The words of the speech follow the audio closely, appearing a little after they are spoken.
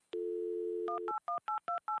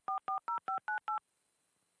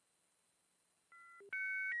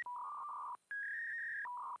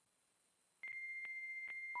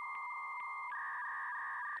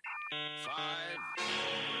Five,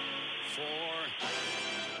 4,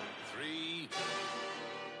 3,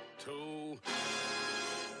 2,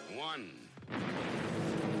 1.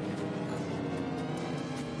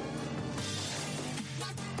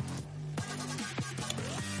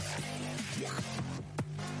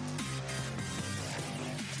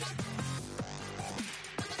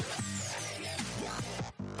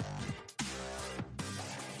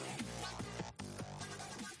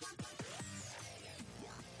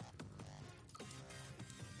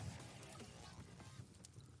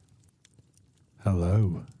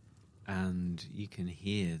 Hello. And you can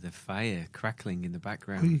hear the fire crackling in the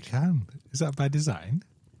background. Oh, you can. Is that by design?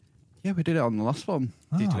 Yeah, we did it on the last one.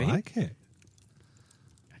 Oh, Did we? I like it.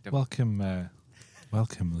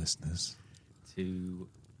 Welcome, listeners, To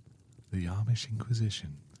the Amish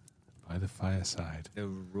Inquisition by the fireside. the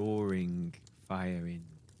roaring fire in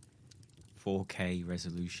 4K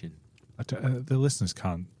resolution. The listeners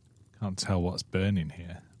can't tell what's burning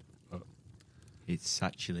here. But It's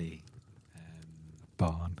actually,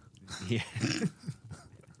 barn. yeah,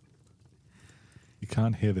 You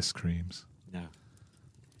can't hear the screams no.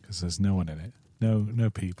 because there's no one in it. No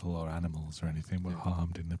people or animals or anything were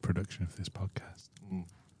harmed in the production of this podcast. Mm.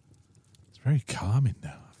 It's very calming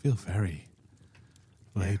now. I feel very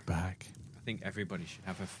laid back. I think everybody should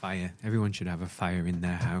have a fire. Everyone should have a fire in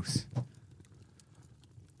their house.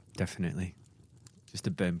 Definitely. Just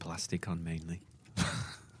to burn plastic on mainly.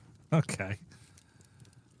 Okay.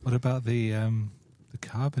 What about the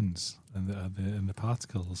carbons and the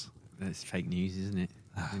particles? That's fake news, isn't it?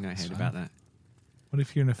 I've not that's heard fine. about that. What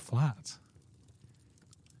if you're in a flat?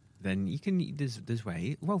 Then you can. There's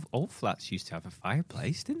way. Well, all flats used to have a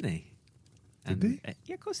fireplace, didn't they? Did they?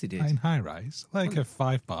 Yeah, of course they did. In high rise, like a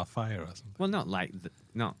 5-bar fire or something. Well, not like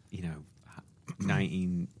not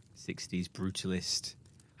 1960s brutalist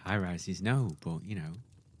high rises. No, but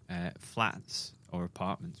flats or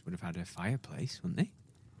apartments would have had a fireplace, wouldn't they?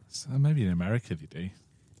 So maybe in America they do.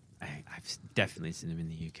 I've definitely seen them in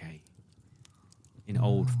the UK. In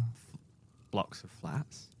old blocks of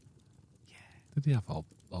flats. Yeah. Did they have old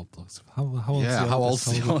blocks? How old? Yeah, how old's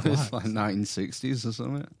the oldest oldest? flats? Like 1960s or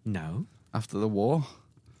something? No. After the war?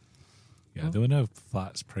 Yeah, there were no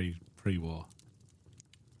flats pre-war.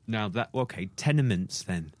 Now tenements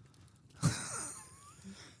then.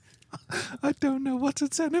 I don't know what a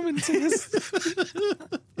tenement is.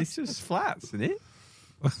 It's just flats, isn't it?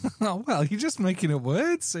 Oh, well, you're just making up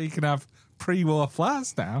words so you can have pre-war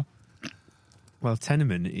flats now. Well,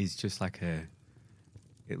 tenement is just like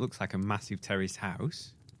it looks like a massive terraced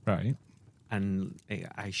house. Right. And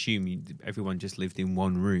I assume everyone just lived in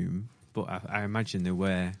one room, but I imagine there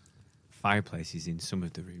were fireplaces in some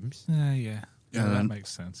of the rooms Yeah, Yeah, that and makes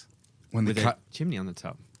sense. When with they, a chimney on the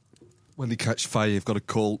top. when they catch fire, you've got to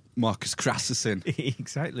call Marcus Crassus in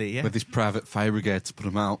Exactly, yeah. with his private fire brigade to put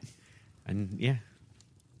them out. And yeah,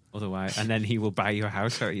 otherwise, and then he will buy your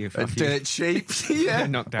house out of you for A dirt cheap. Yeah.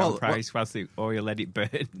 knockdown price whilst the oil let it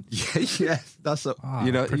burn. Yeah. That's a,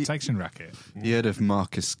 Protection racket. you heard of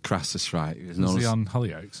Marcus Crassus, right? He was known Was he as- on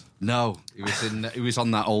Hollyoaks? No, he was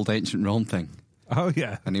on that old ancient Rome thing. Oh,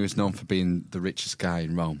 yeah. And he was known for being the richest guy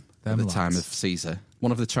in Rome Them at the time lads. of Caesar.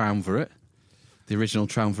 One of the triumvirate, the original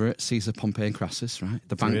triumvirate, Caesar, Pompey, and Crassus, right?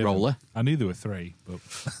 The Three of them. bankroller. I knew there were three, but...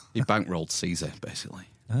 He bankrolled Caesar, basically,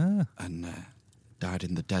 Ah, and died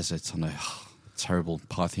in the desert on a terrible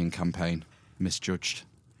Parthian campaign, misjudged.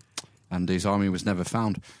 And his army was never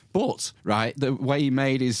found. But, right, the way he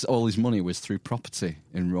made all his money was through property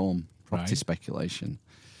in Rome, property Right. speculation.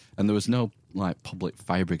 And there was no, public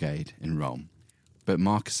fire brigade in Rome. But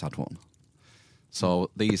Marcus had one.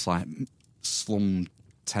 So these slum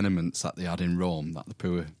tenements that they had in Rome that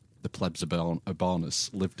the plebs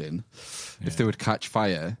urbanus lived in, if they would catch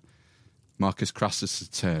fire, Marcus Crassus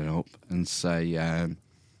would turn up and say,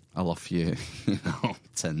 I'll offer you,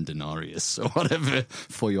 10 denarius or whatever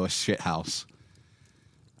for your shit house.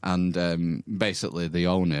 And basically the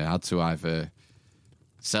owner had to either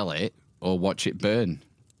sell it or watch it burn.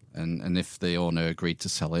 And if the owner agreed to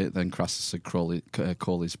sell it, then Crassus would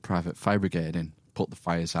call his private fire brigade in, put the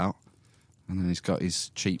fires out, and then he's got his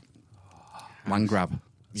cheap land grab.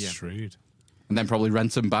 Yeah. shrewd. And then probably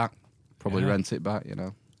rent them back. Probably Yeah. rent it back,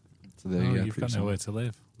 to the You've got producer. nowhere to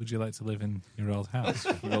live. Would you like to live in your old house?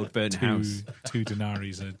 Your old burnt house. Two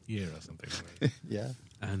denaries a year or something. Yeah.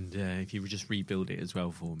 And if you would just rebuild it as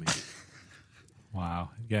well for me. Wow.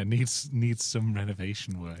 Yeah, needs some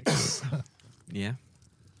renovation work. Yeah.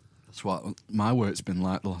 That's what my work's been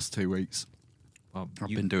like the last 2 weeks. Well, I've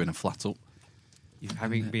been doing a flat up. You've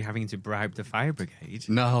been having to bribe the fire brigade.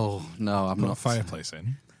 No, I'm Put a not. fireplace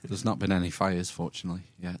in. There's not been any fires, fortunately,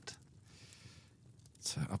 yet.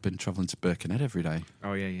 So I've been travelling to Birkenhead every day.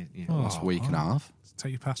 Oh, yeah. Last week and a half.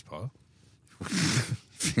 Take your passport.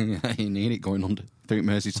 You need it going under through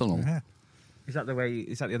Mersey Tunnel. Yeah. Is that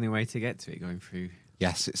the only way to get to it, going through?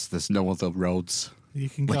 Yes, there's no other roads. You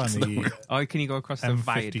can go on the Oh, can you go across the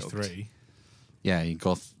viaduct? M53. Yeah, you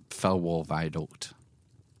go Fellwall Viaduct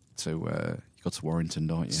to you go to Warrington,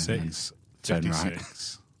 don't you? And 6, then turn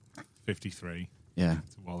 56, 53 Yeah,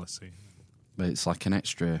 to Wallasey. but it's like an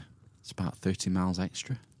extra. It's about 30 miles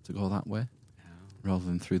extra to go that way, rather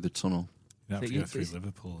than through the tunnel. You don't have So to go you- through it's-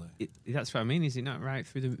 Liverpool. That's what I mean. Is it not right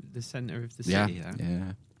through the centre of the Yeah, city? that?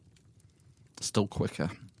 yeah. Still quicker.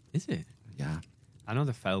 Is it? Yeah, I know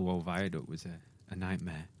the Fellwall Viaduct was a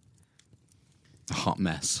nightmare. a hot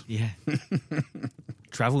mess. Yeah.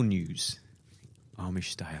 Travel news. Amish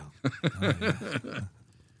style.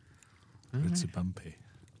 It's a bumpy.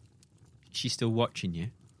 She's still watching you?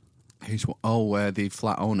 The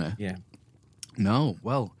flat owner. Yeah. No,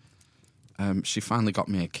 well, she finally got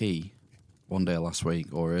me a key one day last week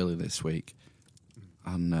or early this week,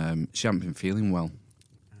 and she hadn't been feeling well.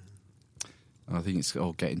 And I think it's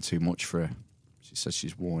all getting too much for her. She says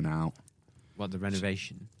she's worn out. What, the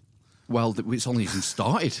renovation? Well, it's only even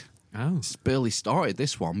started. Oh. It's barely started,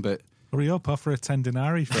 this one, but... Hurry up, offer a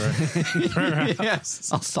tendinari for it.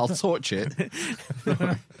 Yes, I'll touch it.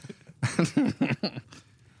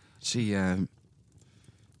 She,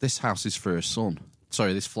 this house is for her son.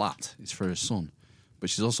 Sorry, this flat is for her son. But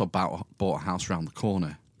she's also bought a house around the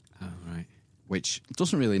corner, Oh, right. which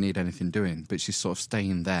doesn't really need anything doing, but she's sort of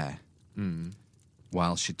staying there Mm.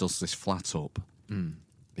 while she does this flat up Mm.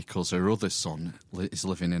 because her other son is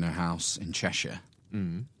living in her house in Cheshire.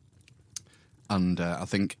 Mm. And I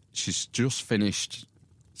think she's just finished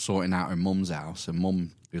sorting out her mum's house. Her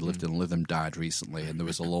mum, who lived in Lytham, died recently, and there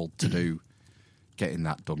was a lot to do getting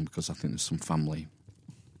that done because I think there's some family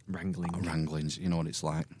wranglings. You know what it's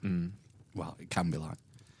like? Mm. Well, it can be like.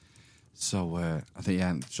 So I think,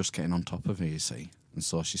 it's just getting on top of her, you see. And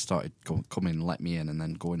so she started coming, let me in, and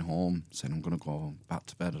then going home, saying, I'm going to go back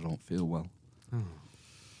to bed, I don't feel well. Oh.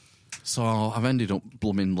 So I've ended up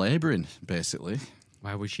blooming labouring, basically.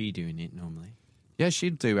 Why was she doing it normally? Yeah,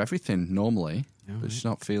 she'd do everything normally, Oh, but right. she's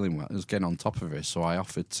not feeling well. It was getting on top of her, so I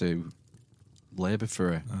offered to labour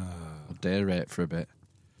for her, or day rate for a bit.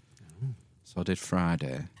 So I did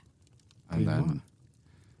Friday, and Doing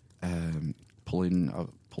then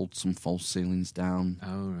pulled some false ceilings down,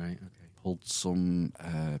 Oh, right, okay. pulled some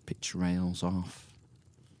picture rails off.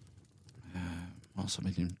 Also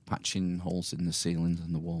been doing patching holes in the ceilings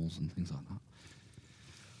and the walls and things like that.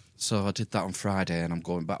 So I did that on Friday, and I'm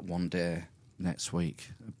going back one day next week,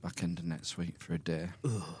 back end of next week for a day.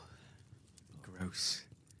 Gross.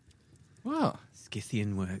 What?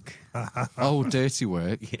 Scythian work. Oh, dirty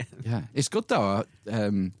work. Yeah. Yeah, it's good though.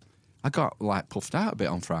 I got puffed out a bit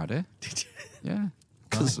on Friday. Did you? Yeah,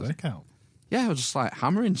 Nice workout. I was just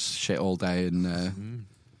hammering shit all day and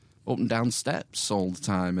up and down steps all the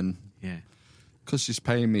time. And Yeah. because she's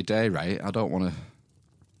paying me day rate, I don't want to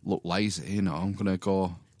look lazy. You know, I'm going to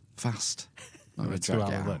go fast. Not Have a gonna drag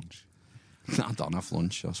it 2-hour out. lunch. I don't have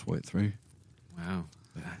lunch. I just work through. Wow.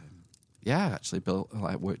 Yeah, I actually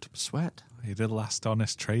worked up a sweat. You're the last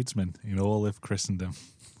honest tradesman in all of Christendom.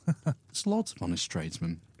 There's loads of honest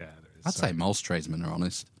tradesmen. Yeah, there is. I'd say most tradesmen are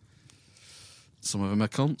honest. Some of them are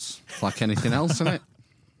cunts. It's like anything else, isn't it?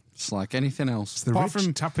 It's like anything else. It's the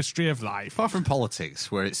rich tapestry of life. Apart from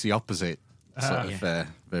politics, where it's the opposite sort of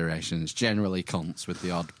variations. Generally cunts with the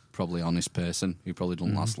odd, probably honest person who probably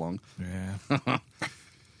doesn't last long. Yeah.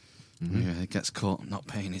 Yeah, he gets caught not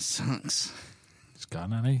paying his tax. It's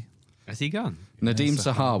gone, Annie. Has he gone? Nadeem Yes,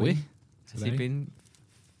 Zahawi. Has he been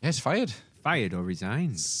Yeah, he's fired. fired or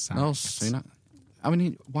resigned? No, Sunak. I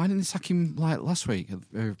mean, why didn't they sack him last week?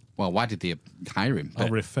 Well, why did they hire him? I'll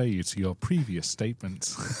refer you to your previous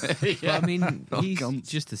statements. Well, I mean, Oh, he's cunts.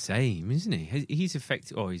 just the same, isn't he? He's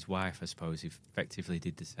effective, or his wife, I suppose, effectively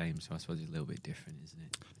did the same. So I suppose it's a little bit different, isn't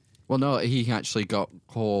it? Well, no, he actually got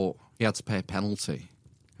caught. He had to pay a penalty.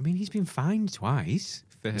 I mean, he's been fined twice.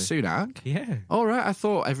 For, Sunak? yeah. Oh, right. I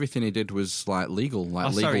thought everything he did was legal,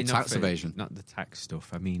 legal sorry, not tax for- evasion. Not the tax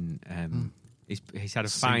stuff. I mean, he's had a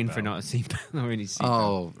fine for Seatbelt. not a seatbelt or any seatbelt.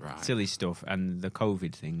 Oh, right. Silly stuff. And the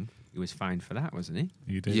COVID thing, he was fined for that, wasn't he?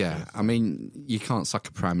 You did. Yeah, I mean, you can't sack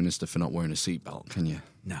a prime minister for not wearing a seatbelt, can you?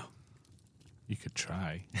 No. You could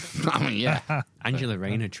try. I mean, yeah. Angela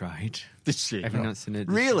Rayner tried. Did she? Every once in a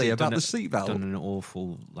Really? they've About done the seatbelt? Done an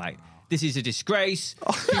awful this is a disgrace.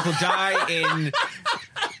 People die in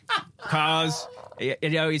cars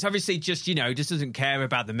He's obviously just, just doesn't care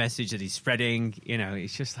about the message that he's spreading.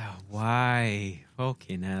 It's just like, why?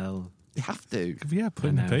 Fucking hell. They have to. Yeah,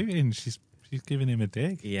 putting the boot in. She's giving him a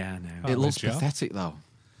dig. Yeah, I know. Oh, It looks job. pathetic, though.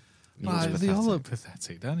 They all look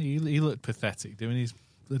pathetic, don't he? He looked pathetic doing his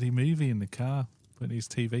bloody movie in the car, putting his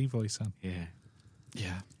TV voice on. Yeah.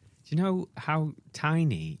 Yeah. Do you know how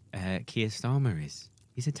tiny Keir Starmer is?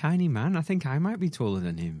 He's a tiny man. I think I might be taller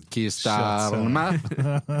than him. Keir Shut up.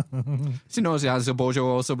 Starmer. She knows he has a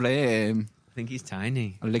bojo to blame. I think he's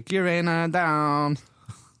tiny. I'll lick your inner down.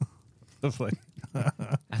 Lovely.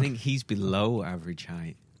 I think he's below average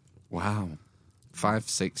height. Wow.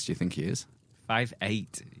 5'6", do you think he is?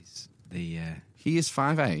 5'8" is the... He is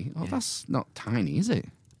 5'8". Oh, Yeah. that's not tiny, is it?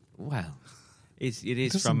 Well, it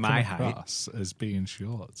is Doesn't from my come height. across as being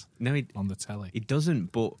short No, on the telly. it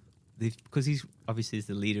doesn't, but because he's obviously is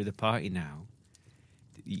the leader of the party now,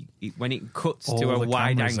 when it cuts All to a the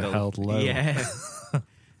wide cameras are angle... held low. Yeah.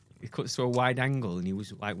 It cuts to a wide angle and he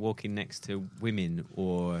was like walking next to women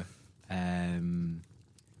or...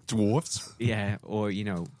 Dwarfs. Yeah, or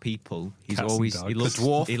people. He's Cats and always dogs. he looks The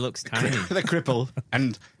dwarf. He looks tiny. The cripple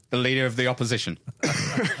and the leader of the opposition.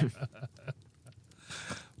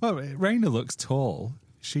 Well, Raina looks tall.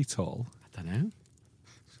 Is she tall? I don't know.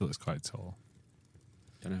 She looks quite tall.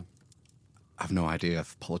 Don't know. I've no idea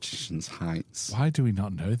of politicians' heights. Why do we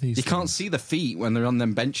not know these? You can't things? see the feet when they're on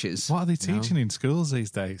them benches. What are they teaching in schools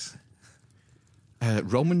these days?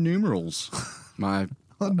 Roman numerals. My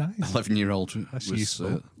Oh, nice. 11-year-old That's was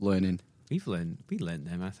useful. learning. We learned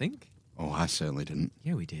them, I think. Oh, I certainly didn't.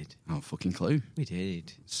 Yeah, we did. Oh, fucking clue. We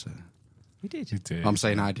did. It's, We did. You did. I'm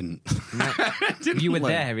saying I didn't. You were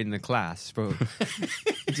learn. there in the class, but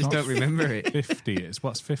you just don't remember it. 50 is.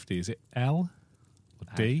 What's 50? Is it L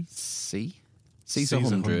or D? C? C's C's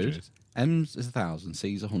 100. 100. M's is 1,000.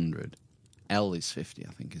 C's 100. L is 50,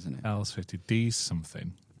 I think, isn't it? L's 50. D's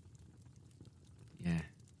something. Yeah.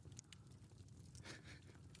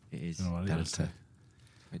 It is. I don't know what it is. Delta.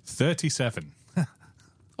 37.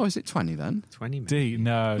 Oh, is it 20 then? 20 maybe. D.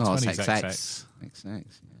 No, No, 20 it's is XX. XX,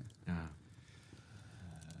 yeah.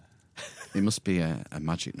 Ah. It must be a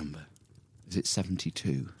magic number. Is it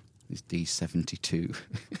 72? It's D72.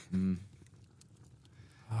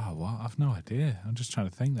 Oh, what? I've no idea. I'm just trying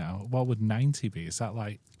to think now. What would 90 be? Is that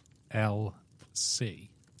like LC?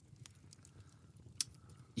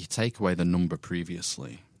 You take away the number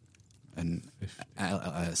previously, and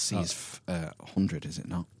 50. C is 100, is it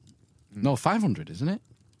not? No, 500, isn't it?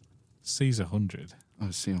 C's 100. Oh,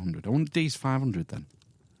 C 100. I wonder D's 500 then.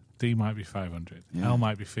 D might be 500. Yeah. L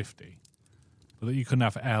might be 50. But you couldn't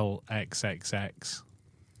have LXXX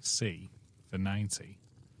C for 90.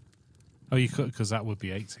 Oh, you could, because that would be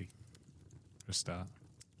 80 for a start.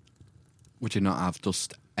 Would you not have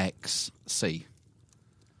just XC?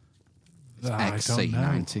 I XC don't know.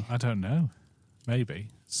 90. I don't know. Maybe.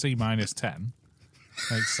 C minus 10.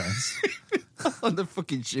 Makes sense. On the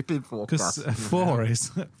fucking shipping Because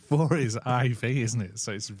forecast. 4 is IV, isn't it?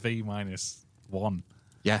 So it's V minus 1.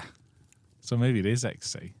 Yeah. So maybe it is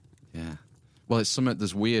XC. Yeah. Well, it's something,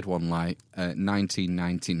 there's weird one like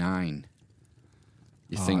 1999.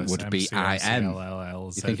 You think it's would be IM.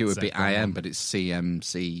 MCLLL, You think it would be ZZ11. IM, but it's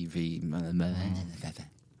CMCV.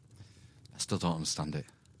 I still don't understand it.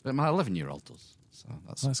 But my 11-year-old does. So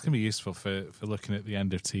that's Well, that's going to be useful for looking at the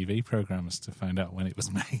end of TV programmes to find out when it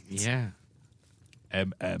was made. Yeah.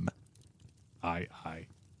 MMII.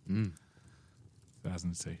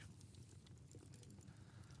 2002.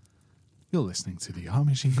 You're listening to the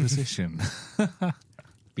Amish Inquisition.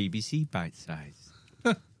 BBC Bite Size.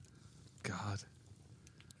 God.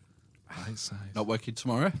 Right size. not working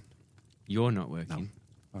tomorrow. You're not working.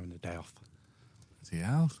 I'm having a day off. Bloody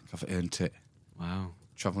hell. I've earned it. Wow.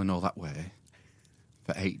 Travelling all that way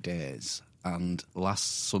for 8 days. And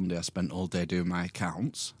last Sunday I spent all day doing my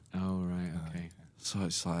accounts. Oh, right. Okay. So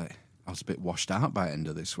it's like I was a bit washed out by the end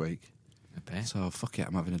of this week. I bet. So fuck it,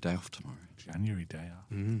 I'm having a day off tomorrow. January day off.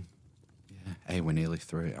 Yeah. Hey, we're nearly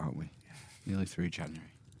through it, aren't we? Nearly through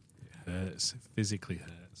January. It hurts. It physically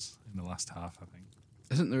hurts in the last half, I think.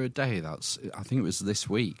 Isn't there a day that's, I think it was this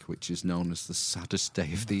week, which is known as the saddest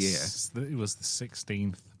day of the year? It was the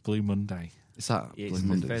 16th, Blue Monday. Is that It's Blue the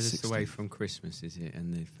Monday, furthest away 16th? from Christmas, is it?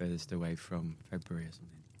 And the furthest away from February or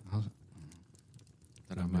something.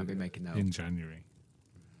 I don't know, I might be making that up. In January.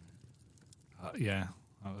 Yeah,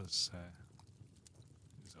 that was it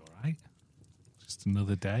was all right. Just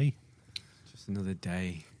another day. Just another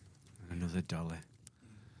day, another dollar.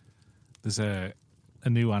 There's a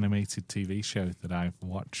new animated TV show that I've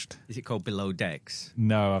watched. Is it called Below Decks?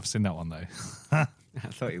 No, I've seen that one though. I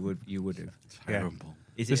thought you would have. Terrible.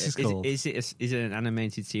 This is called- Is it an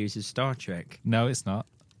animated series of Star Trek? No, it's not.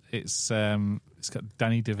 It's got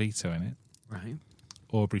Danny DeVito in it. Right.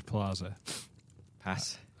 Aubrey Plaza.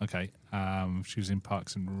 Pass. Okay. She was in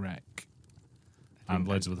Parks and Rec. And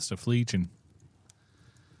loads of other stuff. Legion.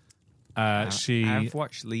 I've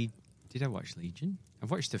watched Did I watch Legion?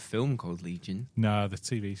 I've watched a film called Legion. No, the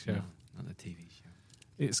TV show. No, not the TV show.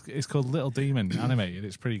 It's called Little Demon animated.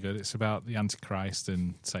 It's pretty good. It's about the Antichrist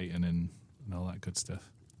and Satan and all that good stuff.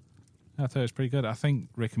 I thought it was pretty good. I think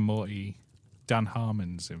Rick and Morty, Dan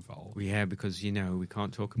Harmon's involved. Well, yeah, because we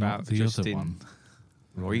can't talk Not about the Justin other one.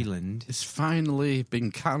 Roiland. It's finally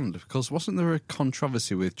been canned because wasn't there a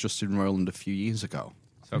controversy with Justin Roiland a few years ago?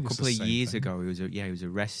 So a think it's couple the of same years thing. ago, he was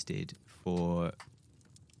arrested for,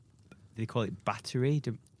 they call it battery,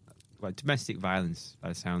 domestic violence by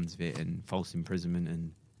the sounds of it, and false imprisonment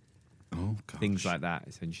and Oh, gosh. things like that.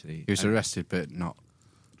 Essentially, He was arrested, but not.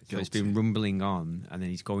 So it's guilty. been rumbling on, and then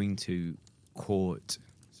he's going to court.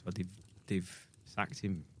 So they've sacked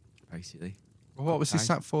him, basically. Well, what was he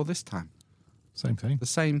sacked for this time? Same thing. The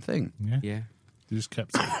same thing. Yeah. Yeah. They just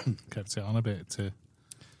kept it on a bit to.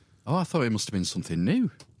 Oh, I thought it must have been something new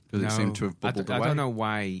because it seemed to have bubbled I away. don't know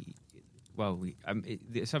why. Well,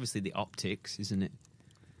 it's obviously the optics, isn't it?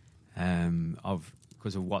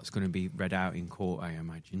 Because of what's going to be read out in court, I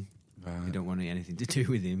imagine. Right. They don't want anything to do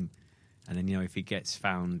with him. And then, if he gets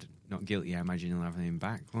found not guilty, I imagine he'll have him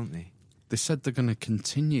back, won't they? They said they're going to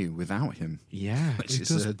continue without him. Yeah. Which It is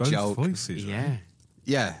does a both joke. voices. Yeah. Right?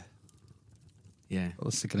 Yeah. Yeah.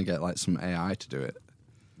 Unless they're going to get like some AI to do it.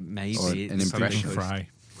 Maybe. Or an It's Stephen impression. probably-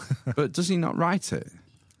 Fry. But does he not write it?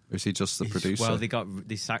 Or is he just the producer? Well,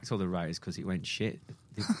 they sacked all the writers because it went shit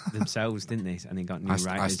themselves, didn't they? And they got new I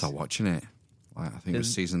writers. stopped watching it. Like, I think it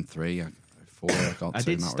was season 3, 4. I got I to,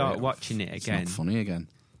 did and that start was it. watching it It's again. not funny again.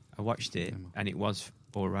 I watched it, and it was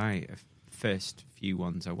all right. First few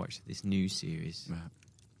ones I watched this new series. Right.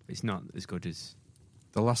 It's not as good as.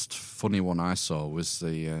 The last funny one I saw was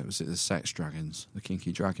the sex dragons, the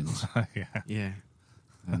kinky dragons, Yeah. Yeah.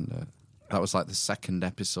 and that was like the second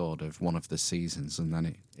episode of one of the seasons, and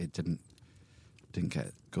then it didn't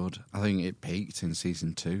get good. I think it peaked in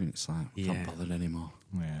season 2, and it's like I'm Yeah. not bothered anymore.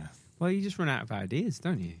 Yeah. Well, you just run out of ideas,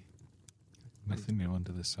 don't you? Nothing new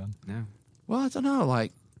under the sun. No. Well, I don't know.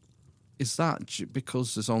 Like, is that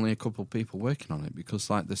because there's only a couple of people working on it? Because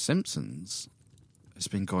like The Simpsons has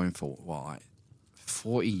been going for what, like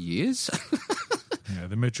 40 years. Yeah,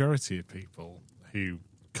 the majority of people who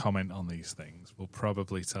comment on these things will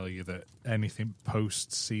probably tell you that anything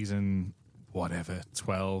post season whatever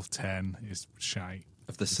 12, 10 is shite.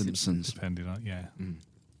 Of The Simpsons. Depending on Mm.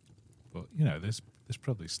 but there's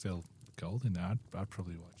probably still gold in there. I'd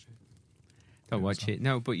probably watch it. Don't Yeah, watch it's it.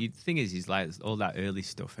 No, but the thing is like all that early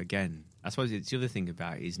stuff again. I suppose it's the other thing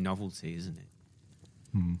about it is novelty, isn't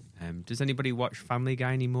it? Does anybody watch Family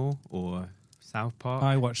Guy anymore or South Park?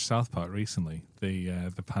 I watched South Park recently,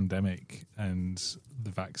 the pandemic and the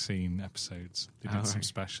vaccine episodes. They did some right.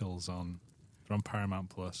 specials they're on Paramount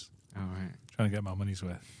Plus. All right. Trying to get my money's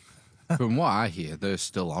worth. From what I hear, they're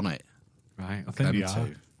still on it. Right. I Okay. think Them they are.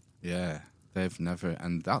 two. Yeah, they've never,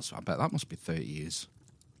 and I bet that must be 30 years.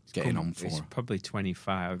 Getting on for. It's probably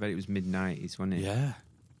 25. I bet it was mid-90s, wasn't it? Yeah.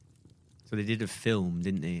 So they did a film,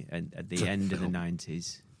 didn't they, at the The end of the film.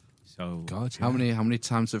 90s. So God, yeah. How many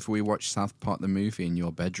times have we watched South Park the movie in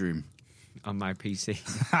your bedroom? on my PC.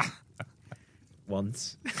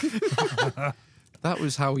 Once. That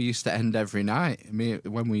was how we used to end every night. I mean,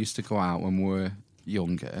 when we used to go out when we were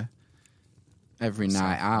younger, every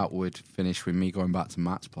night out would finish with me going back to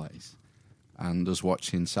Matt's place and us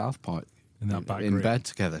watching South Park In that back in room. bed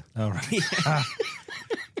together. Oh, right.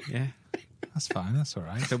 Yeah. That's fine. That's all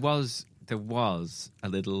right. There was a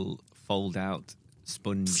little fold-out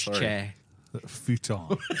sponge Sorry. chair.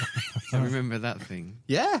 Futon. I remember that thing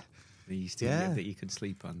Yeah. they used to Yeah. that you could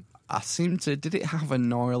sleep on. I seem to. Did it have a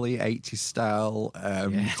gnarly 80s style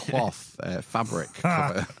cloth fabric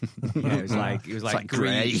cover? Yeah, it was like It's green.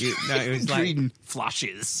 grey. It was like green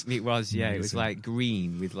flashes. it was it was Amazing. like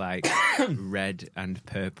green with like red and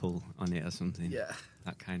purple on it or something. Yeah.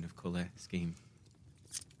 That kind of colour scheme.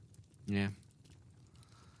 Yeah.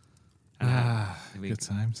 And Good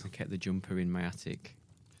times. I kept the jumper in my attic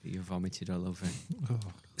that you vomited all over.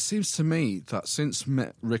 It seems to me that since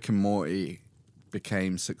Rick and Morty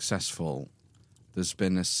became successful, there's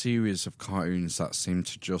been a series of cartoons that seem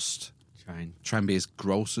to just try and be as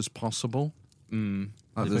gross as possible.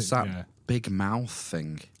 Like there's that Yeah. big mouth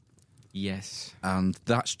thing, Yes. and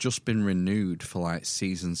that's just been renewed for like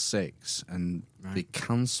season 6, and Right. they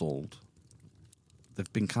cancelled.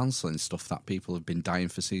 They've been cancelling stuff that people have been dying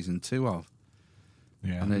for season 2 of.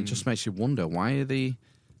 Yeah. And it just makes you wonder, why are they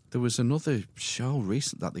There was another show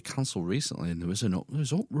that they cancelled recently, and there was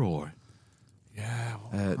uproar. Yeah.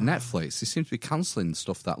 Netflix, they seem to be cancelling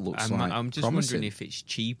stuff that looks I'm just promising. wondering if it's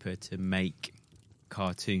cheaper to make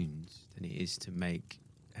cartoons than it is to make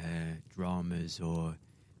dramas or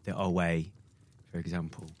the OA, for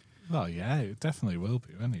example. Well, yeah, it definitely will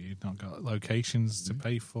be, won't it? You've not got locations to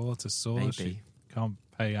pay for, to source. Maybe. You can't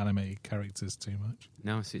pay animated characters too much.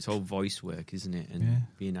 No, so it's all voice work, isn't it? And Yeah.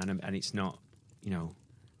 being and it's not,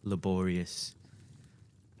 laborious.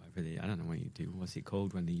 I don't know what you do. What's it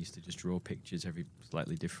called when they used to just draw pictures every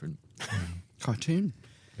slightly different? Cartoon.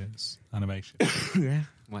 It's animation. Yeah,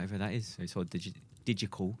 whatever that is. So it's all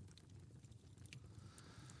digital.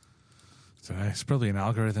 So it's probably an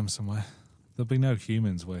algorithm somewhere. There'll be no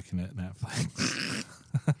humans working at Netflix.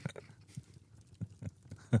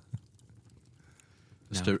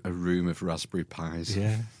 Just a room of Raspberry Pis.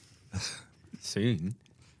 Yeah. Soon.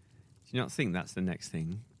 Do you not think that's the next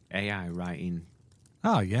thing? AI writing.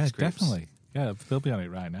 Oh, yeah, Scripts. definitely. Yeah, they'll be on it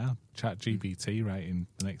right now. ChatGPT writing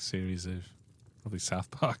the next series of probably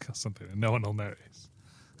South Park or something, and no one will notice.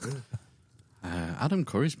 Adam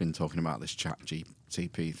Curry's been talking about this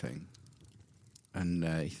ChatGPT thing, and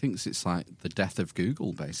he thinks it's like the death of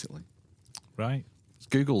Google, basically. Right?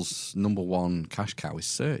 Google's number one cash cow is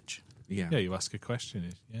search. Yeah. Yeah, you ask a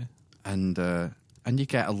question. Yeah. And you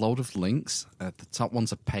get a load of links. The top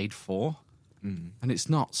ones are paid for, and it's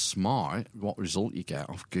not smart what result you get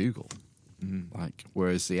off Google. Like,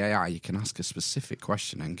 whereas the AI, you can ask a specific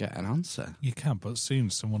question and get an answer. You can, but soon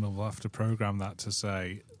someone will have to program that to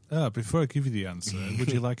say, before I give you the answer,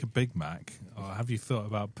 would you like a Big Mac? Or have you thought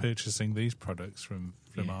about purchasing these products from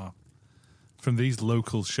these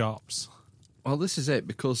local shops? Well, this is it,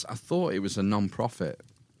 because I thought it was a non-profit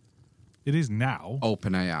It is now,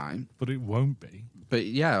 OpenAI. but it won't be. But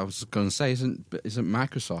yeah, I was going to say, isn't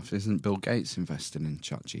Microsoft, isn't Bill Gates investing in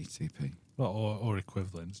ChatGPT? Well, or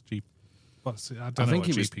equivalents. I don't I know think what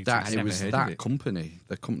it was GPT that. is. It never was heard of that it. company,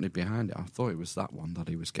 the company behind it. I thought it was that one that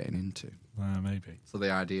he was getting into. Maybe. So the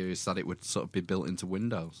idea is that it would sort of be built into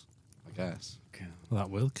Windows, I guess. Well, that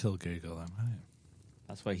will kill Google, then, won't it?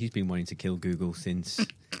 That's why he's been wanting to kill Google since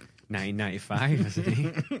 1995, hasn't he?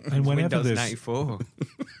 And whenever Windows there's 94.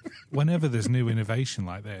 whenever there's new innovation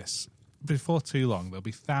like this, before too long there'll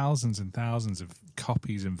be thousands and thousands of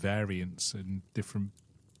copies and variants and different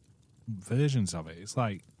versions of it. It's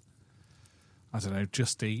like, I don't know,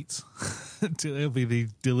 Just Eat. It'll be the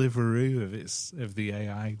Deliveroo of the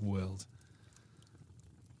AI world,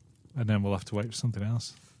 and then we'll have to wait for something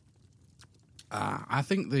else. I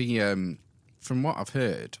think the from what I've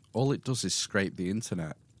heard, all it does is scrape the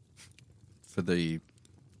internet for the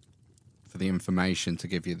information to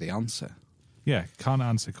give you the answer. Yeah, can't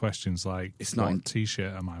answer questions like, It's not what in-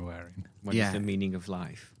 T-shirt am I wearing? What is Yeah. the meaning of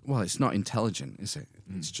life? Well, it's not intelligent, is it?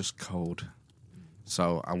 It's just code.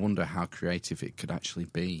 So I wonder how creative it could actually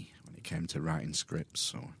be when it came to writing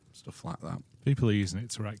scripts or stuff like that. People are using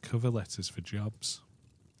it to write cover letters for jobs.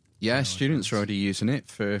 Yeah, No, students it's- are already using it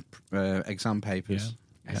for exam papers.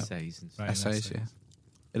 Yeah. Essays and stuff. Writing Essays, yeah.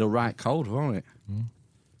 It'll write code, won't it? Mm.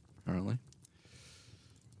 Apparently.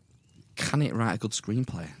 Can it write a good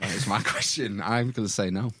screenplay? That is my question. I'm going to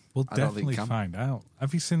say no. We'll I don't think definitely it can. find out.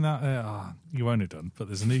 Have you seen that? You won't have done, but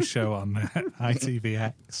there's a new show on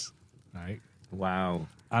ITVX, right? Wow.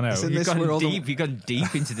 I know. Isn't You've this where all gone the-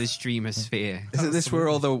 deep into the streamer sphere. Isn't this where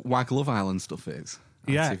all the Wag Love Island stuff is?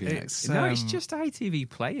 Yeah, ITVX. it's, No, it's um, just ITV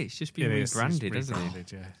Play. It's just been It is, rebranded, it's isn't it?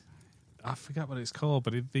 rebranded, yeah. I forget what it's called,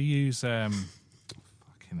 but they use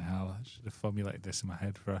fucking hell. I should have formulated this in my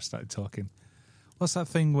head before I started talking. What's that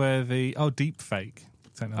thing where deep fake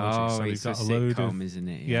technology? Oh, so it's they've a got a load sitcom, of isn't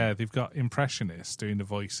it? yeah, they've got impressionists doing the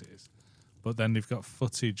voices, but then they've got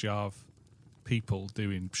footage of people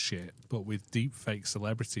doing shit, but with deep fake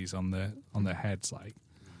celebrities on their heads, like.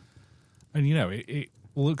 And it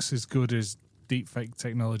looks as good as deep fake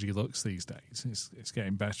technology looks these days. It's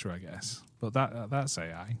getting better, I guess. But that's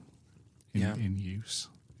AI in use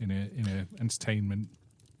in a entertainment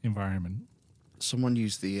environment. Someone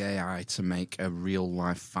used the AI to make a real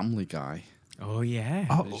life Family Guy. Oh, yeah.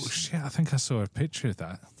 Oh It's shit! I think I saw a picture of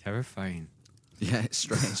that. terrifying. Yeah, it's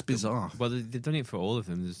strange. It's bizarre. Well, they've done it for all of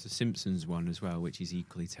them. There's the Simpsons one as well, which is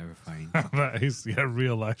equally terrifying. That is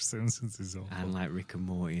real life Simpsons is awful. And like Rick and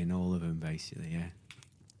Morty and all of them, basically, yeah.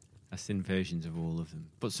 I've seen versions of all of them.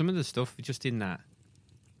 But some of the stuff just in that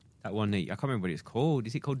one, I can't remember what it's called.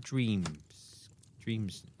 Is it called Dreams?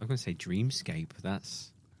 Dreams. I was going to say Dreamscape.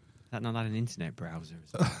 That's not an internet browser.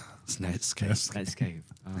 Is it? It's Netscape. Netscape.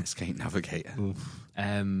 Oh. Netscape Navigator.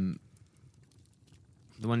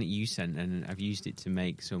 The one that you sent, and I've used it to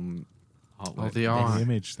make some artwork. Oh, they are. The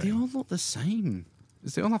image They thing. all look the same.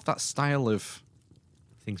 Does it all have that style of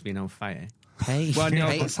Things being on fire. paint? Well, no,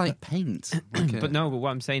 It's like paint. Like But no, but what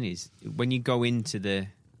I'm saying is, when you go into the,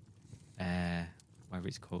 whatever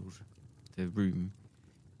it's called, the room,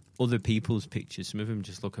 other people's pictures, some of them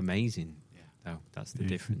just look amazing. Yeah. Oh, that's the You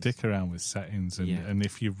difference. dick around with settings, and, Yeah. and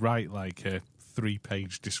if you write like a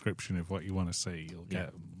 3-page description of what you want to see, you'll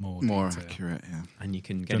get more detail. accurate, yeah. And you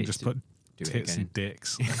can get Don't it just to put do it tits again. and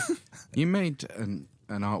dicks. You made an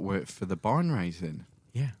artwork for the barn raising,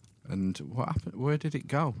 Yeah. and what happened? Where did it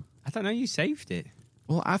go? I don't know, you saved it.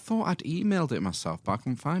 Well, I thought I'd emailed it myself, but I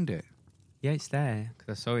couldn't find it. Yeah, it's there,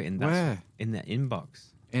 because I saw it in that. Where? In the inbox.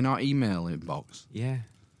 In our email inbox. Yeah.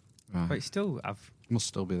 Right. But it's still, Must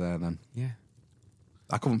still be there then. yeah.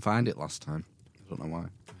 I couldn't find it last time. I don't know why.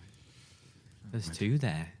 There's two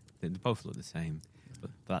there. They both look the same.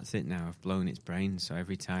 But that's it now. I've blown its brains. So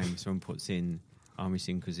every time someone puts in Amish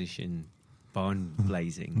Inquisition barn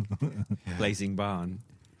blazing barn,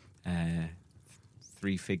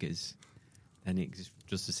 3 figures, then it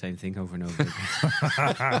does the same thing over and over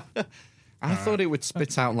again. I thought it would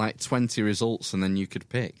spit out like 20 results and then you could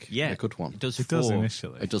pick Yeah. a good one. It does It 4. does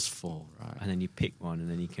initially. It does 4, right. And then you pick one and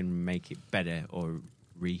then you can make it better or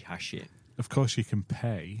rehash it. Of course, you can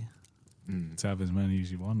pay to have as many as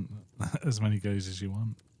you want, as many goes as you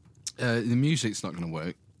want. The music's not going to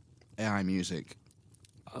work. AI music.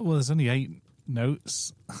 Well, there's only 8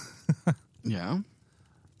 notes, Yeah.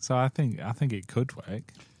 so I think it could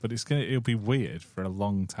work, but it'll be weird for a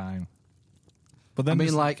long time. But I then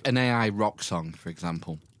mean, like an AI rock song, for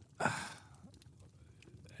example.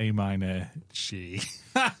 A minor G.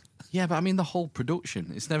 Yeah, but I mean the whole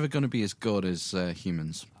production. It's never going to be as good as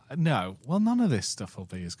humans. No, well, none of this stuff will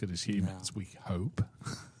be as good as humans. We hope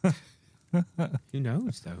Who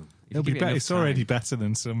knows, though? If it'll you be give it better. enough It's already time. better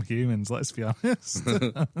than some humans. Let's be honest.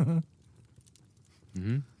 Mm-hmm.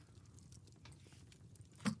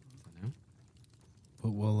 But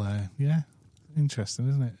we'll, yeah, interesting,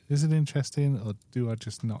 isn't it? Is it interesting, or do I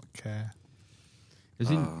just not care? I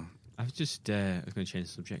was just, I was going to change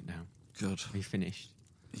the subject now. Good. Are you finished?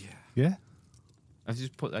 Yeah. Yeah. I've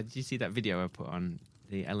just put. Did you see that video I put on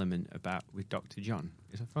the Element about with Dr. John?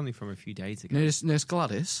 It's only from a few days ago. Nurse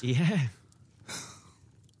Gladys. Yeah,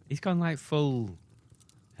 he's gone like full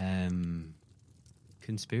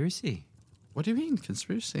conspiracy. What do you mean,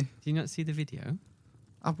 conspiracy? Do you not see the video?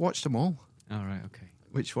 I've watched them all. Oh, right, okay.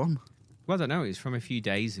 Which one? Well, I don't know. It's from a few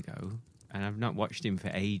days ago, and I've not watched him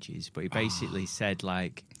for ages. But he basically said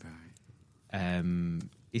like,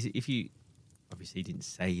 is it if you? Obviously, he didn't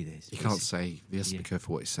say this. You but can't it's- say. He has to be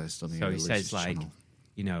careful what he says, doesn't he? So on he the says, religious like, channel.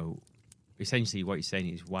 you know, essentially what he's saying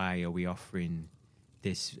is, why are we offering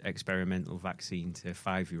this experimental vaccine to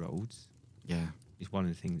 5-year-olds? Yeah. Is one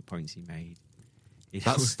of the points he made.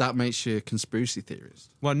 That makes you a conspiracy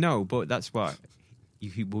theorist. Well, no, but that's what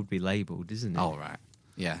he would be labelled, isn't it? All right.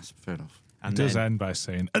 Yes, fair enough. And It does then- end by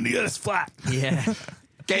saying, "And the Earth's flat." Yeah.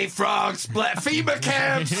 Gay frogs, black FEMA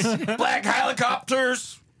camps, black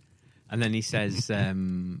helicopters. And then he says,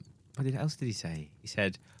 what else did he say? He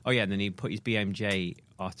said, oh, yeah, and then he put his BMJ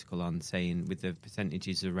article on saying with the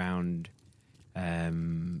percentages around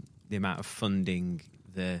the amount of funding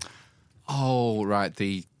Oh, right.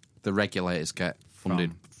 The regulators get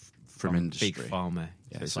funded from Big industry. Pharma.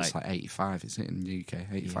 Yeah, So so it's like 85, is it, in the UK?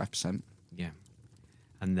 85%. Yeah.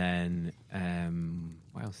 And then,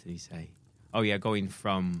 what else did he say? Oh, yeah, going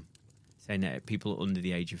from saying that people under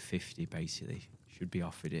the age of 50 basically should be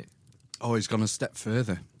offered it. Oh, he's gone a step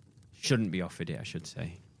further. Shouldn't be offered it, I should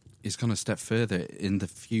say. He's gone a step further in the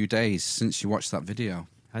few days since you watched that video.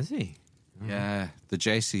 Has he? Yeah, the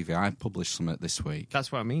JCVI published something this week.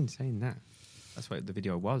 That's what I mean, saying that. That's what the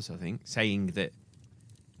video was, I think. Saying that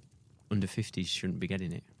under 50s shouldn't be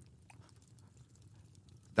getting it.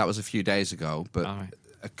 That was a few days ago, but All right.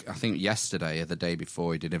 I think yesterday or the day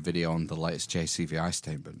before he did a video on the latest JCVI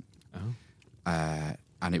statement. Oh.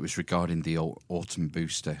 And it was regarding the autumn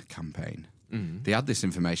booster campaign. Mm. They had this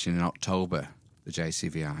information in October, the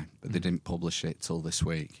JCVI, but they didn't publish it till this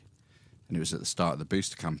week. And it was at the start of the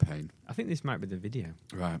booster campaign. I think this might be the video.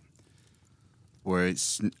 Right. Where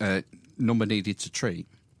it's number needed to treat,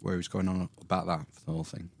 where he was going on about that for the whole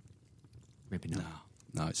thing. Maybe not.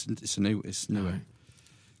 No, it's newer. Right.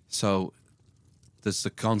 So there's the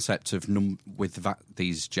concept of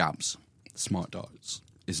these jabs, smart dots,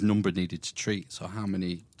 is number needed to treat. So how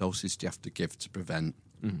many doses do you have to give to prevent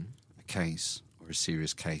a case or a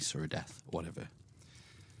serious case or a death or whatever?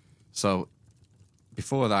 So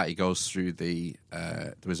before that, he goes through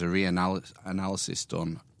there was a reanalysis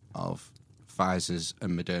done of Pfizer's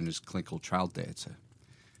and Moderna's clinical trial data,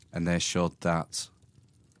 and they showed that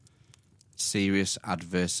serious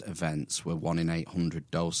adverse events were 1 in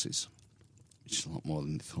 800 doses, which is a lot more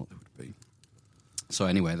than they thought they would be. So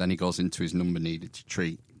anyway, then he goes into his number needed to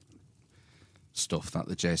treat stuff that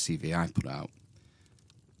the JCVI put out.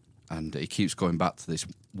 And he keeps going back to this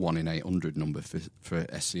 1 in 800 number for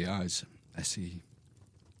SCIs,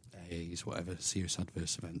 SCAs, whatever, serious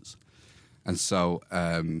adverse events. And so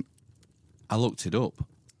I looked it up.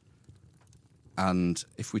 And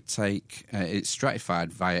if we take, it's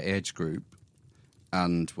stratified via age group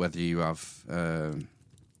and whether you have,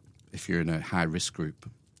 if you're in a high risk group,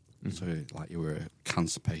 so like you were a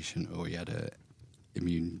cancer patient or you had a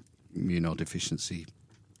immunodeficiency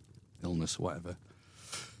illness or whatever.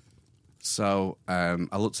 So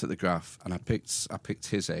I looked at the graph and I picked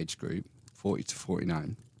his age group, 40 to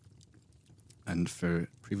 49, and for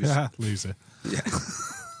previous loser,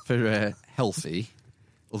 for healthy,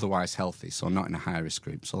 otherwise healthy, so not in a high risk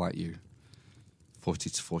group, so like you,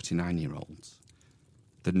 40 to 49-year-olds,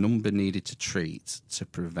 the number needed to treat to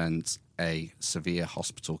prevent a severe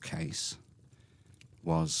hospital case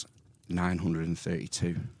was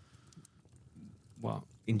 932. What?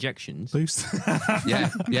 Injections? boost.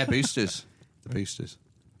 Yeah, boosters. The boosters.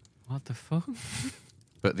 What the fuck?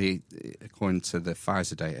 But according to the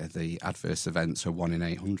Pfizer data, the adverse events are 1 in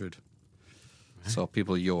 800. Right. So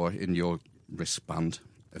people in your risk band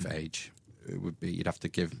of age, it would be you'd have to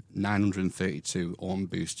give 932 arm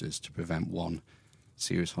boosters to prevent one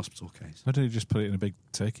serious hospital case. Why don't you just put it in a big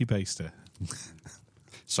turkey baster?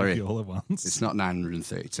 Sorry, all at once. It's not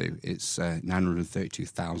 932. It's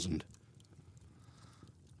 932,000.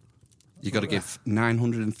 You've got to give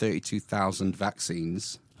 932,000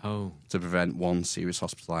 vaccines to prevent one serious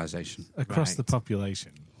hospitalisation. Across the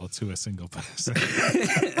population or to a single person?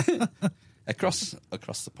 Across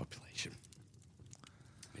the population.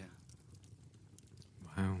 Yeah.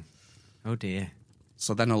 Wow. Oh, dear.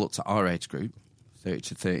 So then I looked at our age group, 30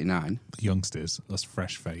 to 39. Youngsters, us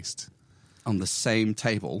fresh-faced. On the same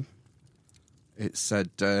table, it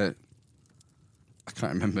said, I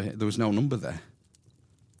can't remember, there was no number there.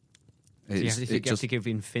 So you have to give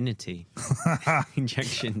infinity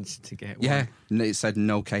injections to get one. Yeah, it said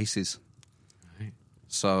no cases. Right.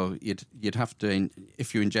 So you'd have to,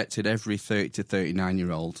 if you injected every 30 to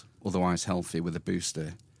 39-year-old, otherwise healthy, with a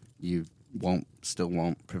booster, you still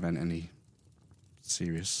won't prevent any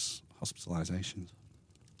serious hospitalisations.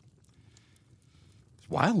 It's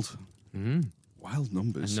wild. Wild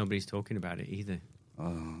numbers. And nobody's talking about it either.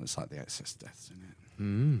 Oh, it's like the excess deaths, isn't it?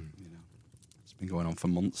 Mm. You know, it's been going on for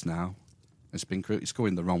months now. It's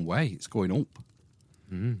going the wrong way. It's going up.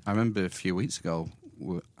 I remember a few weeks ago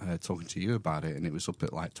talking to you about it, and it was up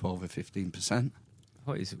at like 12 or 15%.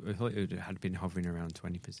 I thought it had been hovering around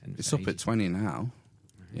 20%. It's up at 20 now.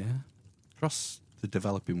 Right. Yeah, across the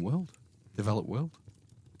developed world. 5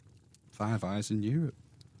 Eyes in Europe.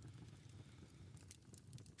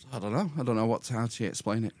 So I don't know. I don't know how to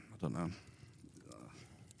explain it. I don't know.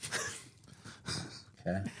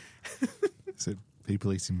 Okay. Is it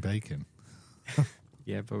people eating bacon?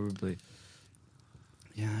 Yeah, probably.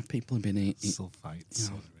 Yeah, people have been eating. Sulfites.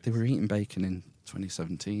 They were eating bacon in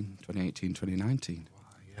 2017, 2018, 2019.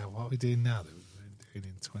 Yeah, what are we doing now that we've been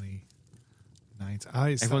doing in 2019? Oh,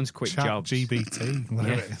 it's Everyone's quit jobs. GBT,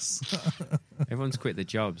 whatever it is. Everyone's quit their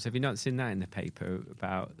jobs. Have you not seen that in the paper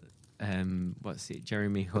about,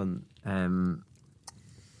 Jeremy Hunt? Who?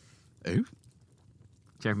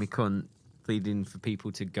 Jeremy Hunt pleading for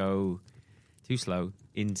people to go too slow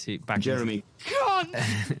into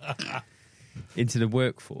the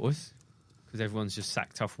workforce because everyone's just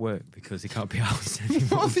sacked off work because they can't be asked anymore.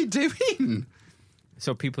 What are they doing?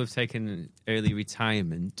 So people have taken early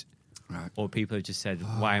retirement, Right. or people have just said,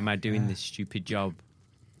 "Why am I doing this stupid job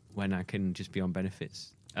when I can just be on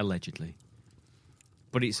benefits?" Allegedly,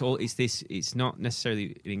 but it's not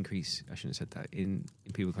necessarily an increase. I shouldn't have said that in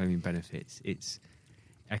people claiming benefits. It's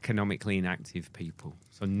economically inactive people,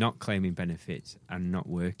 so not claiming benefits and not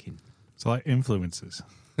working. So like influencers,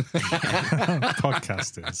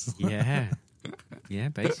 podcasters. Yeah,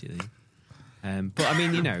 basically. But I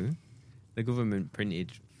mean, the government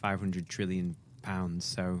printed £500 trillion,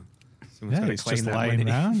 so someone's got to it's claim just that lying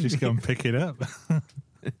money. around. Just go and pick it up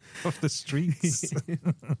off the streets.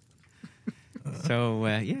 So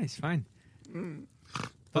it's fine.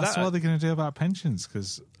 But that's what they're going to do about pensions,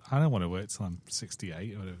 because I don't want to work till I'm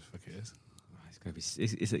 68 or whatever the fuck it is. It's going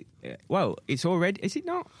to be. It's already. Is it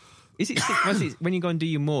not? Is it? When you go and do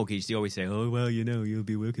your mortgage, they always say, "Oh well, you'll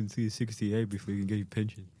be working till you're 68 before you can get your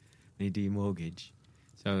pension." When you do your mortgage,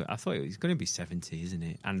 so I thought it was going to be 70, isn't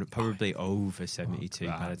it? And probably over 72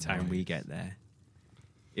 by the time we get there.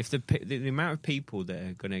 If the amount of people that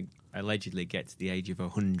are going to allegedly get to the age of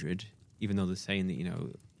 100 even though they're saying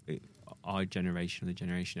that, our generation or the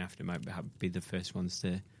generation after might be the first ones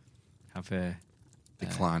to have a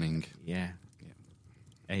Declining.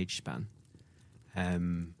 age span.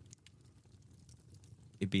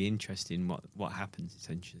 It'd be interesting what happens,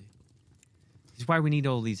 essentially. This is why we need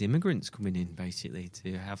all these immigrants coming in, basically,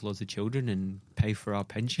 to have lots of children and pay for our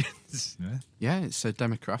pensions. Yeah. Yeah, it's a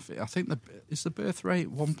demographic. I think is the birth rate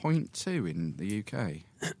 1.2 in the UK.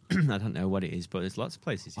 I don't know what it is, but there's lots of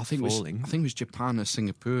places it's falling. I think it was Japan or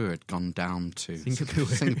Singapore had gone down to Singapore.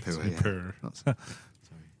 Singapore. Sorry,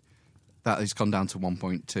 that has gone down to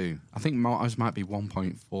 1.2. I think ours might be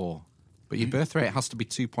 1.4. But your birth rate has to be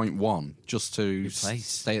 2.1 just to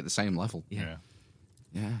stay at the same level. Yeah.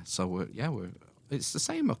 Yeah. So it's the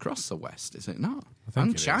same across the West, is it not? I think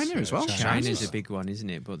And it is, China yeah. as well. China's a big one, isn't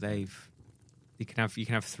it? But you can have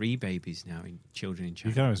 3 babies now in children in China.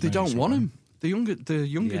 You can have as They many as don't you want him. The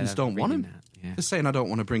youngins don't want him. Yeah. They're saying, I don't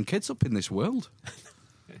want to bring kids up in this world.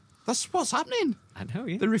 That's what's happening. I know,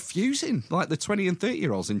 yeah. They're refusing. Like the 20 and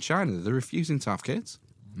 30-year-olds in China, they're refusing to have kids.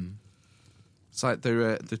 Mm. It's like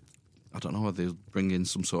they're I don't know, they'll bring in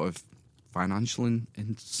some sort of financial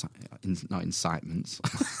not incitements.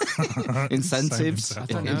 Incentives. I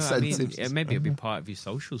don't know. Incentives. Maybe it'll be part of your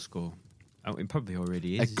social score. Oh, it probably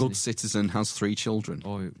already is. A good citizen has 3 children.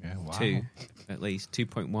 Or Yeah, wow. 2, at least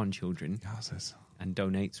 2.1 children, Gases. and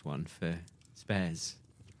donates 1 for spares.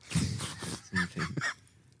 Something.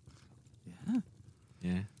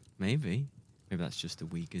 Yeah, maybe. Maybe that's just the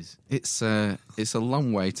Uyghurs. It's a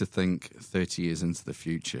long way to think 30 years into the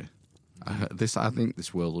future. I think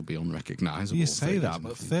this world will be unrecognisable. You say that,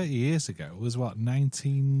 but 30 years ago was what,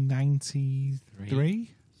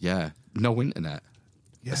 1993? Yeah, no internet.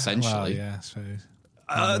 Yeah, Essentially. well, yeah, I suppose.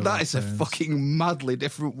 That is a fucking madly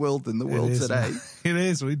different world than the world today. It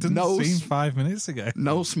is. It didn't seem 5 minutes ago.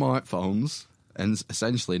 No smartphones and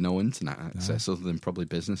essentially no internet access other than probably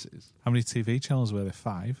businesses. How many TV channels were there?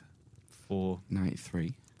 5? 4,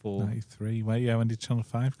 93. 93. Wait, yeah, when did Channel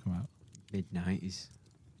 5 come out? mid-90s.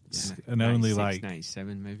 Yeah, And only 96, like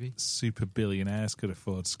 97 maybe. super billionaires could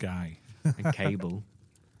afford Sky. And cable.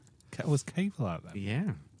 Was cable out then?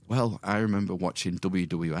 Yeah. Well, I remember watching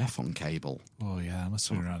WWF on cable. Oh, yeah, that must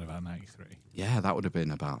have been around about 93. Yeah, that would have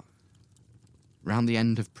been about around the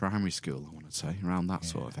end of primary school, I want to say, around that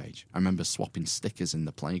sort of age. I remember swapping stickers in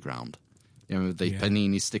the playground. You know, the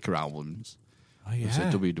Panini sticker albums. Oh, yeah. It was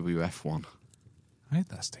a WWF one. I had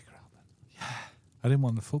that sticker album. Yeah. I didn't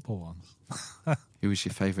want the football ones. Who was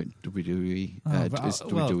your favourite WWE? It's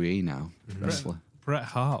well, WWE now. Wrestler. Bret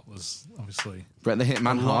Hart was obviously Bret the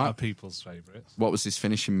Hitman a lot of Hart. people's favourites. What was his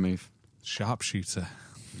finishing move? Sharpshooter.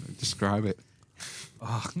 Describe it.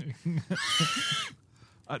 Oh.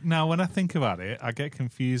 Now, when I think about it, I get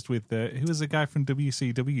confused with who was the guy from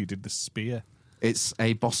WCW who did the spear? It's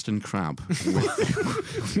a Boston crab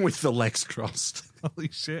with the legs crossed. Holy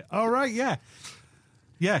shit. Oh, right, yeah.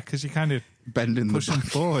 Yeah, because you kind of Bending the push him back.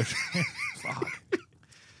 forward. Fuck.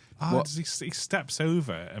 Oh, What? he steps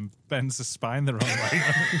over and bends the spine the wrong way.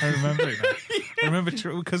 I remember it now. I remember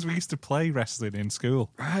because we used to play wrestling in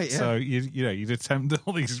school. Right, yeah. So, you'd attempt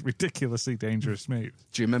all these ridiculously dangerous moves.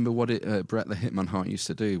 Do you remember what Bret the Hitman Hart used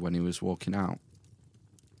to do when he was walking out?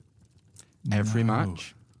 Every No.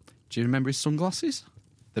 match. Do you remember his sunglasses?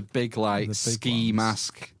 The big, The big ski ones.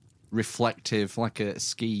 mask, reflective, like a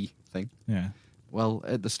ski thing. Yeah. Well,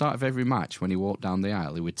 at the start of every match, when he walked down the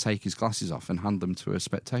aisle, he would take his glasses off and hand them to a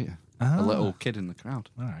spectator, Ah. a little kid in the crowd.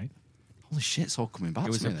 All right. Holy shit, it's all coming back It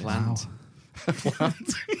was to a me. this. plant.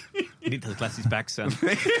 You need those glasses back, son.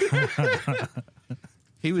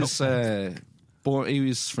 He was born. He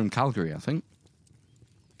was from Calgary, I think.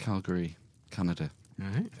 Calgary, Canada,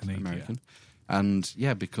 Right. American. And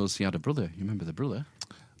yeah, because he had a brother. You remember the brother?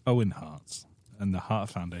 Owen Hart and the Hart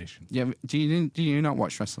Foundation. Yeah. Do you not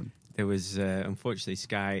watch wrestling? There was, unfortunately,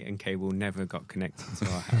 Sky and cable never got connected to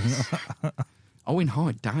our house. Owen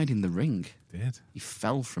Hart died in the ring. Did. He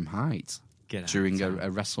fell from height Get out during of a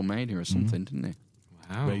town. WrestleMania or something, didn't he?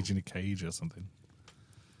 Wow. Rage in a cage or something.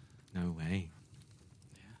 No way.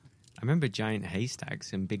 I remember giant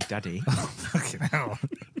haystacks and Big Daddy. Fucking hell.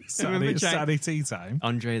 Remember Saturday tea time.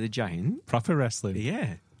 Andre the Giant. Proper wrestling.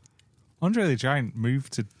 Yeah. Andre the Giant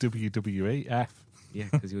moved to WWF. Yeah,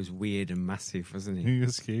 because he was weird and massive, wasn't he? He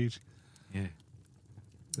was huge. Yeah.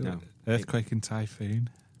 No. Earthquake and typhoon.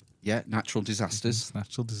 Yeah, natural disasters.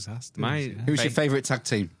 Natural disasters. My- yeah. Who's your favourite tag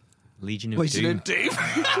team? Legion of Doom. Doom.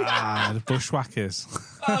 The Bushwhackers.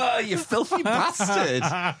 Oh, you filthy bastard!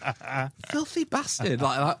 Filthy bastard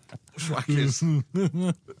like that. Bushwhackers.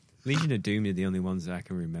 Legion of Doom are the only ones that I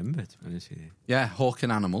can remember, to be honest with you. Yeah, Hawk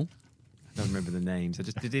and Animal. I don't remember the names.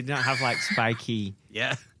 They did not have like spiky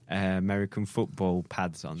Yeah. American football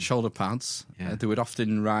pads on. Shoulder pads. Yeah. They would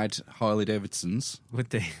often ride Harley Davidsons. Would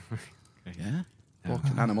they? Yeah.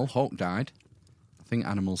 Walking animal. Hulk died. I think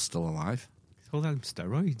Animal's still alive. It's all them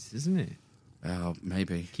steroids, isn't it?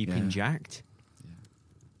 Maybe. Keeping jacked.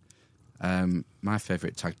 My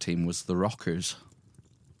favourite tag team was the Rockers.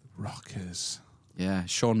 Rockers. Yeah,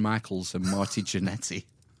 Shawn Michaels and Marty Jannetty.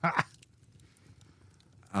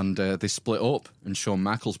 And they split up, and Shawn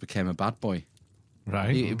Michaels became a bad boy.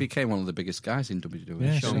 Right. He became one of the biggest guys in WWE.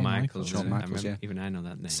 Yeah, Shawn Shawn Michaels. Shawn Michaels, I even I know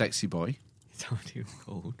that name. Sexy boy. Is that what he was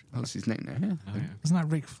called? That's his nickname. Oh, yeah. Wasn't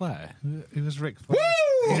that Ric Flair? It was Ric Flair.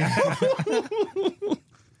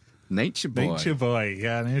 Nature boy. Nature Boy.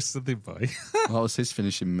 Yeah, and here's something boy. What was his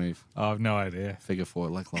finishing move? I have no idea. Figure 4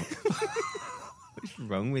 leg lock. What's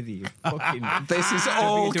wrong with you? Fucking This is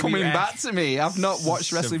all WWF coming back to me. I've not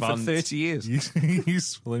watched wrestling savant. for 30 years.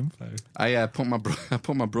 Useful info. I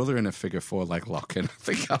put my brother in a figure 4 leg lock, and I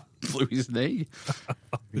think I blew his knee.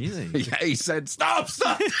 Really? Yeah, he said, "Stop!"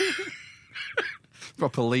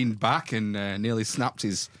 Proper leaned back and nearly snapped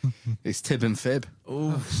his tib and fib.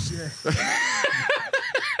 Oh shit!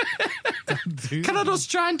 Can I just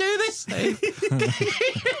try and do this? Can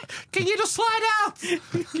you just slide out?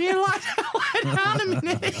 Can you lie down a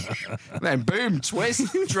minute? Then boom, twist,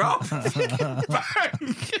 drop, bang,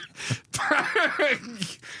 bang.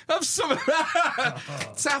 I'm some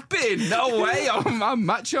tap in. No way. I'm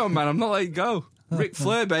macho, man. I'm not letting go. Ric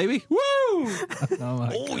Flair, baby. Woo!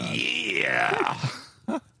 Oh yeah.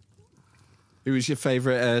 Who was your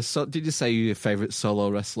favourite? Did you say who your favourite solo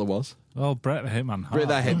wrestler was? Well, Bret the Hitman Hart. Bret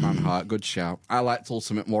the Hitman Hart. Good shout. I liked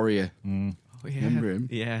Ultimate Warrior. Oh, yeah. Remember him?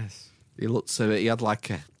 Yes. He looked so. He had like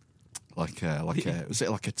a was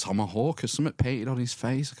it like a tomahawk or something painted on his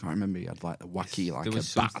face? I can't remember. He had like a wacky like There a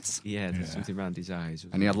was bat, Yeah, there's something around his eyes.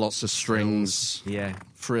 and he had lots of strings, Yeah.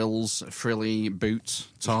 frilly boot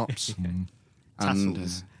tops, and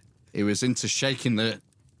Tassels. he was into shaking the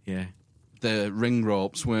Yeah. ring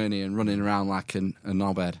ropes, weren't he, and running around like a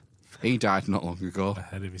knobhead. He died not long ago.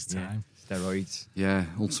 Ahead of his Yeah. time. Steroids. Yeah,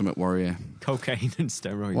 Ultimate Warrior. Cocaine and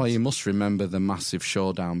steroids. Well, you must remember the massive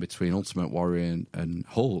showdown between Ultimate Warrior and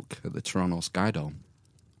Hulk at the Toronto Skydome.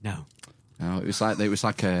 No. No, it was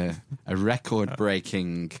like a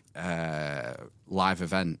record-breaking live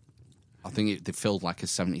event. I think they filled like a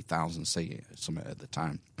 70,000 seat or something at the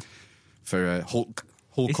time for Hulk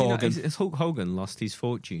Hogan. Has Hulk Hogan lost his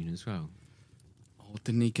fortune as well? Oh,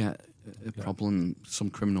 didn't he get a problem, some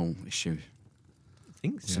criminal issue? I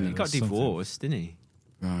think so. Yeah, He got there's something. divorced, didn't he?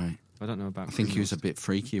 Right. I don't know about. I think he was a criminals. bit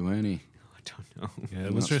freaky, weren't he? I don't know. Yeah,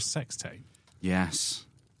 was there a sex tape? Yes.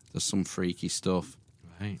 There's some freaky stuff.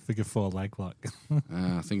 Right. Figure 4 leg lock.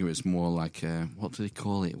 I think it was more like, what do they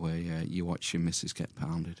call it, where you watch your missus get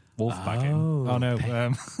pounded? Wolf bagging. Oh, no.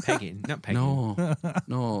 Pegging, not pegging.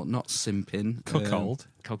 No, not simping. Cuckold.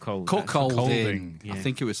 Cuckold. Cuckolding. Yeah. I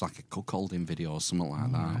think it was like a cuckolding video or something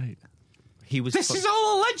like that. Right. He was. This is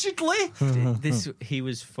all allegedly. He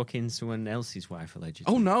was fucking someone else's wife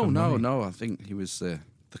allegedly. Oh no! I think he was the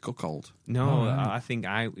cuckold. No, Oh, right. I think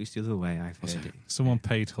it's the other way. I've heard it. Someone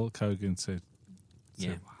paid Hulk Hogan to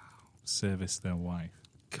Yeah, service their wife.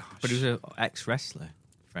 Gosh. but he was an ex-wrestler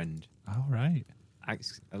friend. Oh, right.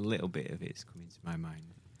 A little bit of it's coming to my mind,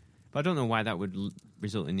 but I don't know why that would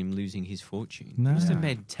result in him losing his fortune. No. He must have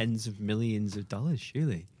made tens of millions of dollars,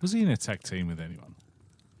 surely. Was he in a tag team with anyone?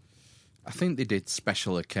 I think they did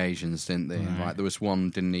special occasions, didn't they? Right. Like there was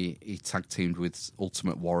one, didn't he? He tag teamed with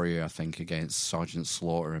Ultimate Warrior, I think, against Sergeant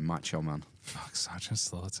Slaughter and Macho Man. Fuck, Sergeant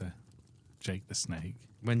Slaughter. Jake the Snake.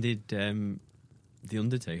 When did the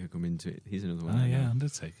Undertaker come into it? He's another one. Oh, I know. yeah,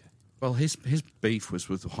 Undertaker. Well, his beef was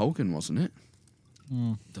with Hogan, wasn't it?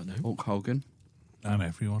 Don't know. Hulk Hogan. And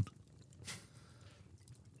everyone.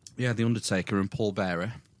 Yeah, the Undertaker and Paul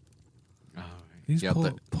Bearer. Oh, right. Who's Yeah, Paul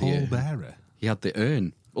the- Bearer? He had the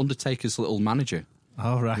urn. Undertaker's little manager.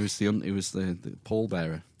 Oh, right. He was the Paul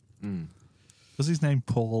Bearer. Was his name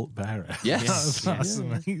Paul Bearer? Yes. That's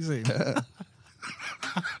amazing.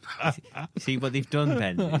 See what they've done,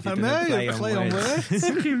 Ben? They've done know, a play on words.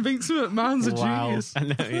 Fucking Vince McMahon's a Wow. genius. I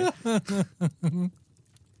know, yeah.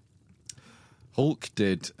 Hulk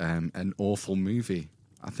did an awful movie.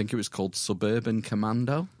 I think it was called Suburban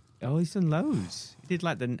Commando. Oh, he's done loads. He did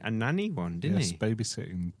like a nanny one, didn't Yes, he?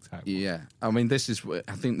 babysitting type. Yeah, I mean, I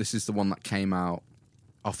think this is the one that came out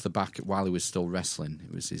off the back while he was still wrestling.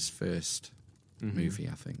 It was his first movie,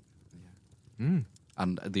 I think. Mm.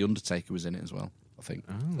 And The Undertaker was in it as well, I think,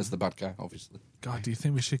 as the bad guy, obviously. God, do you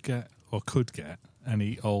think we should get, or could get,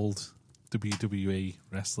 any old WWE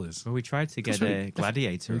wrestlers? Well, we tried to get a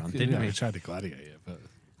gladiator on, didn't yeah, we? we tried to gladiator, but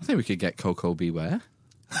I think we could get Coco Beware.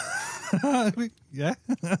 Yeah.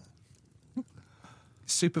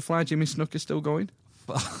 Superfly Jimmy Snooker still going?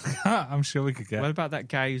 I'm sure we could get. What about that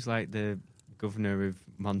guy who's like the governor of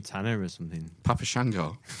Montana or something? Papa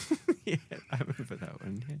Shango. Yeah, I remember that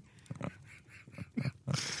one. Yeah.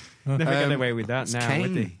 Never get away with that it's now,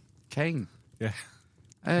 would they? Kane. Yeah.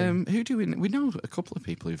 Who do we know? A couple of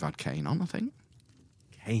people who've had Kane on, I think.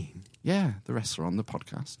 Kane? Yeah, the wrestler on the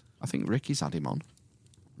podcast. I think Ricky's had him on.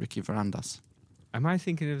 Ricky Varandas. Am I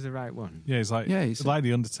thinking of the right one? Yeah, he's like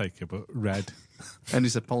the Undertaker, but red. And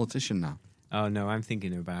he's a politician now. Oh, no, I'm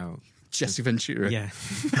thinking about... Jesse Ventura. Yeah.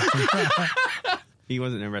 He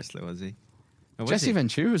wasn't a wrestler, was he? Or was Jesse he?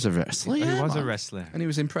 Ventura was a wrestler, He yeah. was a man. wrestler. And he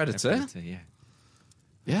was in Predator. Predator, yeah.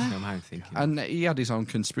 Yeah. That's what I'm thinking. And he had his own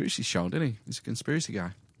conspiracy show, didn't he? He's a conspiracy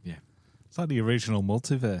guy. Yeah. It's like the original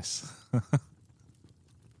multiverse.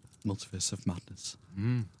 Multiverse of Madness.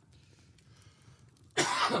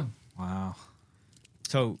 Wow.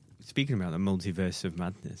 So, speaking about the multiverse of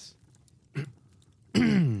madness,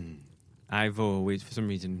 I've always, for some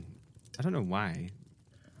reason, I don't know why,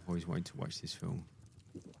 I've always wanted to watch this film.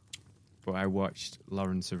 But I watched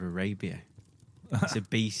Lawrence of Arabia. It's a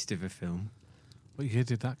beast of a film. What year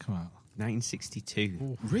did that come out?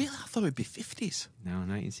 1962. Really? I thought it'd be 50s. No,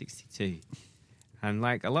 1962. And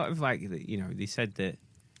like a lot of like, you know, they said that,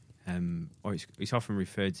 or it's often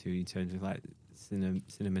referred to in terms of like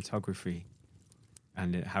cinematography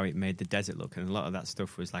and how it made the desert look. And a lot of that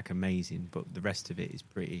stuff was like amazing, but the rest of it is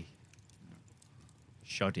pretty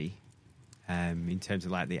shoddy in terms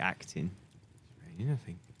of like the acting. It's raining, I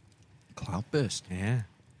think. Cloudburst. Yeah.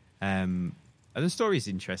 And the story's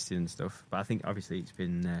interesting and stuff, but I think obviously it's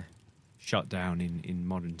been shot down in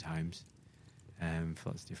modern times for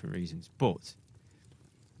lots of different reasons. But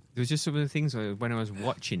there was just some of the things where when I was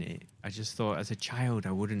watching it, I just thought as a child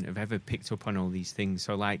I wouldn't have ever picked up on all these things.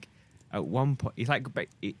 So like at one point, it's like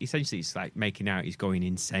essentially it's like making out he's going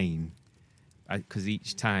insane because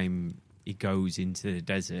each time he goes into the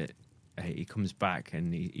desert, he comes back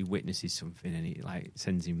and he witnesses something and it like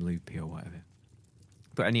sends him loopy or whatever.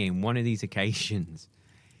 But anyway, in one of these occasions,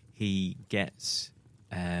 he gets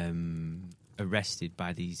arrested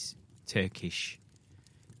by these Turkish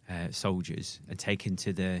soldiers and taken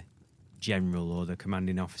to the general or the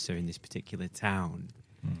commanding officer in this particular town.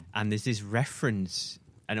 And there's this reference,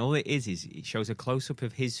 and all it is it shows a close-up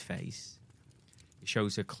of his face. It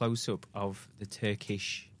shows a close-up of the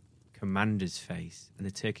Turkish commander's face, and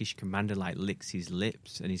the Turkish commander like licks his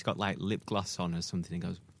lips, and he's got like lip gloss on or something, and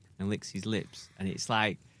goes and licks his lips, and it's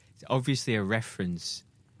like it's obviously a reference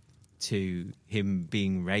to him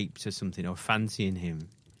being raped or something, or fancying him,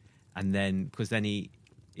 and then because then it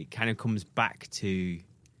kind of comes back to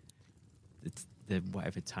the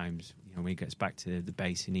whatever times, you know, when he gets back to the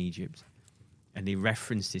base in Egypt, and he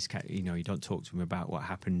referenced this, you know, you don't talk to him about what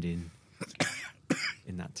happened in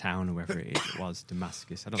that town or wherever it was,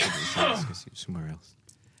 Damascus. I don't think it was Damascus, it was somewhere else.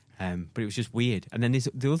 But it was just weird. And then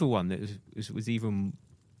the other one that was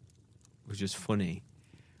just funny.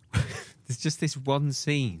 There's just this one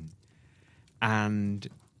scene, and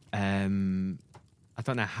I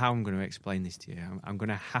don't know how I'm going to explain this to you. I'm going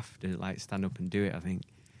to have to like stand up and do it. I think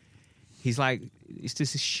he's like, it's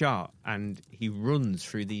just a shot, and he runs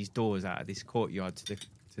through these doors out of this courtyard to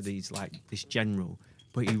these like this general.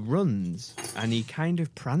 But he runs and he kind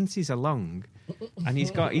of prances along, and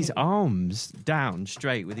he's got his arms down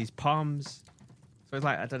straight with his palms. So it's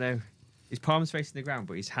like, I don't know, his palms facing the ground,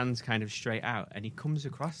 but his hands kind of straight out, and he comes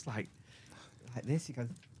across like this. He goes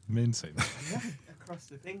Mincing. across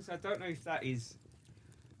the thing. So I don't know if that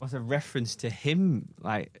was a reference to him,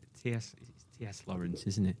 like T.S. Lawrence,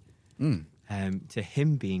 isn't it? To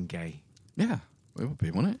him being gay. Yeah, it would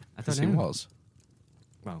be, wouldn't it? I don't He know. was.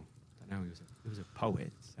 Well, I don't know. He was a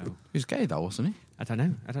poet, so He was gay, though, wasn't he? I don't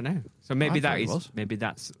know. So maybe I thought he was. maybe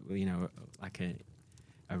that's, you know, like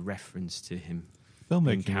a reference to him.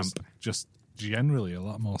 Filmmaking In was camp. just generally a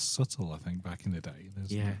lot more subtle, I think, back in the day.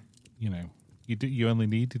 There's Yeah. not- you know, you only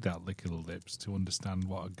needed that lick of the lips to understand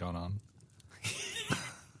what had gone on.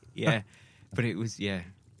 Yeah, but it was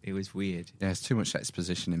weird. Yeah, it's too much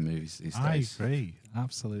exposition in movies these I days. agree.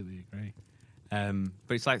 Absolutely agree.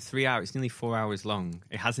 But it's like 3 hours. It's nearly 4 hours long.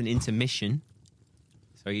 It has an intermission,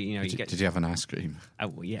 so you know you get. Did you have an ice cream?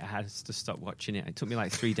 Well, yeah, I had to stop watching it. It took me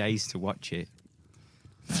like 3 days to watch it.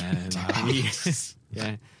 Yeah,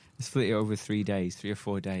 I split it over 3 days, 3 or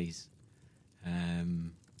 4 days.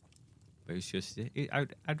 But it was just,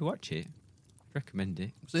 I'd watch it. Recommend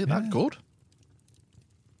it. Was it that good?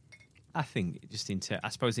 I think just I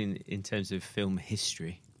suppose in terms of film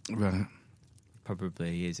history, Right.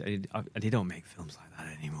 probably is. They don't make films like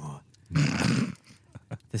that anymore.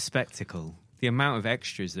 The spectacle the amount of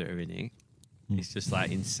extras that are in it is just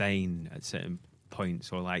like insane at certain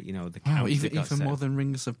points, or like, you know, the Wow, counts that got even set. more than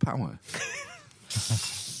Rings of Power.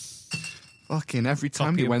 Fucking every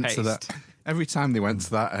time Copy they and went to that, paste. every time they went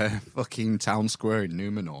to that fucking town square in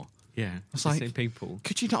Numenor, Yeah, it's the like, same people.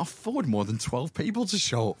 could you not afford more than 12 people to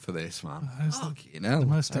show up for this, man? It's Fucking hell. the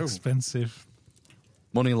most Terrible. expensive.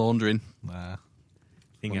 Money laundering.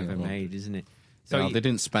 Thing Funny ever one. made, isn't it? So So they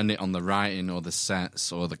didn't spend it on the writing or the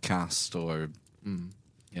sets or the cast or... Mm.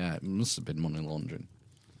 Yeah, it must have been money laundering.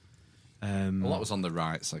 um, Well, that was on the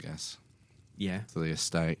rights, I guess, yeah, to the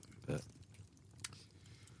estate. But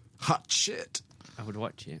hot shit. I would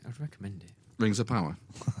watch it. I'd recommend it. Rings of Power.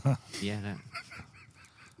 Yeah, that.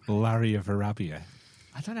 Larry of Arabia.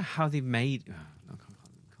 I don't know how they made. Oh, no,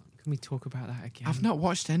 can we talk about that again? I've not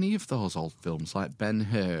watched any of those old films like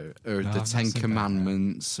Ben-Hur or No, The I've not Ten seen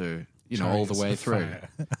Commandments or, you know, all the way through.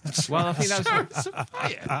 Well, I think that's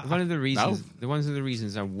Fire. one of the reasons. One of the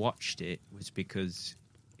reasons I watched it was because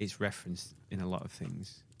it's referenced in a lot of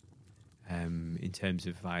things, in terms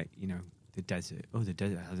of, like, you know, the desert. Oh, the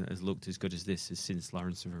desert has looked as good as this as since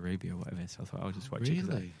Lawrence of Arabia or whatever. So I thought I'll just watch it. 'Cause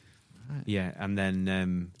Really? Right. yeah, and then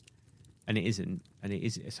and it isn't, and it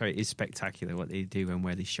is. Sorry, it is spectacular what they do and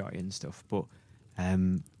where they shot it and stuff. But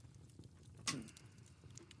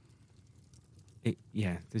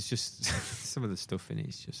there's just some of the stuff in it.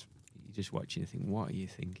 It's just, you just watch it and think, what are you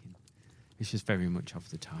thinking? It's just very much of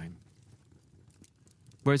the time.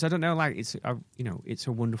 Whereas I don't know, like, It's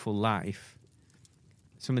a Wonderful Life.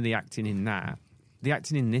 Some of the acting in that, the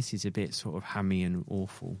acting in this is a bit sort of hammy and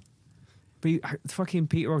awful. But fucking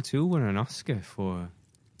Peter O'Toole won an Oscar for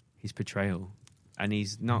his portrayal, and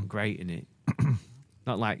he's not great in it.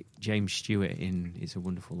 Not like James Stewart in It's a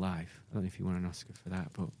Wonderful Life. I don't know if he won an Oscar for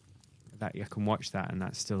that, but that I can watch that, and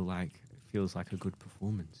that's still like, feels like a good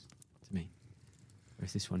performance to me.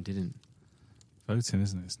 Whereas this one didn't. Voting,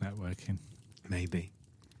 isn't it? It's networking. Maybe.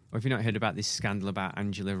 Or have you not heard about this scandal about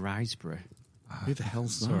Angela Riseborough? Who the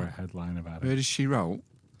hell's Saw a that? headline about Where it. does she wrote?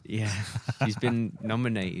 Yeah, she's been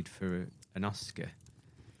nominated for an Oscar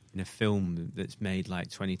in a film that's made like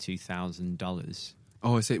 $22,000.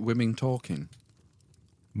 Oh, is it Women Talking?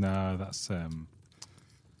 No, that's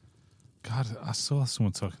God, I saw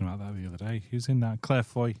someone talking about that the other day. Who's in that? Claire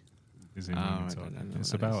Foy is in Oh, Women I don't Talking. know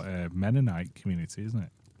It's what that about a Mennonite community, isn't it?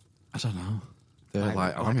 I don't know. They're Like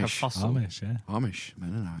like a Amish. fossil. Amish, yeah. Amish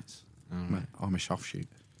Mennonites. Oh, right. Amish offshoot.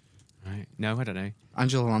 Right. No, I don't know.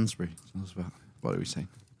 Angela Lansbury. Tell us about. What are we saying?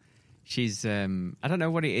 She's I don't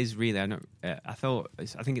know what it is really. I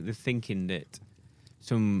think they're thinking that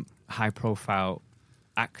some high profile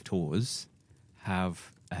actors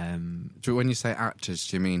have When you say actors,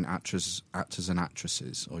 do you mean actors and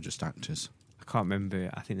actresses, or just actors? I can't remember.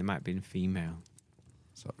 I think they might have been female.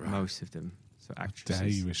 Is that right? Most of them. So Dare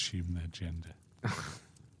actresses. you assume their gender?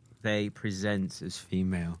 They present as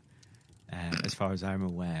female, as far as I'm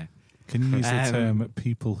aware. Can you use the term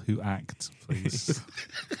people who act, please?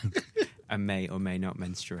 And may or may not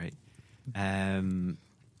menstruate.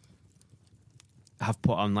 Have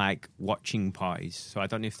put on like watching parties. So I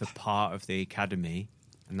don't know if they're part of the academy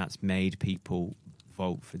and that's made people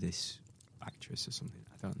vote for this actress or something.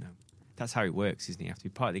 I don't know. That's how it works, isn't it? You have to be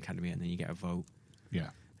part of the academy and then you get a vote Yeah.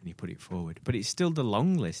 and you put it forward. But it's still the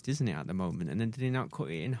long list, isn't it, at the moment? And then did they not cut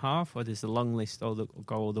it in half, or does the long list go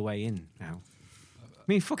all the way in now? I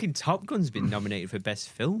mean, fucking Top Gun's been nominated for Best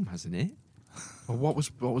Film, hasn't it? Well, what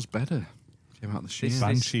was better? Came out the This- sheet.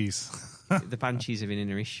 Banshees. The Banshees of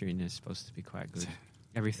Inisherin is supposed to be quite good.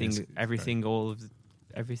 Everything, It's everything, all of the,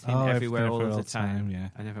 everything, Oh, everywhere, Everything all of Everywhere the time. yeah.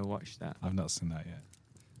 I never watched that. I've not seen that yet.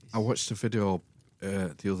 I watched a video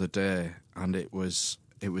the other day, and it was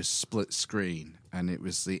split screen, and it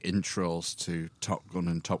was the intros to Top Gun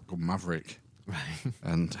and Top Gun Maverick, Right,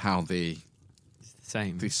 and how they it's the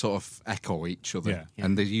same. sort of echo each other, Yeah. Yeah.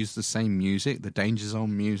 and they use the same music, the Danger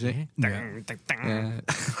Zone music. Yeah. Yeah.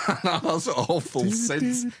 That's awful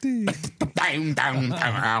synths.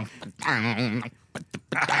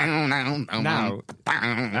 Now,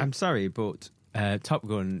 I'm sorry, but Top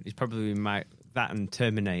Gun is probably that and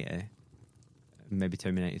Terminator, maybe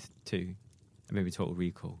Terminator 2, and maybe Total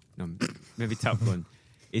Recall. No, maybe Top Gun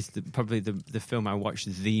is probably the film I watched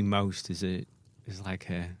the most as like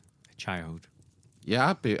a child.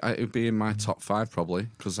 Yeah, it would be in my top 5 probably,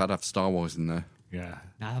 because I'd have Star Wars in there Yeah.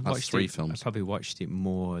 Now, I've That's watched 3 it, films. I probably watched it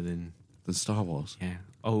more than Star Wars.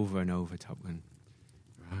 over and over. Top Gun,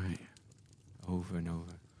 Right. over and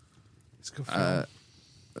over. It's good film.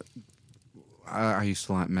 I used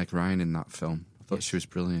to like Meg Ryan in that film. I thought Yes. she was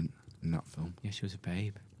brilliant in that film. Yeah, she was a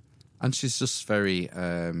babe. And she's just very,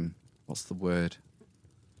 what's the word?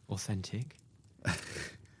 Authentic.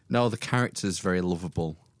 No, the character's very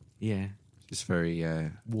lovable. Yeah. She's very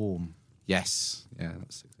Warm. yes, yeah.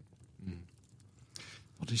 That's it.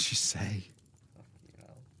 What did she say?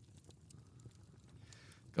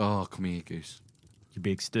 Oh, come here, Goose. You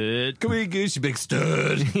big stud. Come here, Goose, you big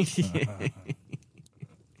stud.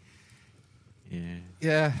 Yeah.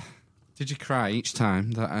 Yeah. Did you cry each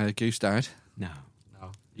time that Goose died? No.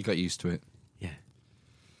 No. You got used to it. Yeah.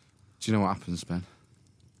 Do you know what happens, Ben?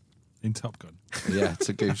 In Top Gun. Yeah,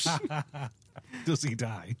 to Goose. Does he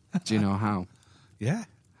die? Do you know how? Yeah.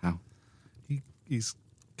 How? His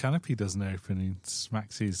canopy doesn't open. He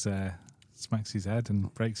smacks his head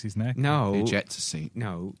and breaks his neck. No. Ejector seat.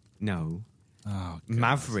 No. Oh, God.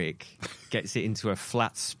 Maverick gets it into a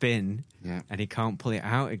flat spin, Yeah. and he can't pull it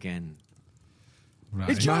out again. Right.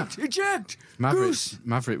 Eject!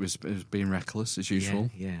 Maverick was being reckless as usual.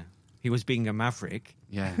 Yeah. He was being a maverick.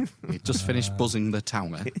 Yeah. He just finished buzzing the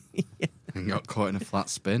tower and got caught in a flat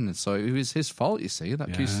spin. And so it was his fault, you see,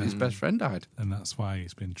 that his best friend died. And that's why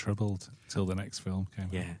he's been troubled till the next film came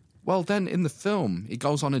out. Yeah. Well, then in the film, he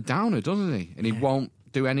goes on a downer, doesn't he? And he won't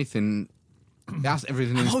do anything. He has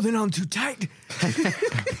everything. Holding on too tight.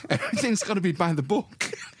 Everything's got to be by the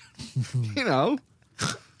book. You know?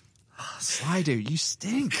 Slido, you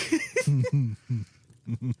stink.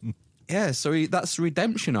 Yeah, so that's the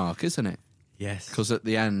redemption arc, isn't it? Yes. Because at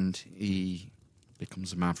the end, he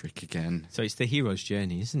becomes a maverick again. So it's the hero's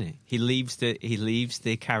journey, isn't it? He leaves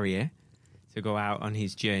the carrier to go out on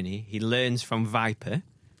his journey. He learns from Viper.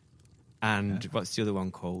 And what's the other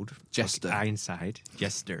one called? Jester. Ironside.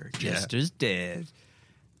 Jester. Yeah. Jester's dead.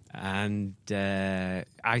 And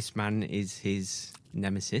Iceman is his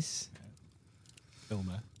nemesis.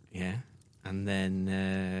 Filmer. Yeah. And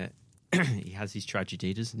then he has his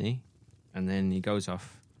tragedy, doesn't he? And then he goes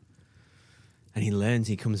off and he learns,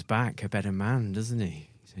 he comes back a better man, doesn't he?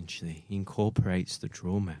 Essentially. He incorporates the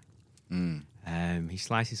trauma. He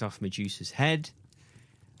slices off Medusa's head.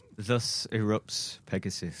 Thus erupts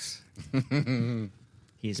Pegasus.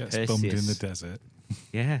 He is Gets Perseus. bummed in the desert.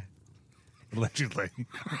 Yeah. Allegedly.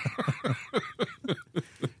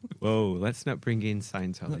 Whoa, let's not bring in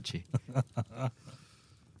Scientology.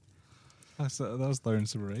 That was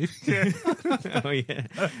Lawrence of Arabia. Oh, yeah.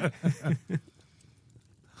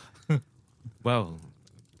 Well,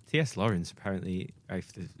 T.S. Lawrence, apparently,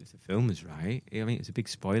 if the film is right, I mean, it's a big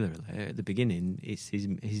spoiler alert. At the beginning, it's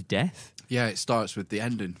his death. Yeah, it starts with the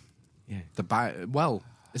ending. Yeah. Well,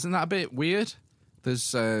 isn't that a bit weird?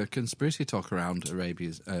 There's conspiracy talk around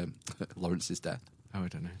Lawrence's death. Oh, I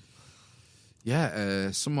don't know.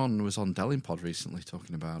 Yeah, someone was on Delingpod recently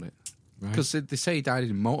talking about it. Right. Because they say he died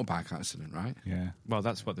in a motorbike accident, right? Yeah. Well,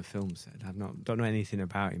 that's what the film said. Don't know anything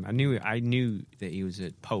about him. I knew that he was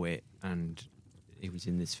a poet and he was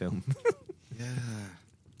in this film. Yeah.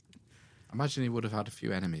 Imagine he would have had a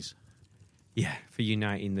few enemies. Yeah, for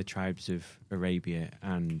uniting the tribes of Arabia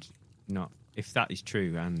and not, if that is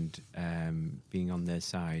true, and being on their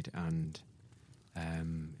side and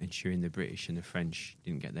ensuring the British and the French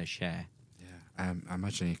didn't get their share. Yeah. I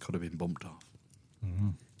imagine he could have been bumped off. Mm-hmm.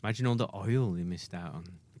 Imagine all the oil they missed out on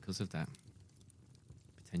because of that.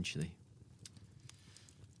 Potentially.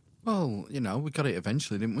 Well, we got it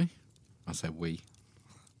eventually, didn't we? I say we.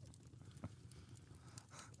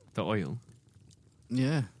 The oil?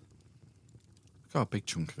 Yeah. Got a big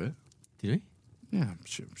chunk of it. Did we? Yeah, I'm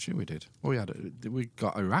sure we did. Well, we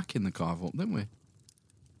got Iraq in the carve up, didn't we?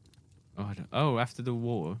 After the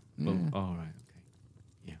war? Yeah. Oh, right, okay.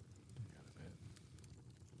 Yeah.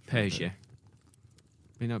 Persia.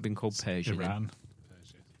 May not have been called Persia. Iran.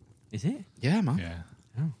 Is it? Yeah, man. Yeah.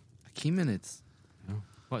 Oh. Achaemenids. Oh.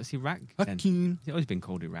 What's Iraq then? Hakeem. It's always been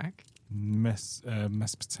called Iraq.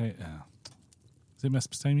 Mesopotamia. Is it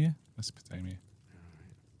Mesopotamia? Mesopotamia.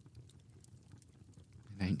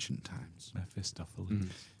 In ancient times. Mephistopheles.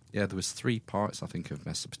 Yeah, there was 3 parts, I think, of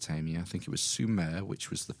Mesopotamia. I think it was Sumer,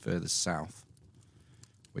 which was the furthest south,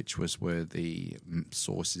 which was where the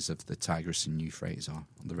sources of the Tigris and Euphrates are,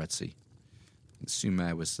 on the Red Sea.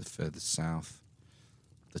 Sumer was the furthest south.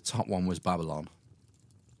 The top one was Babylon.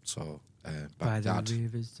 So, Baghdad. By the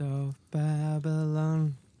rivers of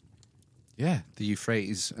Babylon. Yeah, the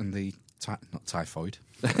Euphrates and the... not typhoid.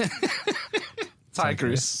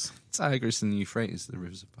 Tigris. Tigris and the Euphrates, the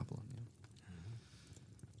rivers of Babylon.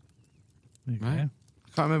 There you Right. go. I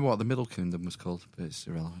can't remember what the Middle Kingdom was called, but it's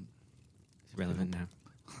irrelevant. It's relevant now.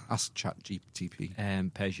 Ask ChatGPT.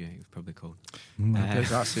 Persia, it was probably called.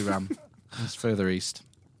 That's Iran. It's further east.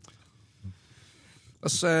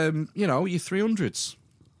 That's, your 300s.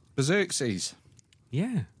 Xerxes.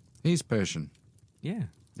 Yeah. He's Persian. Yeah.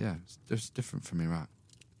 Yeah, it's different from Iraq.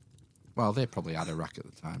 Well, they probably had Iraq at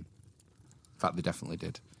the time. In fact, they definitely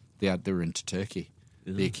did. They were into Turkey.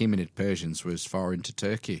 The Achaemenid Persians were as far into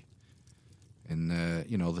Turkey in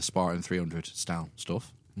the Spartan 300 style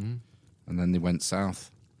stuff, and then they went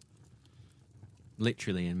south.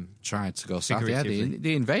 Literally and tried to go south. Yeah,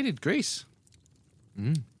 they invaded Greece.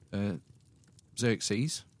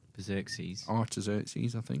 Xerxes,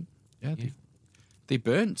 Artaxerxes, I think. Yeah, they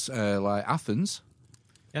burnt like Athens.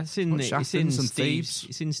 Yeah, it's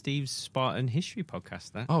in Steve's Spartan history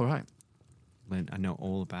podcast. That. Oh right. I know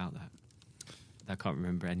all about that. I can't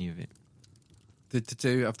remember any of it.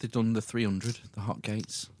 Have they done the 300, the hot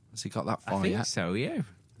gates? Has he got that far yet? I think so, yeah.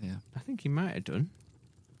 Yeah. I think he might have done.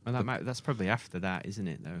 Well, that's probably after that, isn't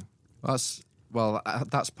it, though? That's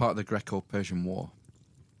part of the Greco-Persian War.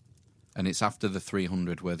 And it's after the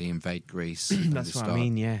 300 where they invade Greece. That's what I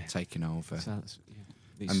mean, yeah. Taking over. So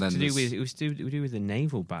And then it was to do with the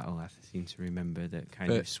naval battle, I seem to remember, that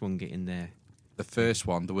kind of swung it in there. The first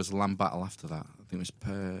one, there was a land battle after that. I think it was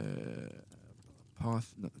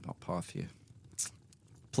Parthia.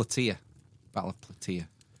 Plataea. Battle of Plataea.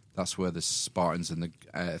 That's where the Spartans and the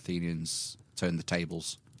Athenians turned the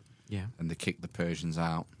tables. Yeah. And they kicked the Persians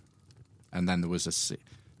out. And then there was a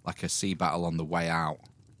sea battle on the way out,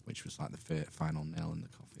 which was like the final nail in the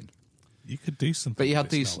coffin. You could do something but you had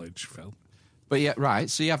with this these knowledge, Phil. But yeah, right.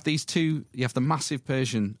 So you have these two. You have the massive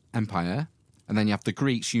Persian Empire, and then you have the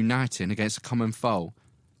Greeks uniting against a common foe,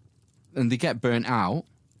 and they get burnt out,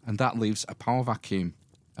 and that leaves a power vacuum.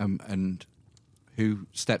 And who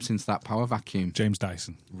steps into that power vacuum? James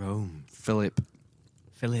Dyson. Rome. Philip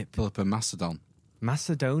and Macedon.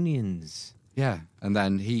 Macedonians. Yeah, and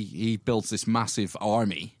then he builds this massive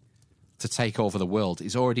army to take over the world.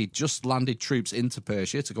 He's already just landed troops into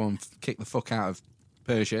Persia to go and kick the fuck out of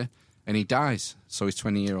Persia. And he dies, so his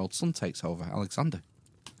 20-year-old son takes over, Alexander.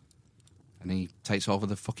 And he takes over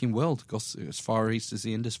the fucking world, goes as far east as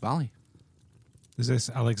the Indus Valley. Is this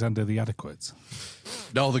Alexander the Adequate?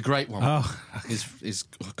 No, the great one. Oh. His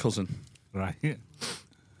cousin. Right.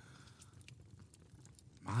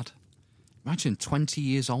 Mad. Imagine 20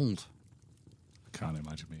 years old. I can't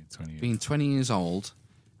imagine being 20 years Being 20 years old,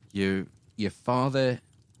 your father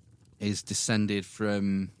is descended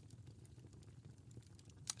from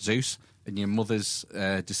Zeus, and your mother's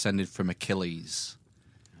descended from Achilles.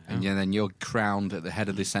 And then you're crowned at the head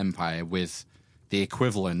of this empire with the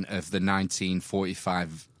equivalent of the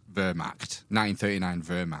 1945 Wehrmacht, 1939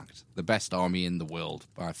 Wehrmacht, the best army in the world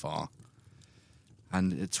by far.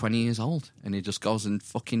 And at 20 years old, and he just goes and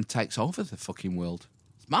fucking takes over the fucking world.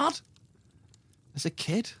 It's mad. As a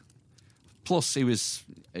kid. Plus, he was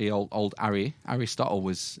old Aristotle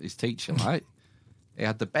was his teacher, right? He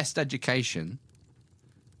had the best education,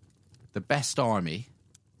 the best army,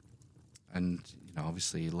 and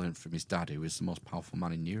obviously he learned from his dad, who was the most powerful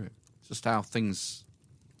man in Europe. It's just how things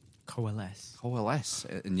coalesce,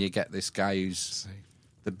 and you get this guy who's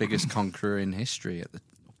the biggest conqueror in history up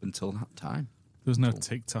until that time. There was no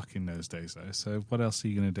TikTok in those days, though. So what else are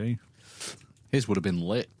you going to do? His would have been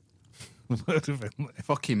lit. Would have been lit.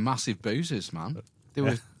 Fucking massive boozers, man. They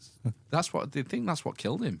were. That's what they think. That's what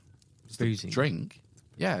killed him. Boozing. Drink.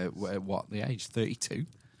 Yeah. At what the age? 32.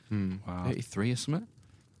 Wow. 33 or something.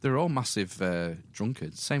 They're all massive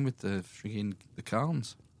drunkards. Same with the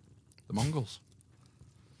Khans, the Mongols.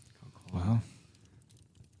 Wow.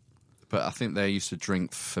 But I think they used to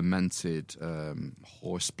drink fermented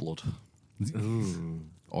horse blood. Ooh.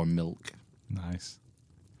 Or milk. Nice.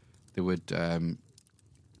 They would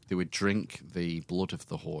drink the blood of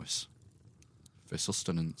the horse for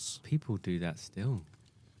sustenance. People do that still.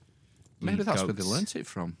 Maybe that's where they learnt it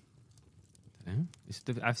from.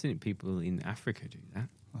 I've seen people in Africa do that.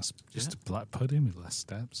 That's just a black pudding with less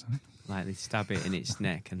steps. Huh? Like they stab it in its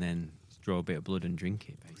neck and then draw a bit of blood and drink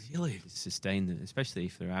it, basically. Really? To sustain them, especially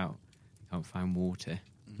if they're out, can't find water.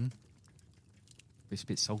 Mm-hmm. It's a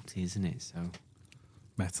bit salty, isn't it? So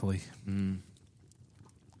Metally.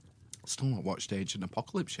 Still not watched Agent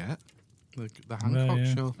Apocalypse yet. The Hancock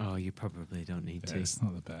show. Oh, you probably don't need to. It's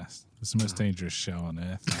not the best. It's the most dangerous show on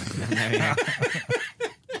earth.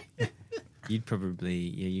 You'd probably,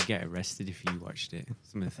 you'd get arrested if you watched it.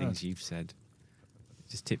 Some of the things you've said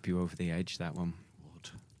just tip you over the edge, that one. Would.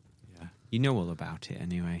 Yeah. You know all about it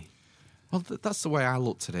anyway. Well, that's the way I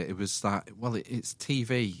looked at it. It was that, it's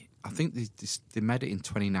TV. I think they made it in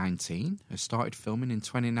 2019. They started filming in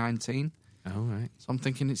 2019. Oh, right. So I'm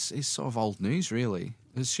thinking it's sort of old news, really.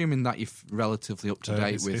 Assuming that you're relatively up to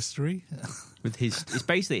date with history. It's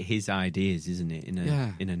basically his ideas, isn't it?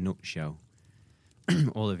 In a nutshell.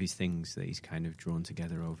 All of his things that he's kind of drawn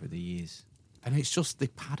together over the years. And it's just, they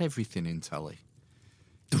pad everything in telly.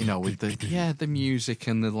 With the music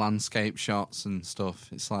and the landscape shots and stuff.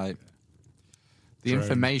 It's like, The drone.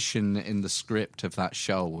 information in the script of that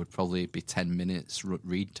show would probably be 10 minutes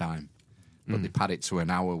read time. But they pad it to an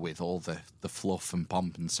hour with all the fluff and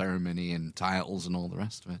pomp and ceremony and titles and all the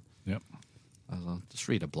rest of it. Yep. Just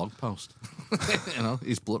read a blog post.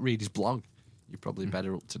 Read his blog. You're probably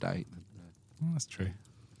better up to date than That's true.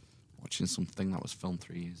 watching something that was filmed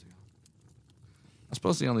 3 years ago. I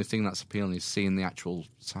suppose the only thing that's appealing is seeing the actual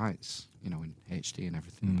sites, in HD and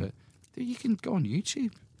everything. But you can go on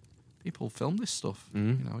YouTube. People film this stuff.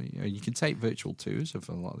 You can take virtual tours of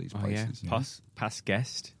a lot of these places. Yeah. Past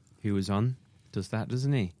guest who was on does that,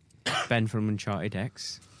 doesn't he? Ben from Uncharted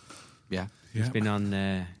X. Yeah. He's been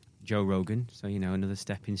on Joe Rogan, so another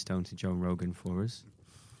stepping stone to Joe Rogan for us.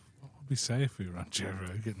 What would we say if we were on Joe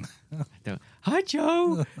Rogan? Hi,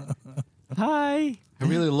 Joe. Hi. I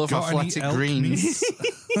really love Got any athletic elk greens.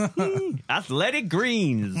 Athletic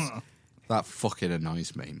Greens. That fucking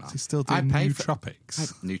annoys me, man. Is he still doing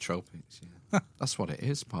nootropics? Nootropics, yeah. That's what it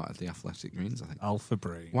is, part of the athletic greens, I think. Alpha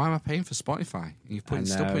Brain. Why am I paying for Spotify? You're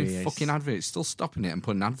still putting fucking adverts, still stopping it and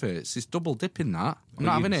putting adverts. It's double dipping that. I'm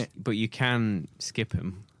not having it. But you can skip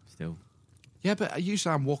them still. Yeah, but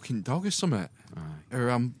usually I'm walking dog or something. Or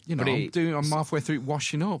I'm halfway through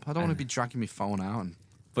washing up. I don't want to be dragging my phone out.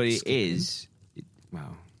 But it is, it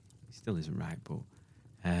still isn't right, but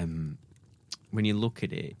when you look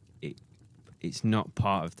at it, it's not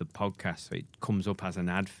part of the podcast, so it comes up as an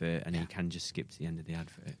advert, and you can just skip to the end of the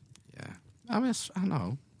advert. Yeah. I mean, I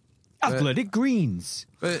know. Athletic Greens.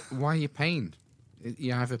 But why are you paying?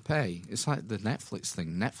 You either pay. It's like the Netflix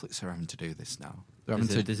thing. Netflix are having to do this now.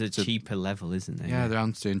 There's a cheaper level, isn't there? Yeah, they're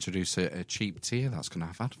having to introduce a cheap tier that's going to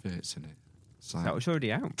have adverts in it. It's like, that was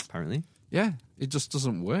already out, apparently. Yeah, it just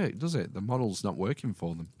doesn't work, does it? The model's not working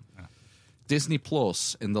for them. Yeah. Disney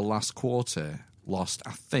Plus in the last quarter lost,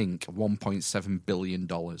 I think, $1.7 billion.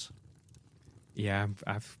 Yeah,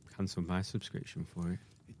 I've cancelled my subscription for it.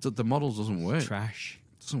 The model doesn't work. Trash.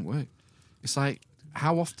 It doesn't work. It's like,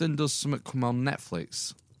 how often does something come on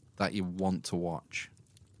Netflix that you want to watch?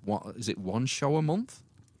 What is it? One show a month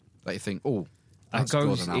that you think, that's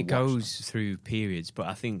good, and it goes through periods, but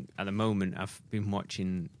I think at the moment I've been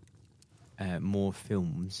watching more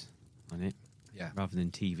films on it, rather than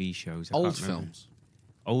TV shows. Old films.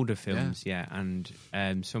 Older films, yeah, and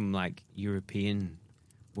some like European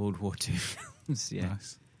World War II films, yeah.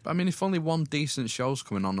 Nice. But I mean, if only one decent show's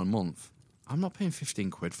coming on a month, I'm not paying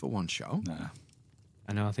 £15 for one show. No.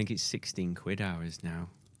 I know, I think it's 16 quid hours now.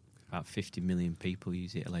 About 50 million people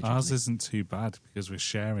use it, allegedly. Ours isn't too bad because we're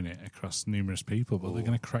sharing it across numerous people, but they're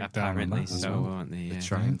going to crack down on that as well. Aren't they? Yeah. They're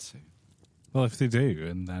trying to. Well, if they do,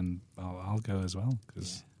 and then I'll go as well,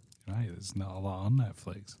 because there's not a lot on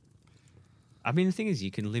Netflix. I mean, the thing is,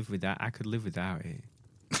 you can live without. I could live without it.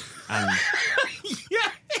 And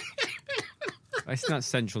it's not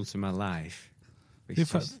central to my life. I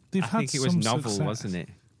think it was novel, success. Wasn't it?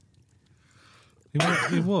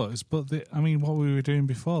 It was, but what we were doing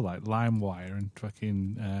before, like LimeWire and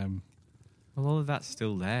fucking. Well, all of that's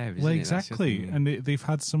still there, isn't well, it? exactly, and they've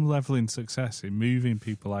had some leveling success in moving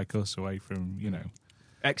people like us away from,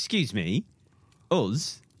 Excuse me,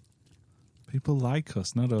 us. People like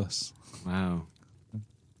us, not us. Wow.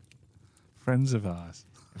 Friends of ours.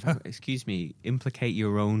 Excuse me, implicate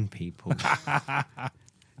your own people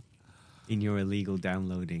in your illegal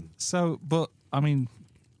downloading. So, but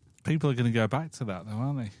people are going to go back to that, though,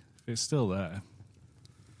 aren't they? If it's still there.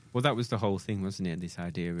 Well, that was the whole thing, wasn't it? This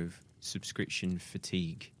idea of subscription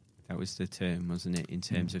fatigue. That was the term, wasn't it? In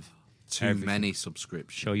terms of too many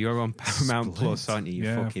subscriptions. Sure, you're on Paramount Plus, aren't you?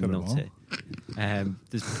 You fucking nutter.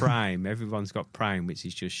 There's Prime. Everyone's got Prime, which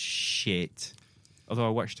is just shit. Although I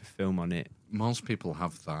watched a film on it. Most people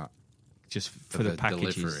have that just for the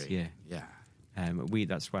packages. Delivery. Yeah.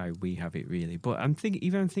 That's why we have it, really. But I'm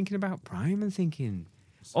thinking about Prime and thinking,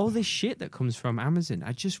 all this shit that comes from Amazon,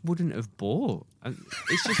 I just wouldn't have bought.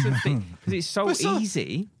 It's just a thing because it's so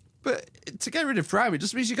easy. But to get rid of Prime, it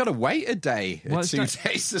just means you got to wait a day, or 2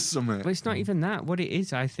 days or something. But it's not even that. What it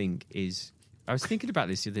is, I think, is I was thinking about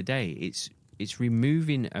this the other day. It's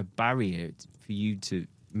removing a barrier for you to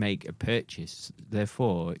make a purchase.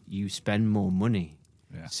 Therefore, you spend more money.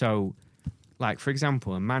 Yeah. So, like for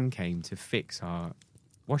example, a man came to fix our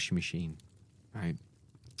washing machine, right?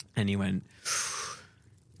 And he went,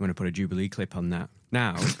 "You want to put a Jubilee clip on that?"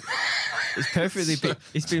 Now, it's perfectly.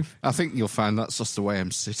 It's been. I think you'll find that's just the way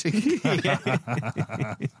I'm sitting.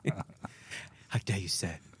 How dare you,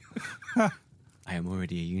 sir? I am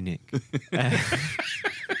already a eunuch.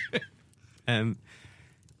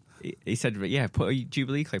 He said, "Yeah, put a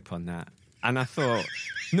Jubilee clip on that." And I thought,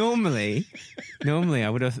 normally, I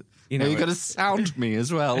would have, You're going to sound me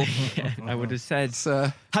as well. I would have said,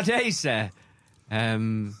 Sir. "How dare you, sir?"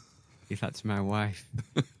 Give that to my wife.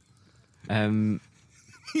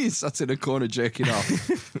 He sat in a corner jerking off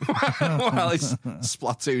while he's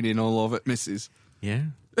splatooning all over Mrs. Yeah.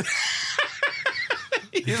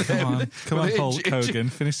 Come on, Hulk Hogan,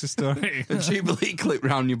 finish the story. A Jubilee clip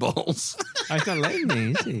round your balls. He's not letting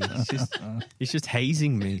me, is he? He's just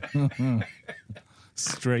hazing me.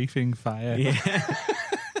 Strafing fire. Yeah.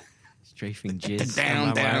 Strafing jizz.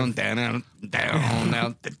 Down, down, down, down,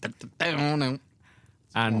 down, down.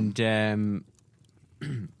 And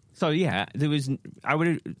so yeah,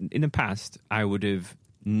 in the past I would have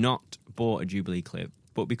not bought a Jubilee clip,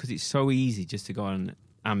 but because it's so easy just to go on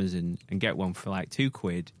Amazon and get one for like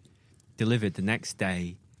 £2 delivered the next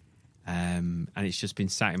day, and it's just been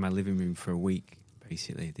sat in my living room for a week,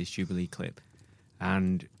 basically, this Jubilee clip.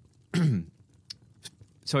 And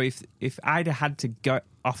so if I'd have had to get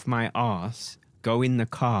off my arse, go in the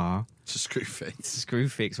car to screw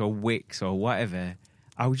fix or Wix or whatever,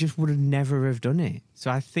 I would have never have done it.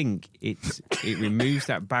 So I think it removes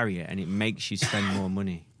that barrier and it makes you spend more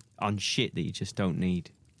money on shit that you just don't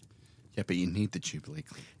need. Yeah, but you need the Jubilee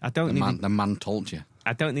clip. The man told you.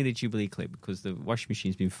 I don't need a Jubilee clip because the washing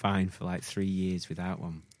machine's been fine for like 3 years without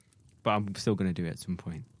one. But I'm still going to do it at some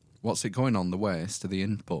point. What's it going on the waist to the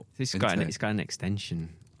input? It's got an extension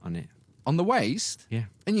on it. On the waist? Yeah.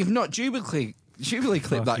 And you've not Jubilee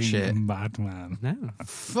clipped that shit? Madman. No.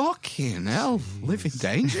 Fucking hell. Jeez. Living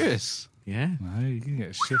dangerous. Yeah. No, you can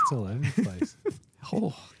get shit all over the place.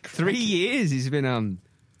 Oh, 3 years he's been on.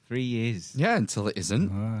 3 years. Yeah, until it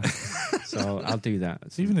isn't. So I'll do that.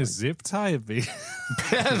 Even a zip tie would be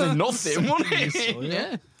better than nothing, wouldn't it?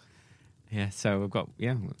 Yeah. Yeah, so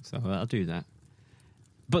I'll do that.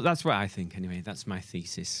 But that's what I think anyway. That's my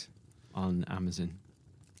thesis on Amazon.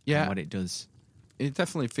 Yeah. And what it does. It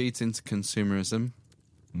definitely feeds into consumerism.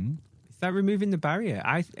 Is that removing the barrier?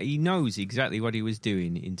 He knows exactly what he was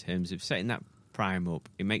doing in terms of setting that Prime up.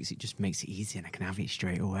 It makes it easy and I can have it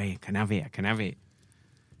straight away. I can have it.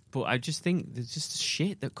 But I just think there's just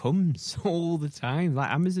shit that comes all the time.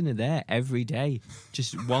 Like Amazon are there every day.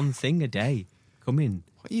 Just one thing a day coming.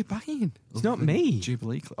 What are you buying? It's not me.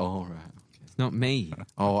 Jubilee. Oh, right. Okay. It's not me.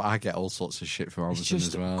 Oh, I get all sorts of shit from Amazon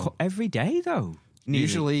as well. Every day, though. Nearly.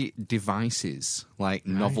 Usually devices, like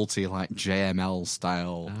novelty, like JML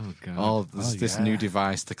style. Oh, God. Oh, there's this new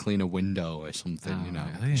device to clean a window or something,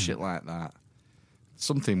 really? Shit like that.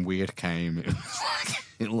 Something weird came.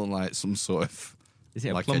 It looked like some sort of... Is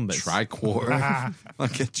it like a plumber's? tricorder?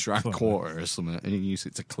 Like a tricorder or something. And you use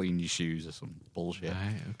it to clean your shoes or some bullshit.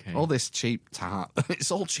 Right, okay. All this cheap tart. It's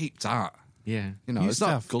all cheap tart. Yeah. You know, You it's used to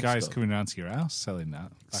not have good guys stuff. coming around to your house selling that.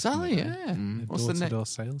 Selling, yeah. What's the Door-to-door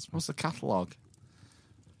salesman. What's the catalogue?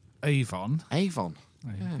 Avon. Avon.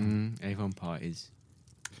 Avon parties.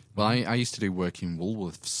 Well, I used to do work in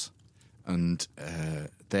Woolworths, and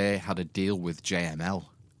they had a deal with JML.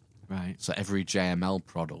 Right. So every JML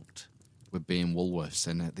product would be in Woolworths,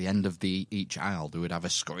 and at the end of each aisle, they would have a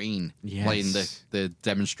screen playing the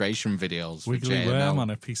demonstration videos. Wiggly for JML. worm on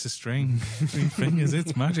a piece of string. 3 fingers,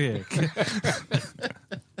 it's magic.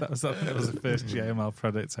 That was the first JML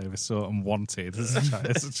product I ever saw and wanted as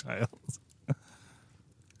a child.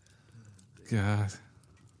 God.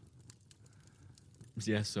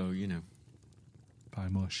 Yeah, so, Buy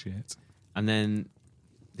more shit. And then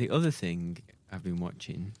the other thing I've been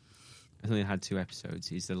watching, I've only had 2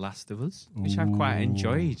 episodes, is The Last of Us, which I've quite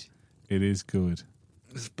enjoyed. It is good.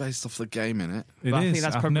 It's based off the game, innit? It I is. think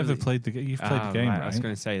that's I've probably... never played the game. You've played the game, right? I was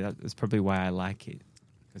going to say that's probably why I like it.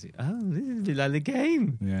 Because this is a bit like the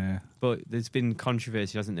game. Yeah. But there's been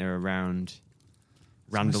controversy, hasn't there, around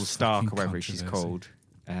Randall Stark, or whatever she's called.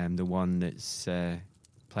 The one that's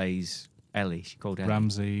plays Ellie. She's called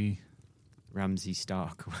Ellie. Ramsay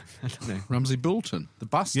Stark. I don't know. Ramsay Bolton, the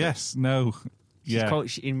bastard. Yes. No. She's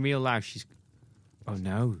called, in real life, she's... Oh,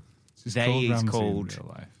 no. She's They called is Ramsay called... in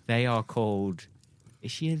real life. They are called...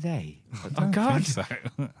 Is she a they? I Oh, don't God. think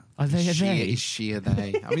so. Are they a they? Is she a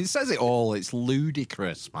they? I mean, it says it all. It's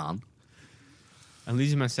ludicrous, man. I'm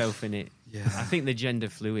losing myself in it. Yeah. I think they're gender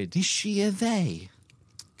fluid. Is she a they?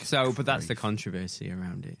 So, but that's the controversy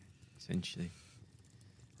around it, essentially.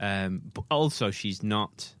 But also, she's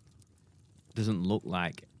not... Doesn't look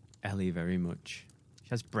like Ellie very much. She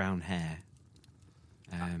has brown hair.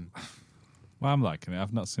 Well, I'm liking it.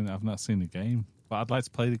 I've not seen the game, but I'd like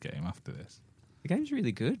to play the game after this. The game's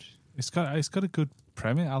really good. It's got a good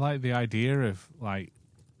premise. I like the idea of like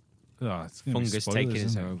it's gonna Fungus be spoilers, taking us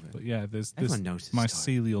isn't it? over. But yeah, there's Everyone knows the story.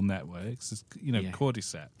 mycelial networks. There's, Yeah.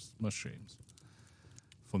 cordyceps, mushrooms,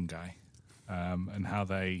 fungi, and how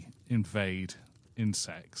they invade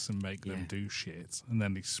insects and make them do shit, and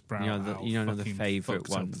then they sprout out. The fucking favourite fucks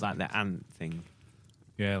one, up like the ant thing.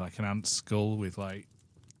 Yeah, like an ant skull with like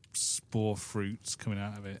spore fruits coming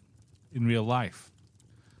out of it in real life.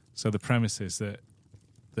 So the premise is that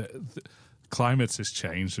the climate has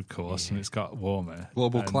changed, of course, and it's got warmer.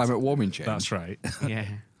 Global And climate warming change. That's right. Yeah.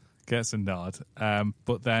 Gets a nod.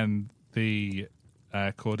 But then the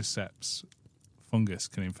cordyceps fungus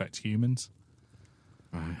can infect humans.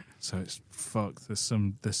 Right. So it's fucked. There's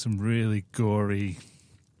some really gory,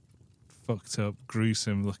 fucked up,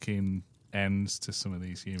 gruesome looking ends to some of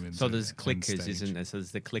these humans. So there's end clickers, stage. isn't there? So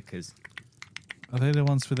there's the clickers. Are they the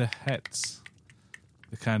ones with the heads?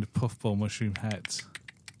 The kind of puffball mushroom heads?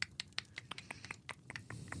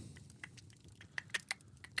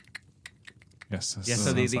 Yes. Yeah,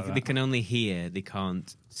 so they like can only hear, they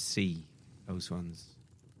can't see those ones.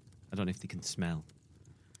 I don't know if they can smell.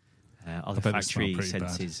 Or the bet they smell factory pretty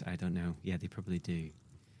bad. senses, I don't know. Yeah, they probably do.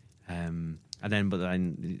 But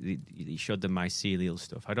then he showed the mycelial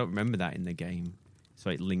stuff. I don't remember that in the game, so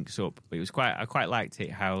it links up. But it was I quite liked it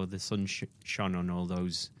how the sun shone on all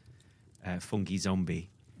those fungi zombie,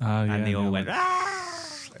 and they all went,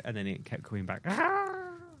 "Ah!" and then it kept coming back.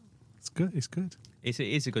 "Ah!" It's good. It's good. It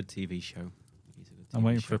is a good TV show. I'm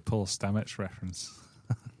waiting for a Paul Stamets reference.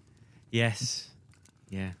 Yes,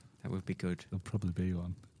 yeah, that would be good. There'll probably be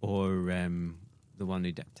one. Or the one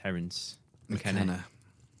who did Terence McKenna.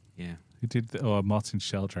 Yeah, Who did? Martin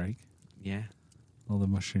Sheldrake. yeah, All the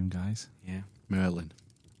mushroom guys. yeah, Merlin.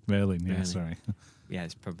 Merlin. Yeah, Merlin. sorry. yeah.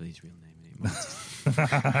 It's probably his real name, isn't it?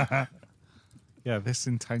 Martin? Yeah, This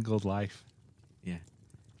Entangled Life. Yeah,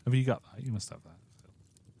 Have you got that? You must have that.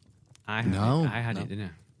 I had No, it. I had no. it, didn't I?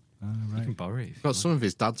 Oh, You right. can borrow it. If you Got want. some of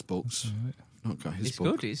his dad's books. All right. Not got his It's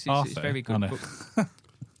book. good. It's Arthur, very good Anna. book.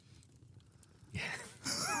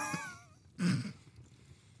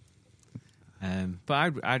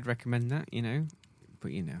 But I'd recommend that,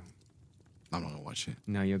 But I'm not going to watch it.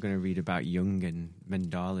 now you're going to read about Jung and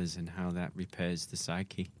mandalas and how that repairs the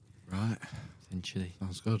psyche, Right. essentially.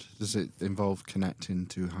 Sounds good. Does it involve connecting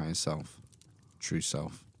to higher self, true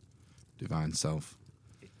self, divine self,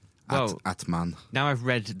 Well- Atman? Now I've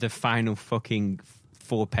read the final fucking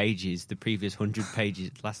 4 pages. The previous 100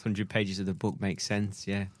 pages, last 100 pages of the book makes sense.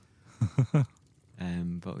 Yeah.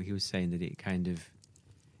 But he was saying that it kind of,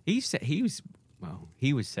 he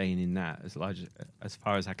was saying in that as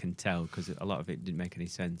far as I can tell, because a lot of it didn't make any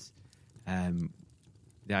sense. The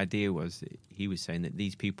idea was that he was saying that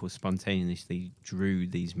these people spontaneously drew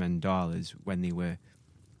these mandalas when they were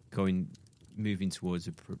moving towards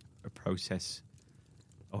a process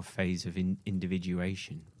or phase of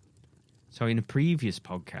individuation. So in a previous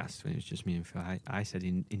podcast, when it was just me and Phil, I said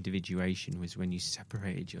individuation was when you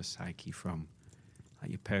separated your psyche from like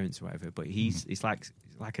your parents or whatever. But it's like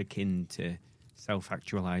akin to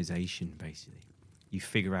self-actualization, basically. You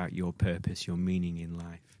figure out your purpose, your meaning in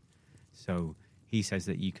life. So he says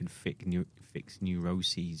that you can fix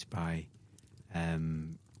neuroses by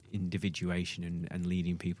individuation and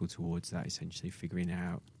leading people towards that, essentially figuring it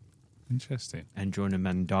out. Interesting. And drawing a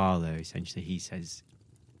mandala, essentially, he says,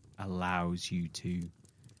 allows you to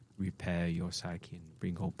repair your psyche and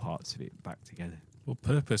bring all parts of it back together. Well,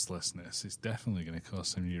 purposelessness is definitely going to cause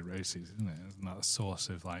some neuroses, isn't it? Isn't that a source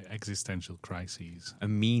of like existential crises? A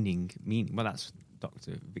meaning. Well, that's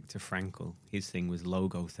Dr. Viktor Frankl. His thing was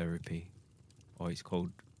logotherapy, or it's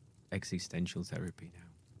called existential therapy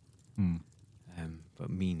now. But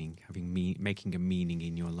meaning, making a meaning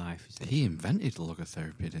in your life. He invented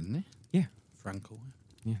logotherapy, didn't he? Yeah. Frankl.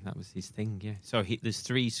 Yeah, that was his thing, yeah. So there's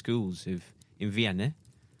 3 schools in Vienna.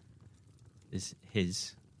 There's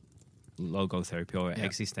his logotherapy or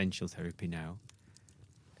existential therapy now,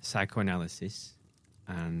 psychoanalysis,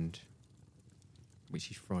 and which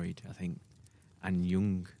is Freud, I think, and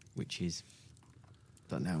Jung, which is,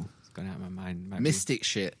 don't know, it's gone out of my mind. Might be- Mystic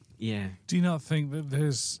shit. Yeah. Do you not think that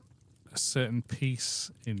there's a certain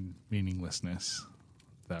peace in meaninglessness,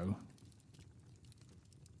 though?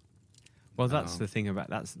 Well, that's the thing about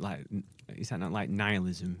is that not like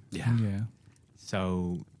nihilism? Yeah. Yeah.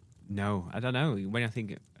 So, no, I don't know. When I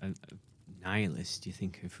think of nihilist, you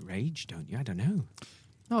think of rage, don't you? I don't know.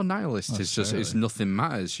 No, nihilist is just, it's nothing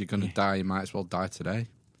matters. You're going to die, you might as well die today.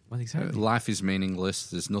 Well, exactly. Life is meaningless.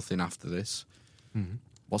 There's nothing after this. Mhm.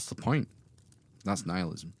 What's the point? That's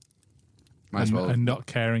nihilism. Might as well. And not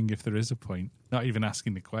caring if there is a point. Not even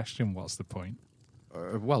asking the question, what's the point?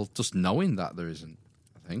 Well, just knowing that there isn't,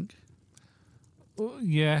 I think. Well,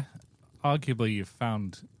 yeah. Arguably, you've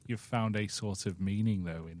found a sort of meaning,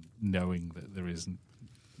 though, in knowing that there isn't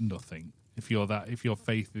nothing. If your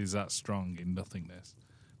faith is that strong in nothingness,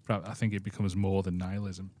 I think it becomes more than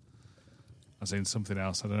nihilism. As in something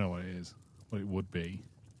else. I don't know what it is. What it would be.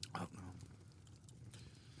 I don't know.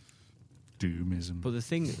 Doomism. But the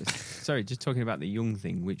thing, sorry, just talking about the Jung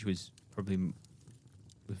thing, which was probably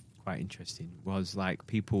was quite interesting, was like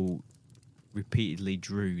people repeatedly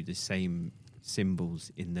drew the same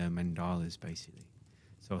symbols in their mandalas, basically.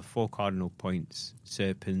 So 4 cardinal points: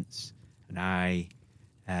 serpents, an eye,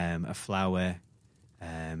 a flower,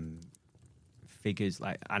 figures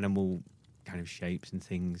like animal kind of shapes and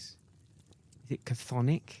things. Is it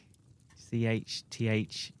chthonic?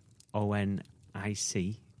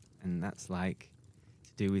 CHTHONIC, and that's like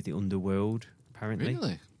to do with the underworld, apparently.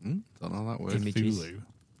 Really? Don't know that word. Images. Cthulhu.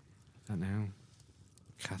 I don't know.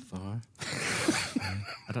 Cathar.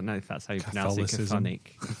 I don't know if that's how you pronounce it. Catholicism.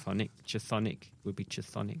 Chthonic would be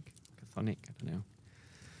chthonic. Chthonic, I don't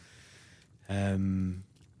know.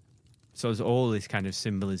 So there's all this kind of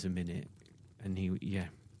symbolism in it, and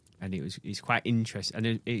it's quite interesting,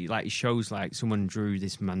 and it shows like someone drew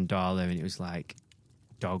this mandala, and it was like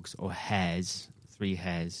dogs or hares, 3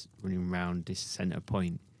 hares running around this center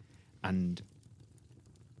point, and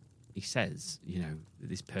he says, that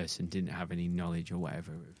this person didn't have any knowledge or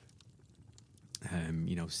whatever of,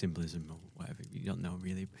 symbolism or whatever. You don't know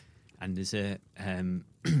really. And there's a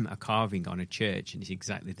carving on a church, and it's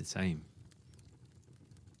exactly the same.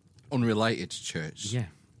 Unrelated to church. Yeah.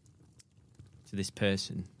 To this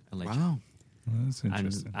person, allegedly. Wow. Well, that's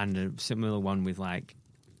interesting. And a similar one with like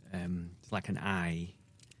it's like an eye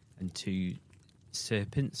and 2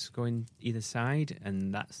 serpents going either side,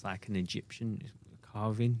 and that's like an Egyptian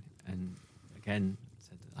carving. And again,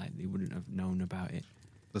 said that like they wouldn't have known about it.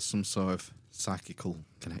 There's some sort of psychical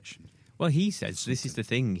connection. Well, he says this is the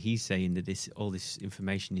thing. He's saying that all this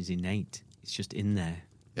information is innate. It's just in there.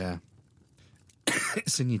 Yeah.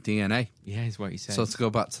 It's in your DNA. Yeah, is what he says. So to go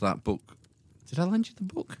back to that book, did I lend you the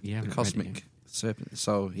book? Yeah, I The haven't read it Cosmic Serpent.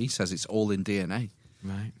 So he says it's all in DNA.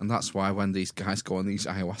 Right, And that's why when these guys go on these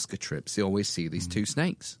ayahuasca trips, they always see these 2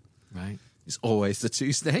 snakes. right. It's always the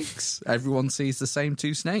 2 snakes. Everyone sees the same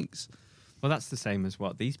 2 snakes. Well, that's the same as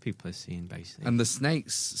what these people are seeing, basically. And the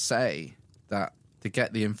snakes say that they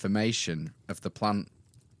get the information of the plant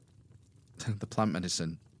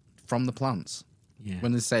medicine from the plants. yeah.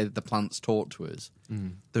 When they say that the plants talk to us,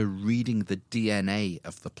 they're reading the DNA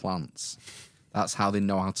of the plants. That's how they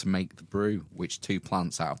know how to make the brew, which 2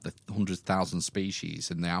 plants out of the 100,000 species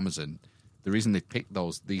in the Amazon. The reason they picked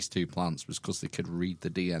these 2 plants was because they could read the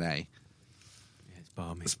DNA. Yeah, it's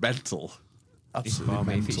balmy. It's mental. It's Absolutely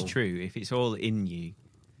balmy. If mental. it's true, if it's all in you.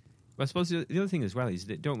 Well, I suppose the other thing as well is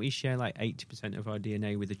that don't we share like 80% of our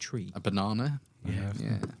DNA with a tree? A banana? Yeah.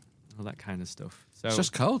 Yeah. All that kind of stuff. So It's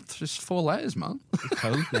just code. Just 4 letters, man.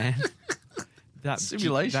 code there. That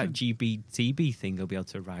Simulation. that GBTB thing will be able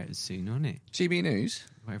to write us soon, won't it? GB News?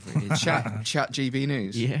 Whatever it is. Chat GB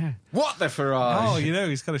News? Yeah. What the Farage? Oh,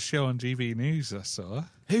 he's got a show on GB News, I saw.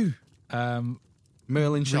 Who?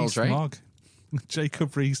 Merlin Reese Sheldrake? Mogg.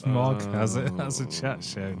 Jacob Rees-Mogg has a chat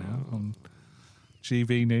show now on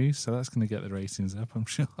GB News, so that's going to get the ratings up, I'm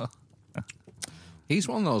sure. He's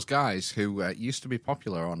one of those guys who used to be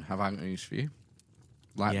popular on Have I Got News For You?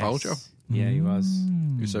 Like Yes. Bojo. Yeah, he was.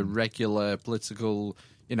 Who's a regular political...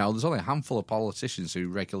 there's only a handful of politicians who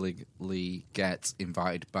regularly get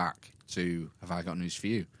invited back to Have I Got News For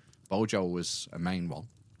You. Bojo was a main one.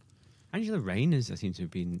 Angela Rayner's, I seem to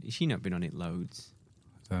have been. Has she not been on it loads?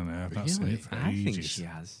 I don't know. I've not seen Really? it for I ages. think she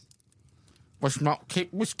has. Was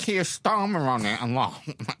Keir Starmer on it a lot?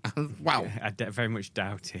 Well, I very much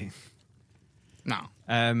doubt it.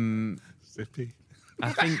 no. Zippy.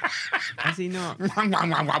 I think has he not?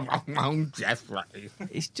 Jeffrey.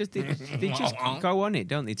 It's just they just go on it,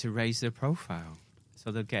 don't they, to raise their profile, so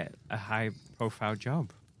they'll get a high profile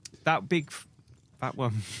job. That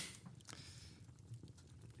one.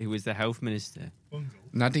 He was the health minister.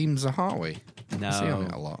 Nadeem Zahawi. No, Is he on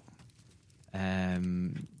it a lot?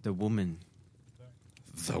 the woman.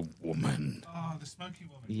 The woman. Oh, the smoky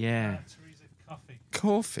woman. Yeah. Teresa Coffey.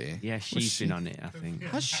 Coffee? Yeah, Was she's she? been on it, I think.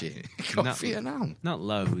 Has she? Coffee and Anne? Not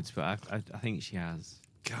loads, but I think she has.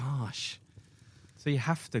 Gosh. So you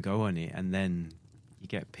have to go on it, and then you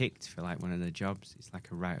get picked for like one of the jobs. It's like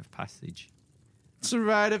a rite of passage. It's a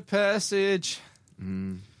rite of passage.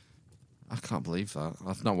 Mm. I can't believe that.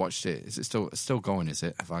 I've not watched it. Is it still going, is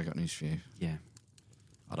it? Have I Got News For You? Yeah.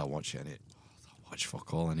 I don't watch it. I don't watch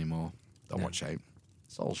fuck all anymore. Don't No. watch it.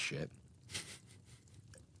 It's all shit.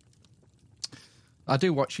 I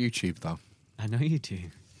do watch YouTube, though. I know you do.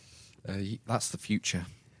 That's the future.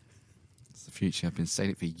 It's the future. I've been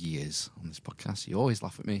saying it for years on this podcast. You always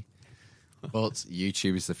laugh at me. But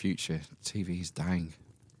YouTube is the future. TV is dying.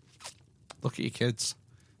 Look at your kids.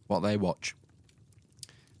 What they watch.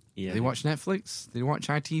 Yeah. Do they watch Netflix? Do they watch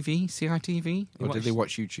ITV, CITV? Or do watch- they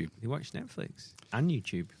watch YouTube? They watch Netflix and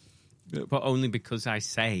YouTube. But only because I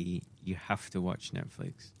say you have to watch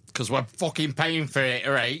Netflix. Because we're fucking paying for it,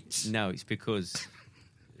 right? No, it's because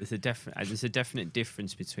there's a definite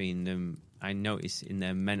difference between them. I notice in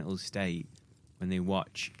their mental state when they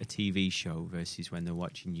watch a TV show versus when they're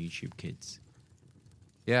watching YouTube Kids.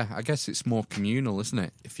 Yeah, I guess it's more communal, isn't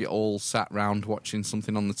it? If you're all sat round watching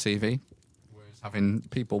something on the TV, whereas having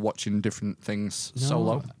people watching different things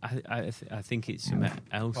solo. I think it's something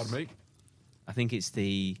else. Pardon me? I think it's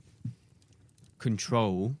the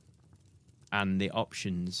control and the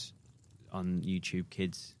options on YouTube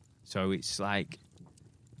Kids. So it's like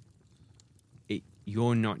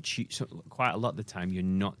you're not quite a lot of the time you're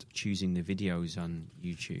not choosing the videos on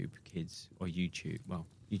YouTube Kids or YouTube. Well,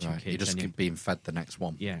 YouTube Right, Kids. you just keep being fed the next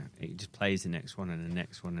one. Yeah, it just plays the next one and the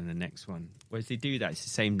next one and the next one. Whereas they do that, it's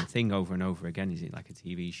the same thing over and over again. Is it like a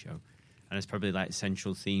TV show? And there's probably like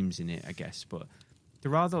central themes in it, I guess. But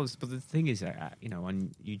there are those. But the thing is,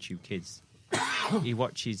 on YouTube Kids,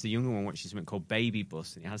 the younger one watches something called Baby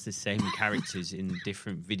Bus, and it has the same characters in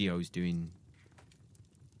different videos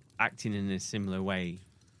acting in a similar way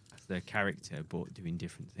as their character, but doing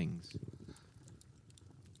different things.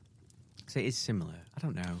 So it is similar. I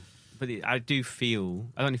don't know, but I do feel.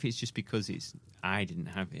 I don't know if it's just because I didn't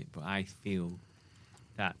have it, but I feel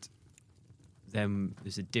that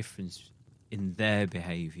there's a difference in their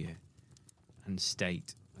behaviour and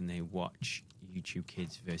state when they watch YouTube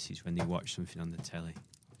Kids versus when they watch something on the telly,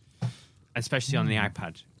 especially on the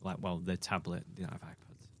iPad. The tablet. They don't have iPads.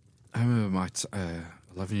 I remember my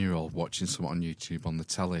 11-year-old watching something on YouTube on the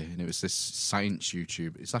telly, and it was this science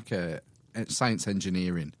YouTube. It's like science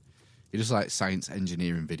engineering. You just like science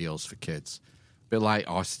engineering videos for kids. A bit like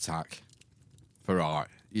Art Attack for art.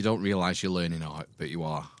 You don't realise you're learning art, but you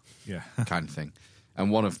are. Yeah. Kind of thing.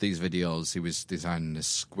 And one of these videos, he was designing a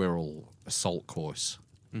squirrel assault course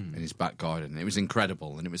in his back garden. It was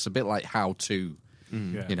incredible, and it was a bit like how to.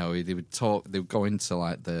 Yeah. You know, they would go into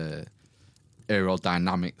like the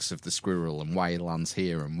aerodynamics of the squirrel and why he lands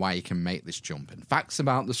here and why he can make this jump and facts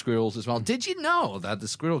about the squirrels as well. Did you know that the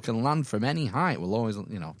squirrel can land from any height? We'll always,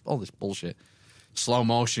 all this bullshit. Slow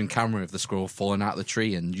motion camera of the squirrel falling out of the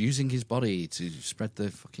tree and using his body to spread the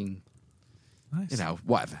fucking, Nice.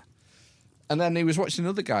 whatever. And then he was watching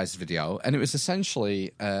another guy's video, and it was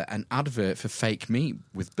essentially an advert for fake meat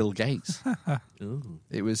with Bill Gates. Ooh.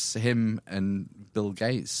 It was him and Bill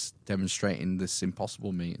Gates demonstrating this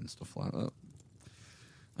impossible meat and stuff like that.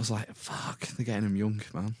 I was like, fuck, they're getting him young,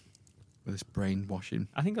 man, with this brainwashing.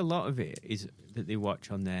 I think a lot of it is that they watch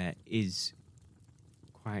on there is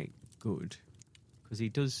quite good because he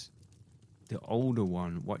does. The older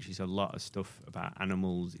one watches a lot of stuff about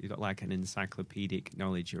animals. He's got like an encyclopedic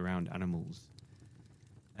knowledge around animals.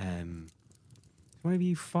 Why have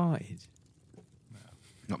you farted?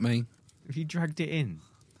 Not me. Have you dragged it in?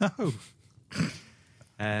 No.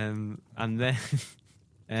 And then,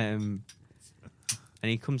 and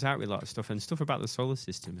he comes out with a lot of stuff and stuff about the solar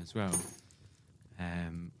system as well.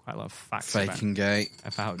 Quite a lot of facts Faking gay.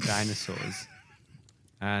 about dinosaurs.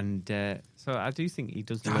 And so I do think he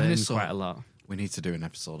does Dinosaur. learn quite a lot. We need to do an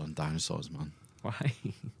episode on dinosaurs, man. Why?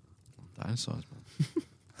 Dinosaurs, man.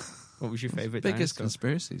 What was your favourite Biggest dinosaur?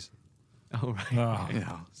 conspiracies. Oh, right. Oh.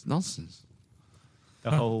 Yeah, it's nonsense.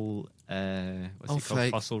 The whole, what's Oh, it called?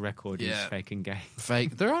 fake. Fossil record is Yeah. fake and gay.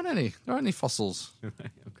 Fake. There aren't any. There aren't any fossils. Right,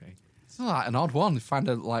 okay. It's like an odd one. Find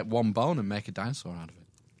one bone and make a dinosaur out of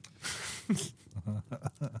it.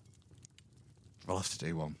 We'll have to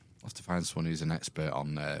do one. We'll have to find someone who's an expert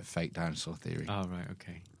on fake dinosaur theory. Oh, right,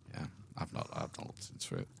 okay. Yeah, I've not looked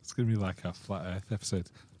into it. It's going to be like our Flat Earth episode.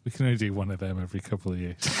 We can only do one of them every couple of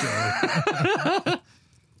years. I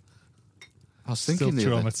was Still thinking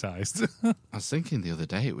traumatized. I was thinking the other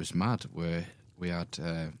day it was mad where we had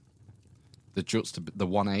the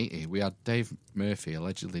 180. We had Dave Murphy,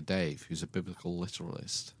 allegedly Dave, who's a biblical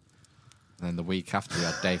literalist. And then the week after we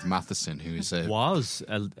had Dave Matheson, who is a Was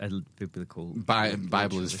a biblical...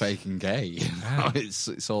 Bible is fake and gay. You know?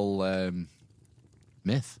 It's all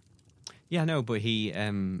myth. Yeah, no, but he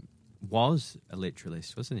was a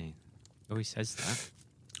literalist, wasn't he? He always says that.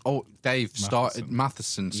 Oh,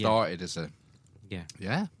 Matheson started as a... Yeah.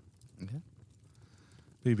 Yeah.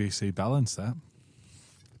 BBC Balance, that.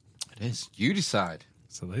 It is. You decide.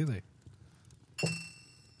 Absolutely.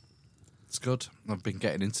 It's good. I've been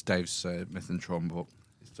getting into Dave's Myth and Trauma book.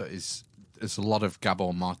 It's a lot of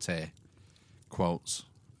Gabor Mate quotes,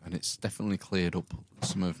 and it's definitely cleared up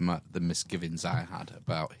some of the misgivings I had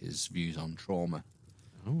about his views on trauma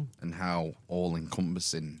and how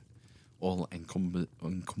all-encompassing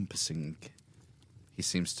he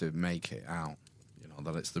seems to make it out. You know,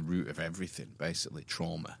 that it's the root of everything, basically,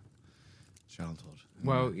 trauma. childhood.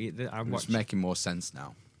 Well, It's making more sense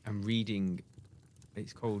now. I'm reading.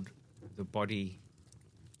 It's called "The Body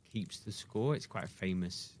Keeps the Score." It's quite a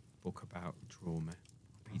famous book about trauma,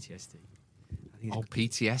 PTSD. I think it's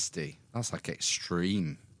PTSD. That's like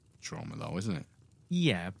extreme trauma, though, isn't it?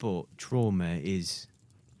 Yeah, but trauma is,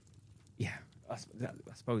 I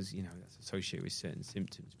suppose that's associated with certain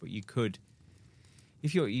symptoms. But you could,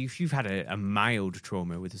 if you've had a mild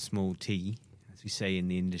trauma with a small t, as we say in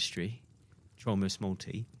the industry, trauma small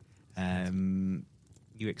t,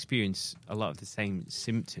 you experience a lot of the same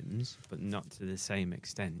symptoms, but not to the same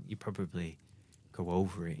extent. You probably go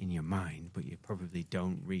over it in your mind, but you probably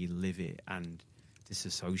don't relive it and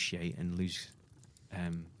disassociate and lose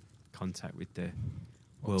contact with the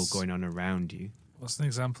world going on around you. What's an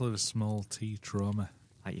example of a small T trauma?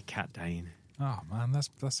 Like your cat dying. Oh man,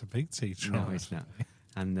 that's a big T trauma. No, it's not.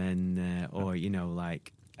 And then, or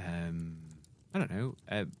like I don't know,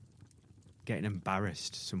 getting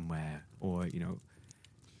embarrassed somewhere, or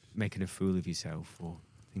making a fool of yourself, or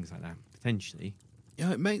things like that. Potentially.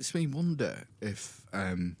 Yeah, it makes me wonder if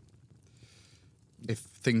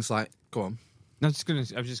things like go on. No, I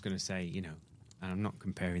was just gonna say, and I'm not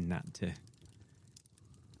comparing that to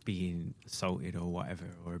being assaulted or whatever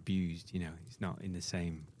or abused. It's not in the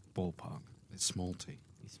same ballpark. It's small t.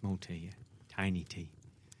 It's small t, yeah, tiny t.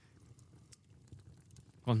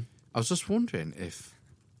 Go on. I was just wondering if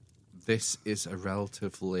this is a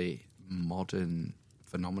relatively modern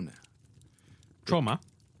phenomenon. Trauma.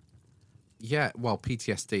 Yeah, well,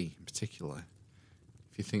 PTSD in particular.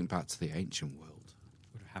 If you think back to the ancient world,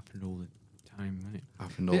 Would have happened all the time, wouldn't it?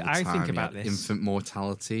 happened all the I time. think You about had this. infant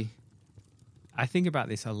mortality. I think about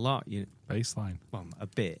this a lot. Baseline. Well, a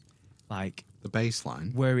bit, like The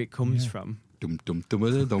baseline. where it comes from. Dum dum dum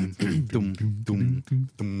dum dum dum dum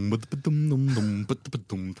dum dum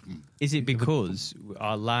dum dum. Is it because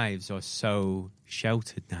our lives are so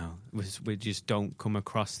sheltered now? We just don't come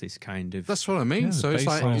across this kind of. That's what I mean. Yeah, So the it's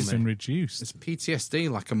like baseline's is been reduced.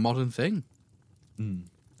 PTSD like a modern thing?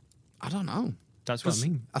 I don't know. That's what I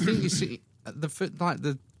mean. I think you see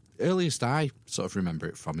the earliest I sort of remember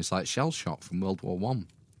it from is like shell shock from World War One.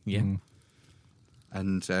 Yeah.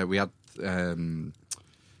 And we had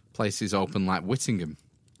places open like Whittingham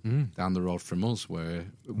down the road from us,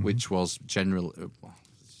 which was generally,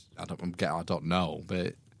 I don't know,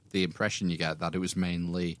 but the impression you get that it was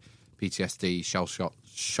mainly PTSD shell shock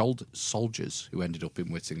soldiers who ended up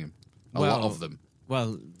in Whittingham. A lot of them.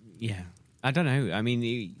 Well, yeah. I don't know. I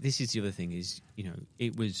mean, this is the other thing is,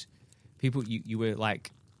 it was people, you were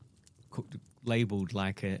like labelled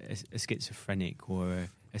like a schizophrenic or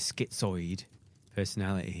a schizoid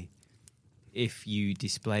personality if you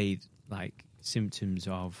displayed like symptoms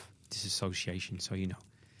of disassociation. So,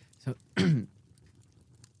 so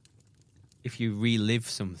if you relive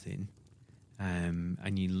something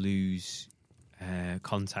and you lose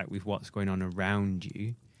contact with what's going on around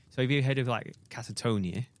you. So have you heard of like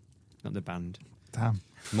catatonia? Not the band. Damn.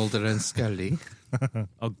 Mulder and Scully.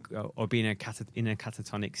 or being in a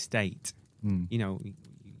catatonic state. You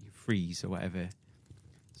freeze or whatever.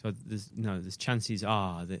 So there's chances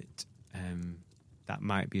are that that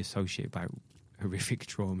might be associated by horrific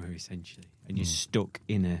trauma, essentially, and you're stuck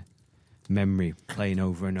in a memory playing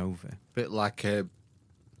over and over. Bit like a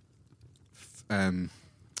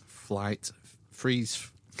flight freeze.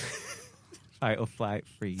 Fight or flight,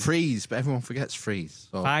 freeze. Freeze, but everyone forgets freeze.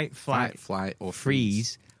 So Fight, flight, or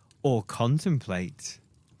freeze, or contemplate.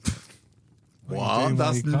 What?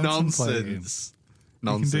 That's nonsense. You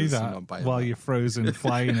can Nonsense. do I'm that not buying while that. you're frozen,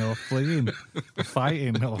 flying or fleeing, or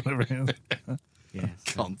fighting or whatever. Yes.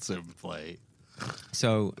 Contemplate.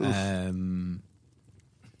 So, yeah,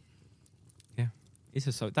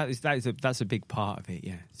 that's a big part of it.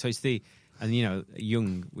 Yeah. So it's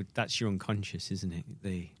that's your unconscious, isn't it?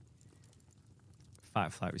 The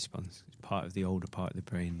fight flight response is part of the older part of the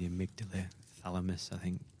brain, the amygdala, thalamus, I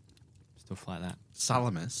think, stuff like that.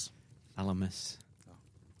 Salamis. Thalamus,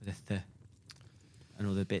 with a th, and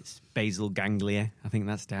other bits, basal ganglia. I think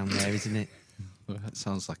that's down there, isn't it? Well, that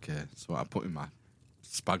sounds like what I put in my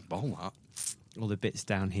spag bol. That. All the bits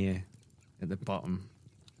down here at the bottom,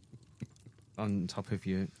 on top of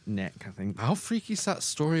your neck, I think. How freaky is that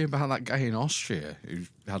story about that guy in Austria who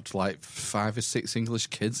had like 5 or 6 English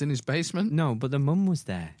kids in his basement? No, but the mum was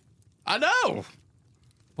there. I know.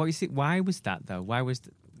 What is it? Why was that though? Why was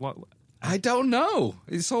what? I don't know.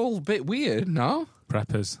 It's all a bit weird, no?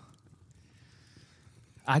 Preppers.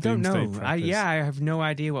 I don't know. Doomsday preppers. I have no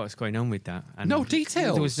idea what's going on with that. And No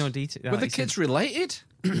details. There was no detail. Were the kids related?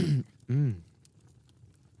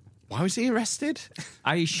 Why was he arrested?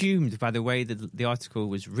 I assumed by the way that the article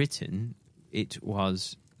was written, it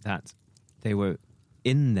was that they were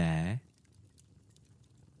in there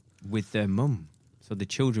with their mum. So the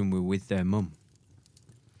children were with their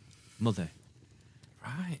mother.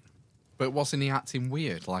 Right. But wasn't he acting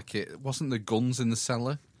weird? Like, it wasn't the guns in the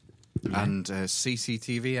cellar and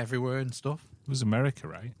CCTV everywhere and stuff? It was America,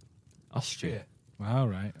 right? Austria. Wow,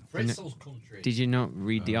 right. Fritzl's country. Did you not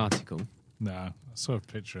read the article? No, I saw a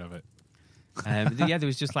picture of it. Yeah, there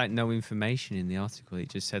was just like no information in the article. It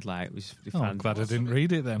just said like it was. Oh, I'm glad I didn't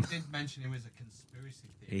read it then. He did mention it was a conspiracy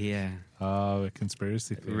theory. Yeah, Oh, a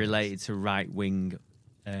conspiracy theory. related to right wing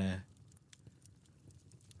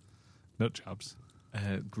Nut jobs.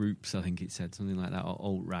 groups. I think it said something like that, or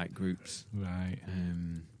alt right groups. Right,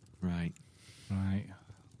 Right. right.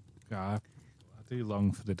 Yeah, I do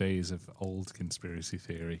long for the days of old conspiracy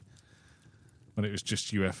theory when it was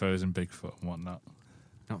just UFOs and Bigfoot and whatnot.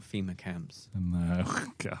 Not FEMA camps. No,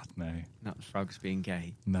 God, no. Not frogs being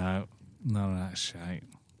gay. No, none of that shite.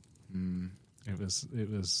 Mm. It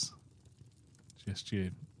was just your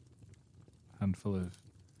handful of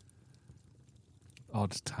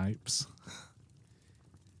odd types.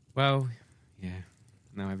 Well, yeah.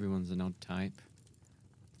 Now everyone's an odd type.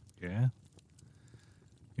 Yeah.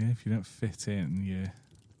 Yeah, if you don't fit in, you're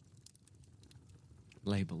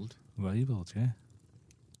Labelled. labelled, yeah.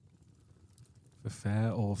 For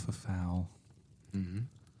fair or for foul. Mm-hmm.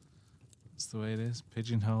 That's the way it is.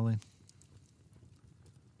 Pigeonholing.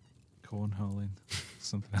 Cornholing.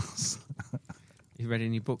 Something else. You read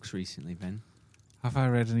any books recently, Ben? Have I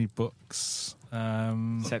read any books?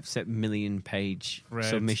 Except million-page Read.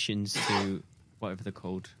 submissions to whatever they're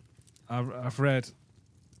called. I've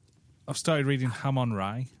started reading Ham on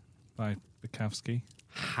Rye by Bukowski.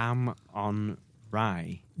 Ham on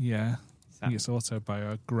Rye. Yeah. Is I think that, it's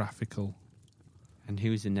autobiographical. and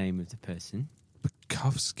who's the name of the person?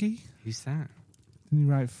 Bukowski? Who's that? Didn't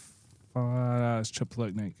he write... it's Chuck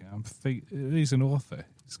Palahniuk. He's an author.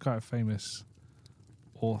 He's quite a famous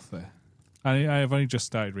author. I've only just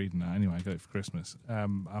started reading that. Anyway, I got it for Christmas.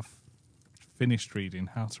 I've finished reading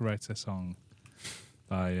How to Write a Song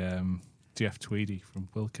by Jeff Tweedy from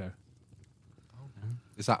Wilco.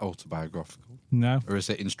 Is that autobiographical? No, Or is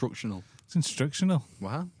it instructional? it's instructional.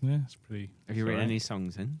 Wow. Yeah, it's pretty... Have you it's written alright. any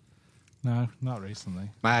songs then? No, not recently.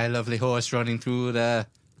 My lovely horse running through the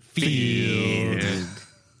Field. It's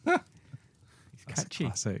That's catchy. a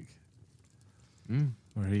classic. Mm.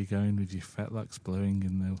 Where are you going with your fetlocks blowing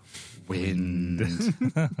in the wind.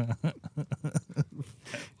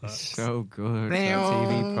 So good. That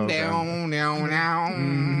TV program.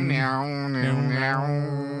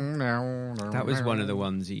 That was one of the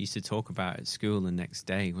ones you used to talk about at school the next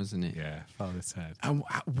day, wasn't it? Yeah, Father's Head. And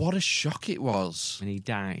what a shock it was. When he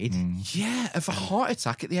died. Yeah, of a heart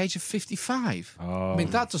attack at the age of 55. Oh, I mean,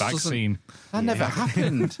 that just vaccine. That never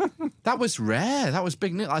happened. That was rare. That was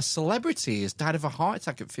big news. Like, a celebrity has died of a heart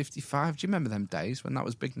attack at 55. Do you remember them days when that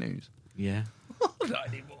was big news? Yeah. Not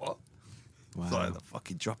anymore. Wow. Sorry, they're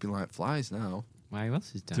fucking dropping like flies now. Why, who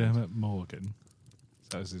else has died? Dermot Morgan.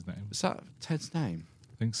 That was his name. Is that Ted's name?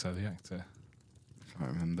 I think so, the actor. I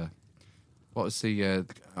can't remember. What was the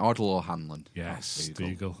Ardle or Hanlon? Yes, Oh, Dougal.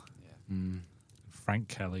 Dougal. Mm. Frank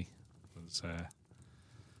Kelly was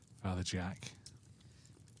Father Jack.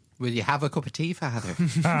 Will you have a cup of tea, Father?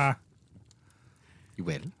 You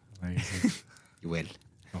will. Amazing. You will.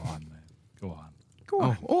 Go on, then. Go on.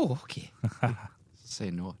 Oh, okay.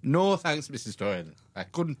 Say no. No, thanks, Mrs. Doyle. I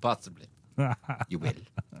couldn't possibly. You will.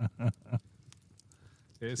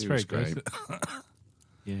 It's It very was great. good.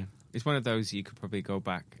 Yeah. It's one of those you could probably go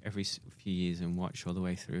back every few years and watch all the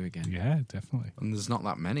way through again. Yeah, definitely. And there's not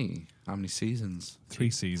that many. How many seasons? 3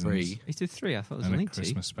 seasons. 3. Is there 3? I thought it was And only a 2.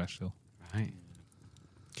 Christmas special. Right.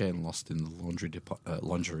 Getting lost in the lingerie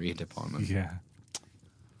department. Yeah.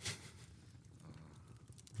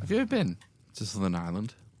 Have you ever been to Southern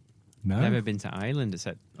Ireland? No, Never been to Ireland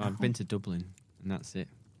except I've been to Dublin and that's it.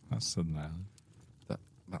 that's Southern Ireland.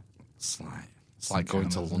 It's like, it's St. like going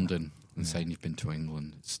to Helens, isn't it? London and Yeah. saying you've been to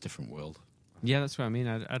England. It's a different world. Yeah, that's what I mean.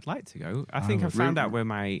 I'd like to go. I I think I would. found out where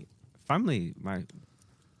my family, where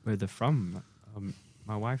they're from.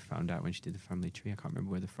 My wife found out when she did the family tree. I can't remember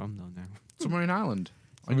where they're from though now. Somewhere in Ireland.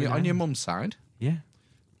 On Somewhere your, in on your Ireland. mum's side? Yeah.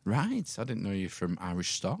 Right. I didn't know you're from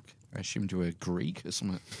Irish stock. I assumed you were Greek or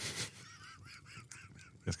something.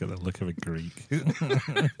 It's got the look of a Greek.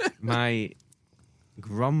 My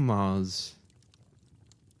grandma's.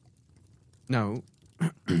 No,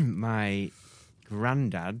 my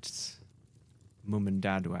granddad's mum and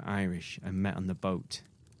dad were Irish and met on the boat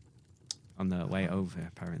on the way over,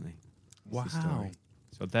 apparently. That's the story.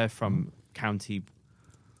 So they're from County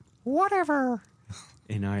whatever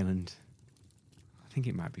in Ireland. I think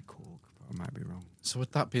it might be Cork, but I might be wrong. So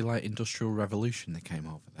would that be like Industrial Revolution that came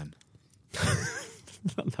over then?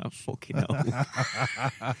 Not that fucking old.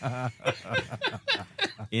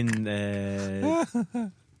 In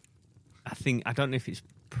the, I don't know if it's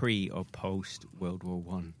pre or post World War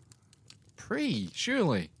One.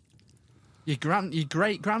 Surely. Your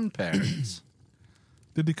great grandparents.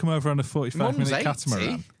 Did he come over on a 45-minute Mum's 80.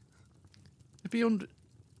 catamaran? It'd be under.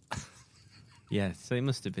 Yeah, so it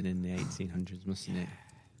must have been in the 1800s, mustn't it?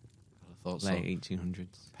 I thought so. Late 1800s.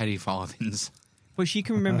 Penny farthings. Well, she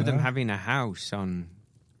can remember them having a house on,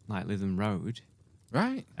 like, Lytham Road,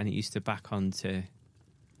 Right? and it used to back onto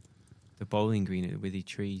the bowling green at the Withy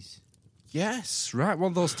Trees. Yes, right.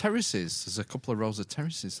 One of those terraces. There's a couple of rows of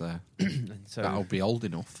terraces there. And so That'll be old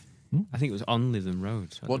enough. I think it was on Lytham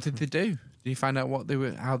Road. So I What don't did they do? Did you find out what they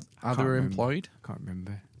were, how they were remember. employed? I can't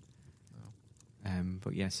remember.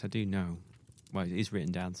 But yes, I do know. Well, it is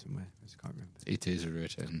written down somewhere. I just can't remember. It is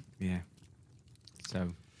written. Yeah.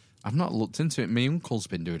 So, I've not looked into it. My uncle's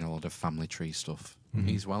been doing a lot of family tree stuff.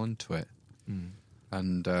 He's well into it,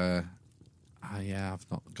 and I've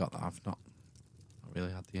not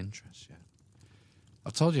really had the interest yet.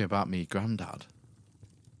 I've told you about me granddad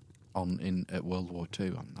at World War II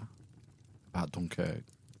on that about Dunkirk.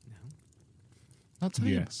 no. Not tell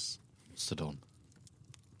you. Yes. Must have done.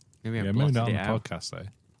 Maybe I Yeah, maybe blotted not on it the out. podcast, though.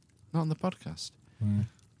 Not on the podcast. Mm.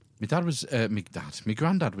 My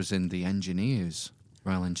granddad was in the engineers,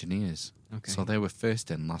 Royal Engineers. Okay. So they were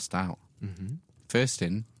first in, last out. Mm-hmm. First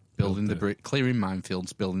in, building clearing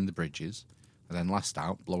minefields, building the bridges, and then last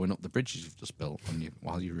out, blowing up the bridges you've just built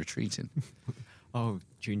while you're retreating. Oh,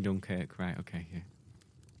 during Dunkirk, right? Okay, yeah.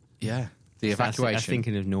 Yeah, the So I was evacuation.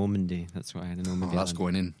 thinking of Normandy. That's why I had a Normandy. Oh, that's land.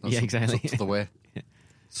 going in. That's Yeah, exactly. That's up to the way. Yeah.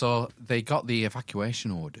 So they got the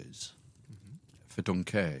evacuation orders for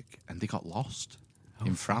Dunkirk, and they got lost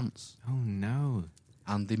in France, Oh no.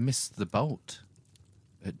 and they missed the boat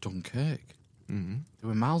at Dunkirk. Mm-hmm. They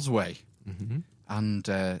were miles away, Mm-hmm. and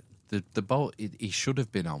the boat he should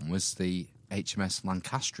have been on was the HMS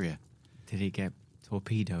Lancastria. Did he get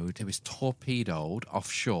torpedoed? It was torpedoed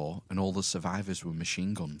offshore, and all the survivors were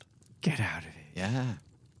machine gunned. Get out of it. Yeah.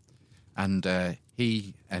 And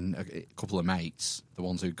he and a couple of mates, the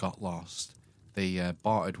ones who got lost, they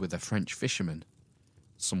bartered with a French fisherman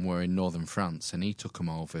somewhere in northern France, and he took them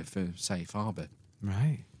over for safe harbour.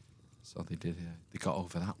 Right. So they did. They got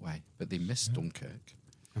over that way, but they missed Dunkirk.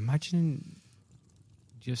 Imagine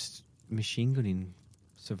just machine gunning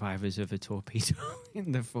survivors of a torpedo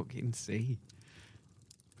in the fucking sea.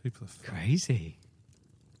 People are Crazy.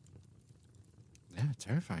 Yeah,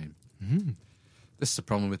 terrifying. Mm. This is the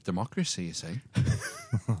problem with democracy, you see.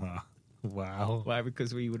 Wow. Why?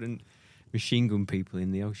 Because we wouldn't machine gun people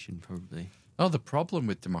in the ocean, probably. Oh, the problem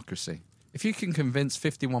with democracy. If you can convince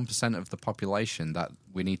 51% of the population that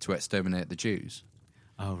we need to exterminate the Jews,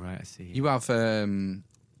 Oh, right, I see. you have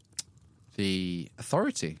the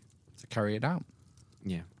authority to carry it out.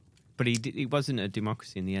 Yeah. But it wasn't a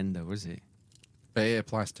democracy in the end, though, was it? But it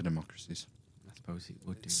applies to democracies. I suppose it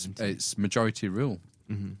would do. It's, wouldn't it? it's majority rule.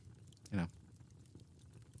 Mhm. You know,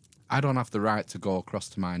 I don't have the right to go across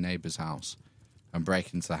to my neighbour's house and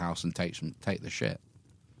break into the house and take the shit.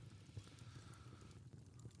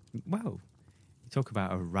 Well, you talk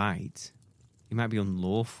about a right. It might be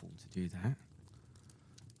unlawful to do that.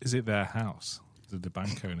 Is it their house? Did the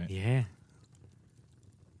bank own it? Yeah.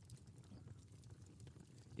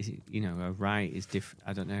 Is it, a right is different?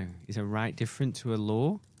 I don't know. Is a right different to a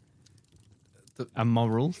law? A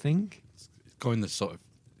moral thing? Going this sort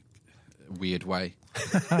of weird way.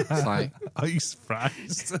 It's like Are you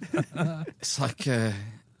surprised? it's like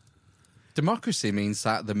democracy means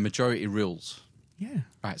that the majority rules. Yeah.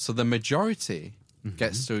 Right, so the majority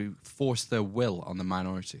gets to force their will on the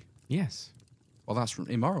minority. Yes. Well, that's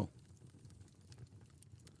immoral.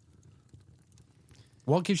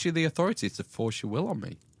 What gives you the authority to force your will on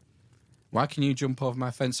me? Why can you jump over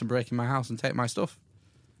my fence and break in my house and take my stuff?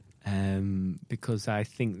 Because I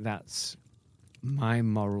think that's my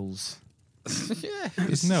morals. Yeah,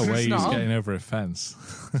 There's no way he's getting over a fence.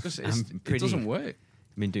 It doesn't work.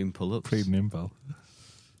 I've been doing pull-ups. Pretty nimble.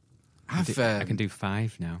 I can do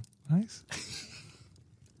 5 now. Nice.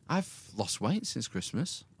 I've lost weight since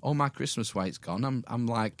Christmas. All my Christmas weight's gone. I'm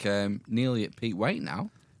like nearly at peak weight now.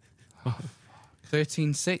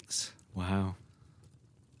 13.6. Wow.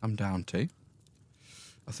 I'm down to.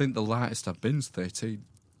 I think the lightest I've been's 13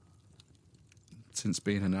 since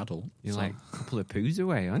being an adult. You're So like a couple of poos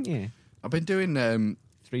away, aren't you? I've been doing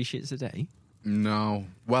 3 shits a day. no.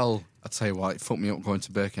 Well, I tell you what, it fucked me up going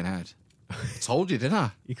to Birkenhead. I told you, didn't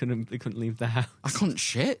I? You couldn't leave the house. I couldn't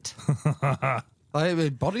shit. Like, my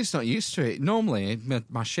body's not used to it. Normally,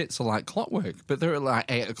 my shits are like clockwork, but they're at like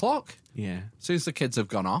 8 o'clock. Yeah. As soon as the kids have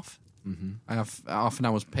gone off, I have half an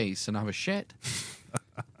hour's peace and have a shit.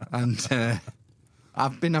 And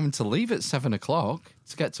I've been having to leave at 7 o'clock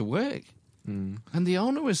to get to work. And the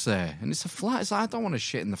owner was there, and it's a flat. It's like, I don't want to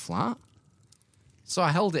shit in the flat. So I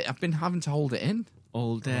held it. I've been having to hold it in.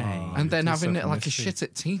 All day. And then it's having so it like a messy. shit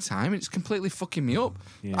at tea time, it's completely fucking me up.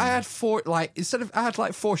 Yeah. I had I had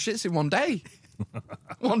like 4 shits in one day.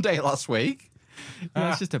 One day last week. Yeah,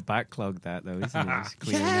 it's just a backlog, that, though, isn't it? It's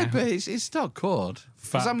clear Yeah, now. but it's not good.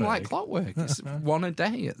 Because I'm like Fatberg. clockwork. It's one a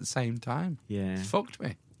day at the same time. Yeah. It's fucked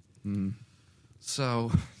me.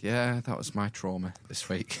 So, yeah, that was my trauma this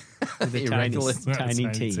week. The Irregular, tiny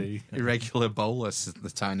tea. irregular bolus, the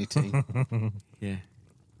tiny tea. Yeah.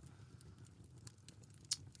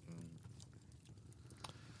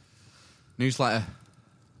 Newsletter,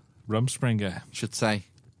 Rumspringer. should say.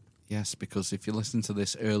 Yes, because if you listen to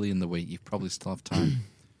this early in the week, you probably still have time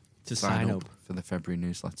To sign up. for the February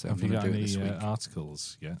newsletter. Have I'm you going to got do it this any week.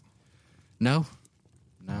 articles yet? No.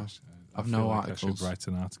 I I've feel no like articles. I should write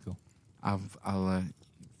an article. I'll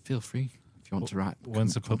feel free if you want to write.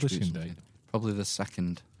 When's the contribute publishing something. date? Probably the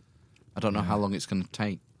 2nd. I don't know how long it's going to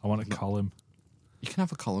take. I want a column. You can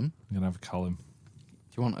have a column. I'm going to have a column.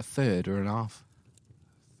 Do you want a third or an half?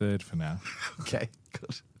 Third for now. Okay,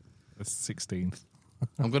 good. The 16th.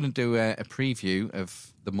 I'm going to do a preview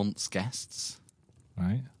of the month's guests.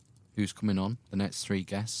 Right? Who's coming on? The next 3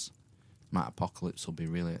 guests. Matt Apocalypse will be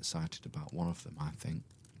really excited about one of them, I think,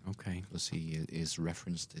 Okay. because he is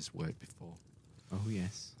referenced his work before. Oh,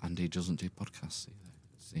 yes. And he doesn't do podcasts either.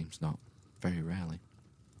 Seems not. Very rarely.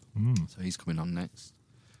 So he's coming on next.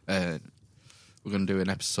 We're going to do an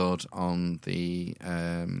episode on the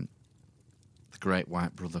Great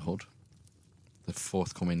White Brotherhood, the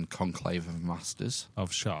forthcoming conclave of masters.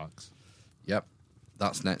 Of sharks. Yep,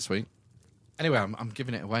 that's next week. Anyway, I'm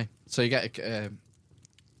giving it away. So you get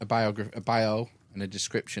a bio and a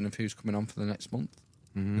description of who's coming on for the next month.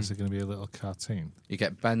 Is there going to be a little cartoon? You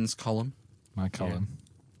get Ben's column. My column.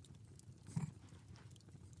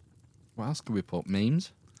 What else could we put?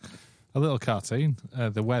 Memes? A little cartoon.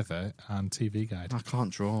 The weather and TV guide. I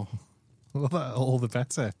can't draw. Well, all the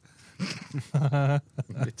better. It'd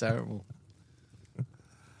be terrible. I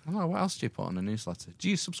don't know, what else do you put on a newsletter? Do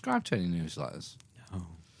you subscribe to any newsletters? No.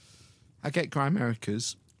 I get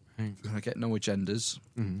Grimericas, Right. and I get No Agendas,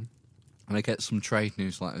 Mhm. and I get some trade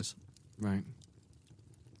newsletters. Right.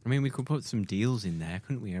 I mean, we could put some deals in there,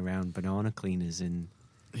 couldn't we, around banana cleaners and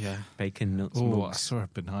Yeah. bacon nuts Oh, I mugs? saw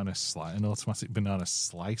an automatic banana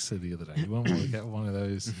slicer the other day. You won't want to get one of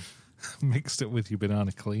those mixed up with your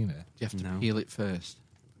banana cleaner. Do you have to No. peel it first?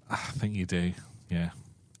 I think you do. Yeah.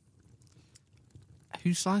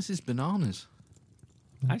 Who slices bananas?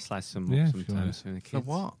 I slice some Yeah, up if you wanna- sometimes for the kids. For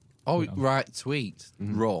what? Oh, Yeah. right, to eat.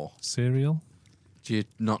 Raw. Cereal. Do you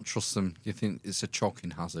not trust them? Do you think it's a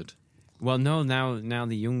choking hazard? Well, no, now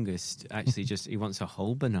the youngest actually he wants a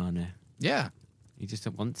whole banana. Yeah. He just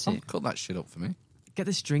wants Oh, it. cut that shit up for me. Get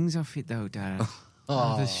the strings off it, though, Dad.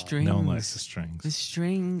 Oh, the strings. No one likes the strings. The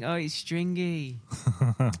string. Oh, it's stringy.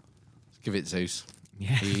 Give it Zeus.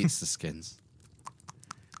 Yeah. He eats the skins.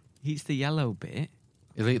 He eats the yellow bit.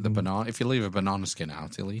 He'll eat the banana. If you leave a banana skin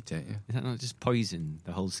out, he'll eat it. Yeah. Is that not just poison,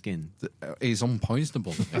 the whole skin? He's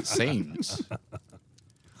unpoisonable, it seems.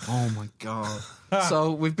 Oh my god!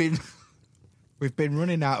 So we've been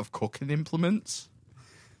running out of cooking implements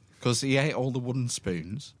because he ate all the wooden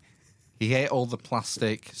spoons. He ate all the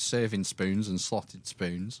plastic serving spoons and slotted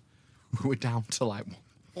spoons. We're down to like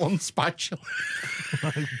one spatula.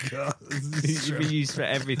 My God. You've been used for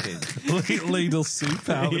everything. Look at Lidl soup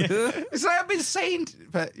out. It's like I've been saying,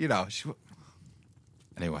 but you know.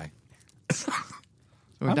 Anyway, so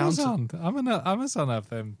we're down to. Amazon have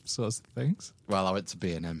them sorts of things. Well, I went to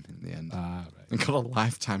B&M in the end. Ah, And got a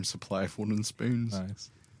lifetime supply of wooden spoons. right.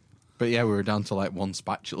 Nice. But yeah, we were down to like one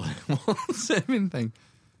spatula, one serving thing.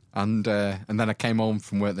 And then I came home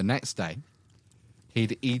from work the next day.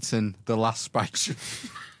 He'd eaten the last spatula.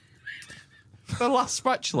 The last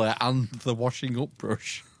spatula and the washing up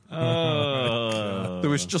brush. Oh. There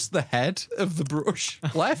was just the head of the brush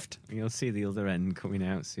left. You'll see the other end coming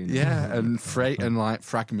out soon. Yeah, and like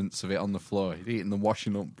fragments of it on the floor. He'd eaten the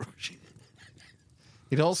washing up brush.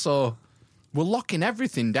 He'd also... We're locking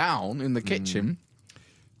everything down in the kitchen.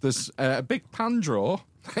 There's a big pan drawer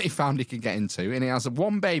that he found he could get into, and it has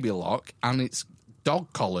one baby lock, and it's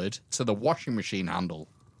dog collared to the washing machine handle.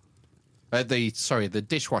 The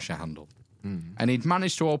dishwasher handle. And he'd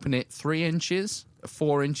managed to open it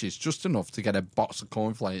 4 inches, just enough to get a box of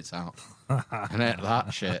cornflakes out. And ate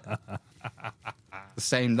that shit. The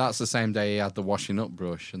That's the same day he had the washing up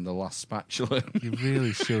brush and the last spatula. You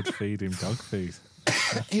really should feed him dog food.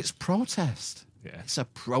 It's protest. Yeah. It's a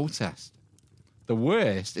protest. The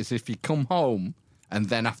worst is if you come home and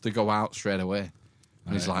then have to go out straight away.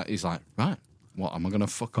 And he's like, right, what am I going to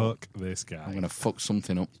fuck up? Fuck this guy. I'm going to fuck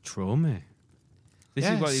something up. Trauma.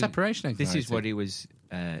 Separation anxiety. This is what he was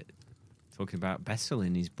talking about Bessel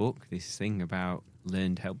in his book. This thing about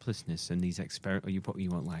learned helplessness and these experiments. You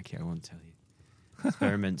won't like it. I won't tell you.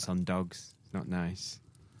 Experiments on dogs. It's not nice.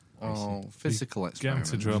 Oh, physical Get him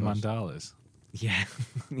experiments. to draw mandalas. Yeah.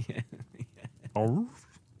 Yeah. Oh.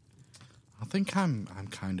 I think I'm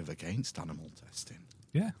kind of against animal testing.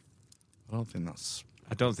 Yeah. I don't think that's...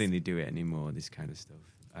 I don't think they do it anymore, this kind of stuff.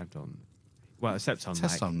 I don't... Well, except on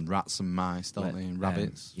Tests on rats and mice, don't they, and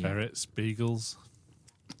rabbits. Yeah. Ferrets, beagles.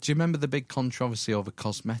 Do you remember the big controversy over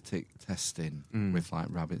cosmetic testing with, like,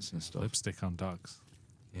 rabbits and stuff? Lipstick on dogs.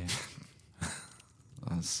 Yeah.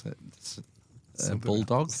 That's it. It's a Something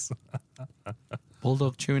bulldog. else.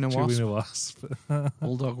 Bulldog chewing a wasp. Chewing a wasp.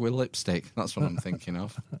 Bulldog with lipstick. That's what I'm thinking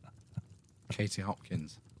of. Katie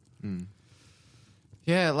Hopkins. Mm.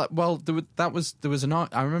 Yeah, there was an.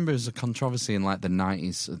 I remember there was a controversy in like the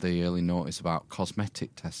 90s, the early noughties about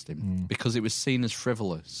cosmetic testing because it was seen as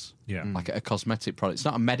frivolous. Yeah. Like a cosmetic product. It's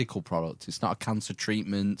not a medical product. It's not a cancer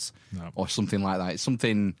treatment or something like that. It's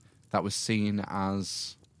something that was seen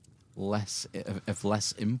as less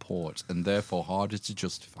import and therefore harder to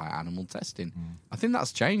justify animal testing. I think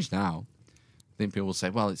that's changed now. I think people will say,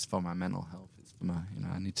 well, it's for my mental health. It's for my,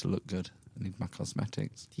 I need to look good. I need my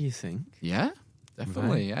cosmetics. Do you think? Yeah,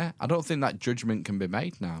 definitely, yeah. I don't think that judgment can be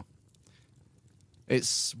made now.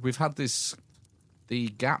 We've had the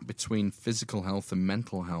gap between physical health and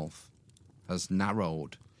mental health has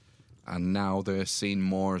narrowed, and now they're seen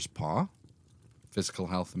more as par, physical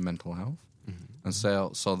health and mental health. And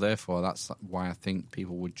so therefore, that's why I think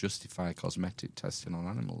people would justify cosmetic testing on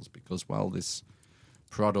animals because, well, this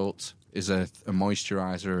product is a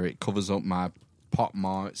moisturizer. It covers up my pot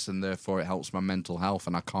marks, and therefore it helps my mental health,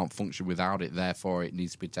 and I can't function without it. Therefore, it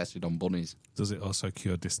needs to be tested on bunnies. Does it also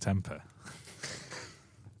cure distemper?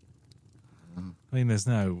 I mean,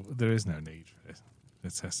 there is no need for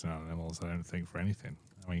testing on animals, I don't think, for anything.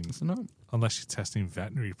 I mean, unless you're testing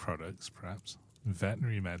veterinary products, perhaps.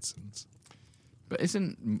 Veterinary medicines. But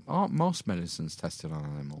aren't most medicines tested on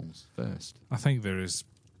animals first? I think there is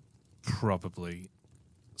probably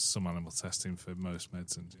some animal testing for most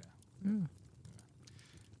medicines, yeah.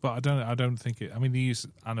 But I don't think it. I mean, they use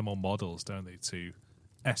animal models, don't they, to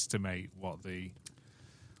estimate what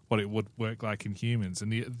it would work like in humans.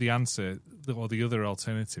 And the answer, or the other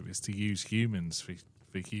alternative, is to use humans for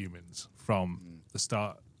humans from the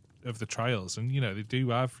start of the trials. And they do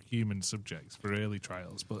have human subjects for early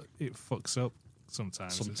trials, but it fucks up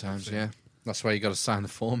sometimes. Sometimes, yeah. That's why you got to sign the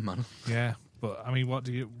form, man. Yeah. But I mean, what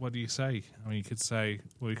do you say? I mean, you could say,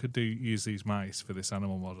 well, we could use these mice for this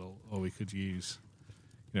animal model, or we could use,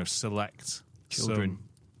 select children,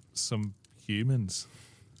 some humans.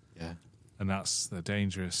 Yeah, and that's the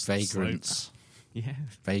dangerous vagrants. Yeah,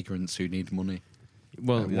 vagrants who need money.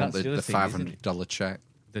 Well, want that's the $500 check.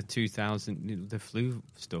 The 2000, the flu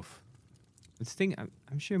stuff. The thing,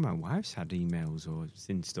 I'm sure my wife's had emails or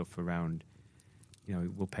seen stuff around.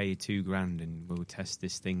 We'll pay you $2,000 and we'll test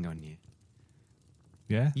this thing on you.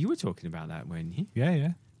 Yeah. You were talking about that, weren't you?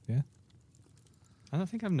 Yeah. I don't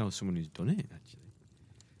think I know someone who's done it, actually.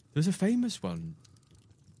 There's a famous one.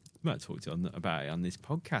 We might talk about it on this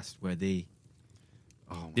podcast where they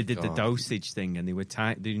did the dosage thing and they were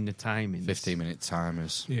doing the timing. 15-minute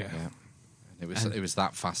timers. Yeah. And it was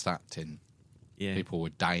that fast acting. Yeah. People were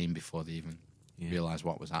dying before they even realised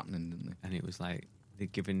what was happening, didn't they? And it was like they're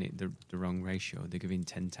giving it the wrong ratio. They're giving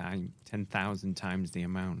 10,000 times the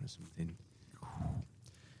amount or something.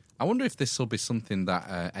 I wonder if this will be something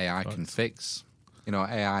that AI can fix.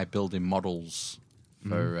 AI building models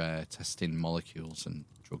for testing molecules and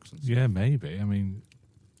drugs and stuff. Yeah, maybe. I mean,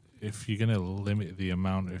 if you're going to limit the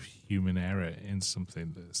amount of human error in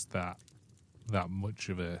something that's that much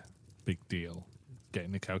of a big deal,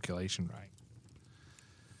 getting the calculation right.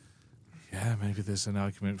 Yeah, maybe there's an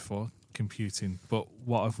argument for computing. But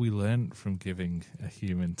what have we learned from giving a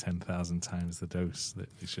human 10,000 times the dose that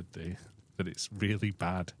they should do? That it's really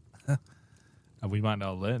bad. And we might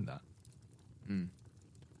not have learned that.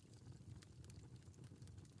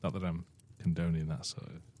 Not that I'm condoning that sort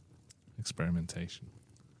of experimentation.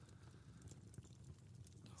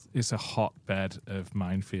 It's a hotbed of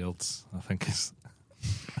minefields, I think is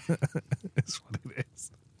what it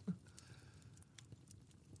is.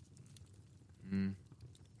 You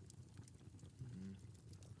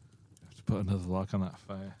have to put another log on that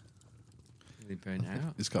fire. They burnt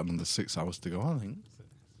out. He's got another 6 hours to go, I think.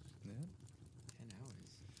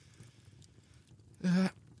 10 hours.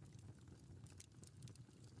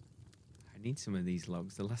 I need some of these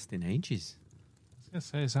logs. They're lasting ages. I was going to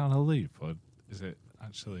say, is that on a loop, or is it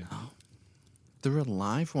actually... There are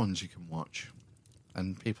live ones you can watch,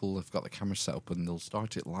 and people have got the camera set up and they'll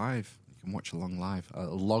start it live. You can watch along live, a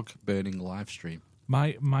log burning live stream.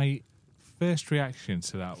 My first reaction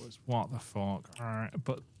to that was, what the fuck?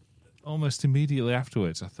 But almost immediately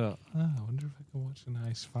afterwards, I thought, I wonder if I can watch a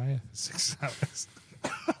nice fire for 6 hours.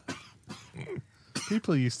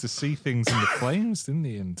 People used to see things in the flames, didn't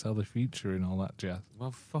they, and tell the future and all that jazz. Well,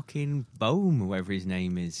 fucking Bohm, whatever his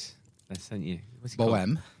name is. I sent you. What's he called?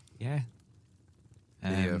 Bohem, Yeah.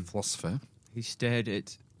 the philosopher. He stared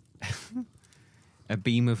at a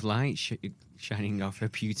beam of light shining off a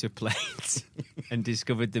pewter plate and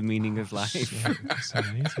discovered the meaning of life. Yeah, that's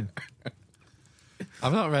amazing.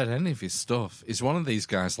 I've not read any of his stuff. He's one of these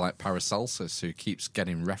guys like Paracelsus who keeps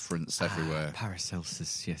getting referenced everywhere.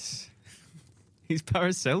 Paracelsus, yes. He's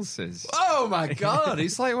Paracelsus. Oh my God,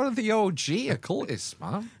 he's like one of the OG occultists,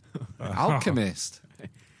 man. Alchemist.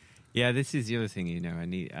 Yeah, this is the other thing,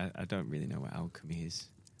 I don't really know what alchemy is,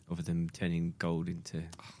 other than turning gold into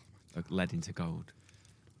lead into gold.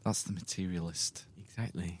 That's the materialist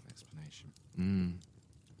Exactly. explanation.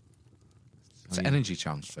 It's Oh, yeah. energy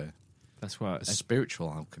transfer. That's what. It's spiritual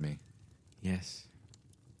alchemy. Yes.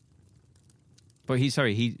 But he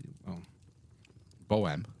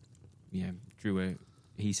Bohem.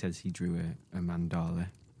 he says he drew a mandala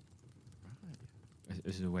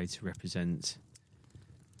as a way to represent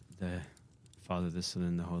the Father, the Son,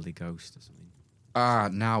 and the Holy Ghost or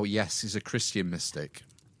something. Now, yes, he's a Christian mystic,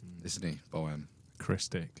 isn't he, Bohem?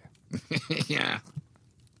 Christic. Yeah.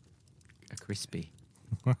 A crispy.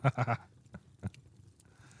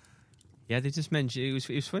 Yeah, they just mentioned it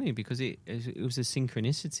was funny because it was a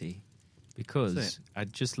synchronicity because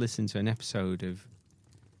I'd just listened to an episode of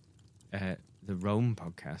the Rome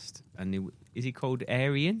podcast, and is he called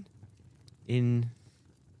Arian in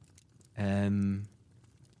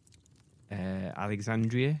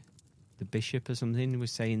Alexandria? The bishop or something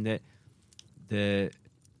was saying that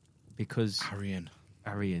because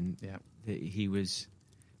Arian, yeah, that he was,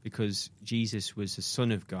 because Jesus was the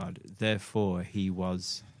Son of God, therefore he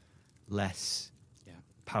was less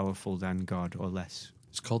powerful than God, or less.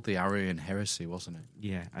 It's called the Arian heresy, wasn't it?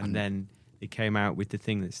 Yeah, and then it came out with the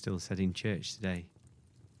thing that's still said in church today.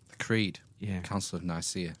 The Creed. Yeah. Council of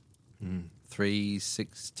Nicaea.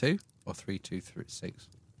 362 or 3236?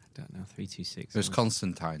 I don't know, 326. It was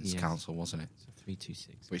Constantine's Yes. council, wasn't it? So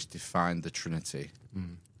 326. Which defined the Trinity.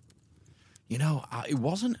 Mm. You know, it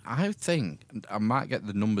wasn't, I think, and I might get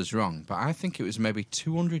the numbers wrong, but I think it was maybe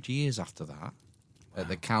 200 years after that, at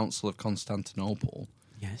the Council of Constantinople,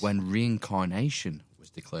 Yes. when reincarnation was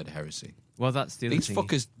declared a heresy. Well, that's the other These thing.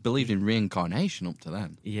 fuckers believed in reincarnation up to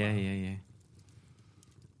then. Yeah.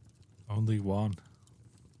 Only one.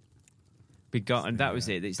 Begotten, that was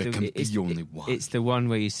it. It's There can be only one. It's the one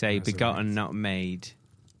where you say Resurrect. begotten, not made.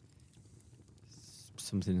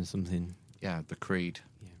 Something. Yeah, the Creed.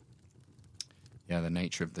 Yeah. Yeah, the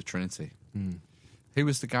nature of the Trinity. Mm. Who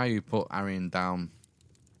was the guy who put Arian down?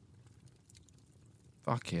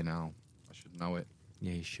 Fucking hell. I should know it.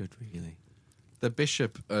 Yeah, you should really. The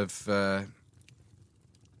Bishop of... would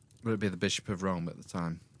it be the Bishop of Rome at the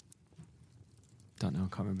time? Don't know.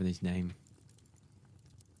 I can't remember his name.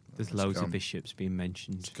 There's It's loads gone. of bishops being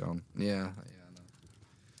mentioned. It's gone. Yeah,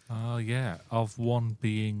 I know. Oh, yeah. Of one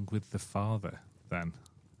being with the Father, then.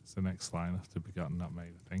 It's the next line after begotten, not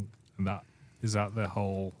made, I think. And is that the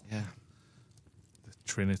whole Yeah. the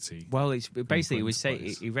Trinity? Well, it's basically it was say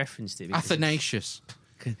place. he referenced it. because Athanasius.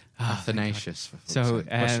 it's- Athanasius. For fuck's So sake.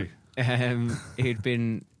 Bless you. it had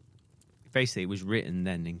been basically it was written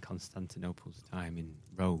then in Constantinople's time in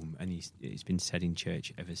Rome, and it's been said in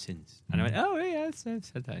church ever since. And I went, oh yeah, I've said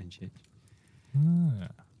that in church. Ah.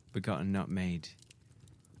 Begotten, not made.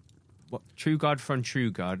 What? True God from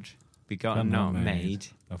true God, begotten, not made.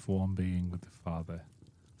 Of one being with the Father,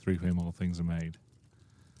 through whom all things are made.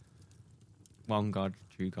 One God,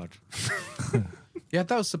 true God. Yeah,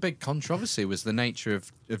 that was the big controversy, was the nature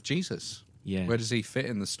of Jesus. Yeah. Where does he fit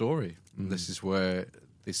in the story? This is where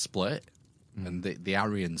they split, and the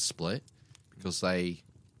Arians split, because they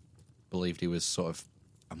believed he was sort of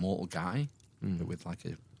a mortal guy, but with like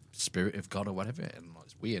a spirit of God or whatever. And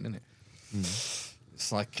it's weird, isn't it?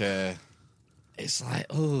 It's like,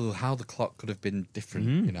 oh, how the clock could have been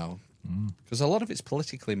different, you know? Because a lot of it's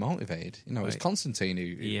politically motivated. You know, it was Right. Constantine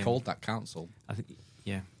who called that council I think,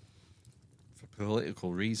 yeah. for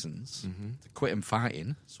political reasons to quit him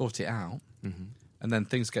fighting, sort it out, Mm-hmm. and then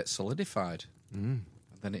things get solidified. Mm.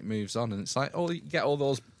 And then it moves on, and it's like, oh, you get all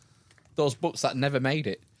those books that never made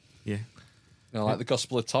it. Yeah. You know, like the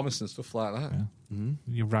Gospel of Thomas and stuff like that. Yeah. Mm.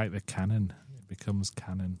 You write the canon, it becomes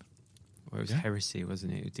canon. Well, it was heresy,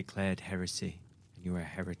 wasn't it? It was declared heresy, and you were a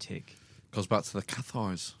heretic. Goes back to the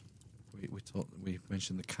Cathars. We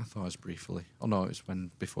mentioned the Cathars briefly. Oh no, it was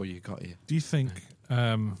before you got here. Do you think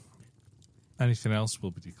anything else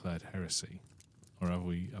will be declared heresy, or have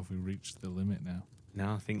we reached the limit now?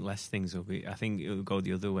 No, I think less things will be. I think it will go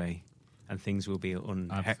the other way, and things will be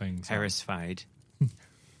Add things on. heresified.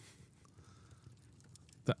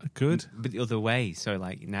 Good. But the other way. So,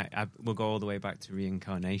 like, now we'll go all the way back to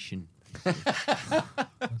reincarnation.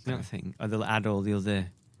 Nothing. Or they'll add all the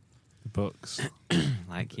other, The books.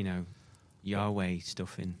 like, Yahweh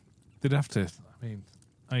stuff in. They'd have to. I mean,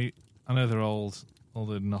 I know they're old. All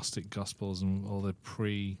the Gnostic Gospels and all the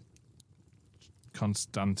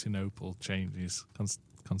pre-Constantinople changes,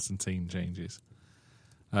 Constantine changes.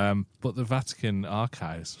 But the Vatican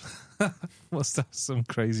archives must have some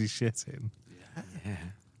crazy shit in. Yeah.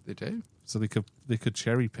 They do. So they could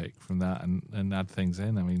cherry pick from that and add things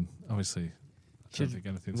in. I mean, obviously, I don't think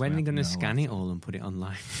anything's When are they going to scan it all and put it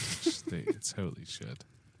online? They totally should.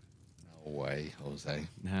 No way, Jose.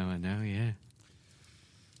 No, I know, yeah.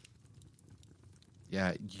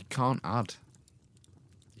 Yeah, you can't add.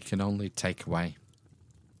 You can only take away.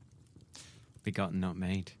 Begotten, not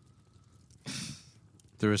made.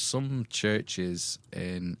 There are some churches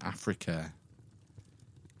in Africa.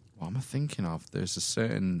 What am I thinking of? There's a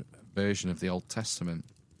certain version of the Old Testament,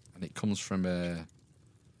 and it comes from a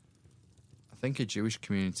Jewish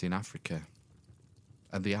community in Africa,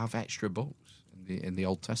 and they have extra books in the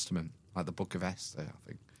Old Testament, like the Book of Esther, I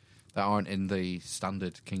think, that aren't in the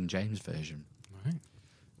standard King James version. Right.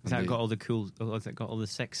 Has that got all the cool? Has that got all the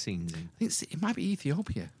sex scenes in? It might be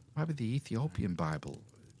Ethiopia. It might be the Ethiopian Bible,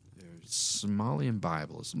 Somalian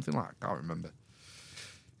Bible, or something like that. I can't remember.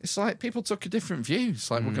 It's like people took a different view. It's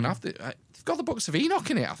like we're going to have to... they've got the books of Enoch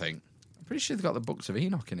in it, I think. I'm pretty sure they've got the books of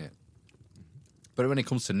Enoch in it. But when it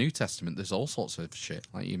comes to New Testament, there's all sorts of shit,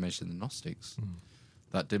 like you mentioned the Gnostics,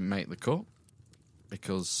 that didn't make the cut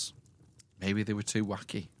because maybe they were too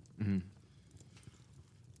wacky. Mm-hmm.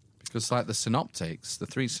 Because like the synoptics, the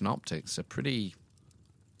three synoptics are pretty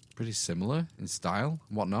similar in style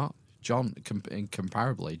and whatnot. John,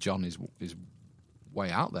 comparably, John is way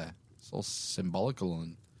out there. It's all symbolical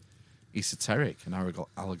and esoteric and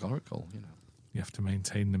allegorical, you know. You have to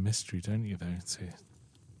maintain the mystery, don't you, though, to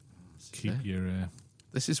keep your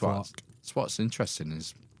This is what's interesting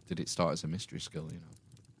is, did it start as a mystery skill, you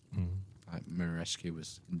know? Like Mirescu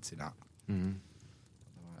was hinting at. Mm-hmm.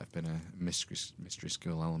 There might have been a mystery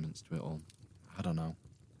skill elements to it all. I don't know.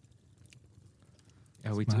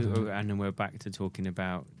 And then we're back to talking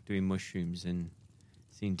about doing mushrooms and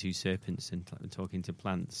seeing two serpents and talking to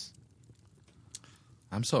plants.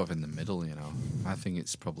 I'm sort of in the middle, you know. I think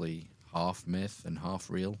it's probably half myth and half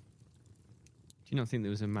real. Do you not think there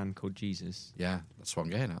was a man called Jesus? Yeah, that's what I'm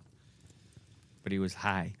getting at. But he was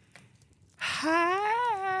high.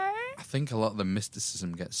 High! I think a lot of the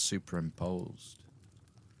mysticism gets superimposed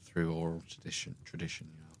through oral tradition,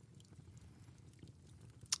 you know.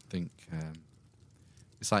 I think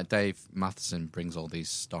it's like Dave Matheson brings all these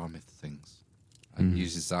star myth things and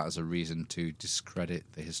uses that as a reason to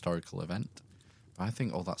discredit the historical event. But I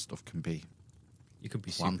think all that stuff can be You could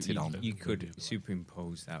be planted on. You could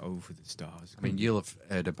superimpose that over the stars. I mean, you'll have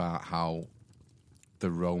heard about how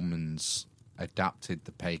the Romans adapted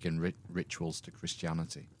the pagan rituals to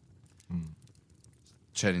Christianity,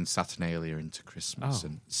 turning Saturnalia into Christmas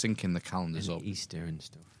and syncing the calendars and up. Easter and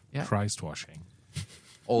stuff. Yeah. Christ washing.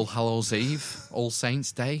 All Hallows Eve, All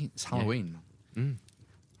Saints Day, it's Halloween. Mm.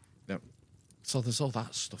 Yep. So there's all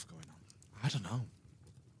that stuff going on. I don't know.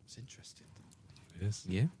 It's interesting. It is.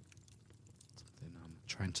 Yeah. Something I'm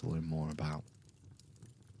trying to learn more about.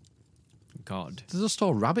 God. There's just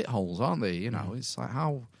all rabbit holes, aren't they? You know, it's like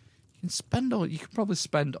how you can probably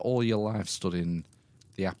spend all your life studying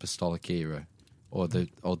the apostolic era or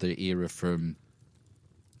the era from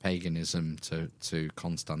paganism to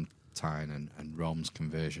Constantine and Rome's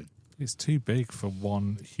conversion. It's too big for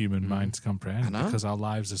one human mind to comprehend I know. because our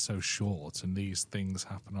lives are so short and these things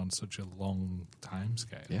happen on such a long time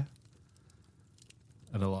scale. Yeah.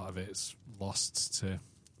 And a lot of it's lost to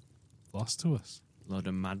us. A lot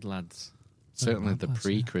of mad lads. Certainly the That's it.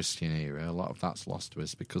 pre-Christian era, a lot of that's lost to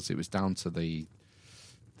us because it was down to the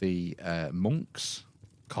monks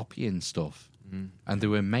copying stuff. And they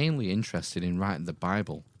were mainly interested in writing the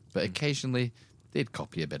Bible, but occasionally they'd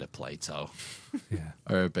copy a bit of Plato Yeah.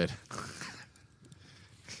 or a bit,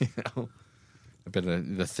 you know. a bit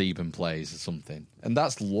of the Theban plays or something. And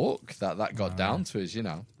that's luck that got down to us, you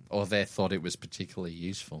know. Or they thought it was particularly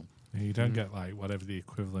useful. You don't get like whatever the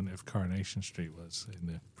equivalent of Coronation Street was in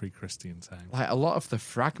the pre-Christian time. Like a lot of the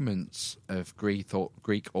fragments of Greek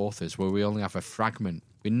authors where we only have a fragment,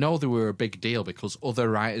 we know they were a big deal because other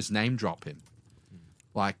writers name drop him.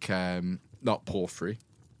 Like, not Porphyry.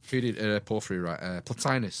 Who did Porphyry write?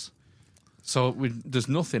 Plotinus. So there's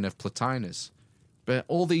nothing of Plotinus. But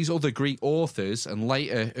all these other Greek authors and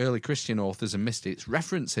later early Christian authors and mystics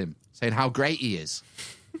reference him, saying how great he is.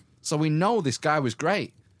 So we know this guy was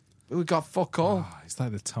great. But we got fuck all. Oh, he's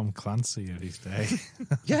like the Tom Clancy of his day.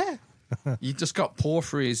 Yeah. You just got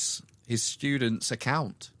Porphyry's, his student's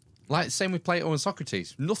account. Like, same with Plato and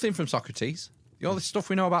Socrates. Nothing from Socrates. The only stuff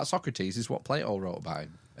we know about Socrates is what Plato wrote about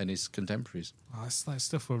him and his contemporaries. Oh, it's like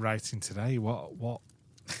stuff we're writing today. What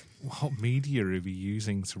media are we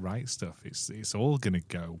using to write stuff? It's all going to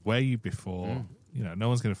go way before. You know, no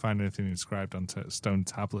one's going to find anything inscribed on stone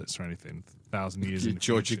tablets or anything 1,000 years in the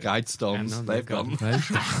Georgia future. Guidestones, they've gone.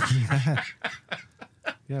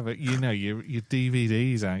 Yeah, but you know, your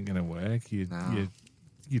DVDs aren't going to work.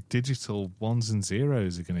 Your digital ones and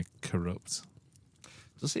zeros are going to corrupt.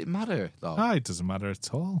 Does it matter, though? No, it doesn't matter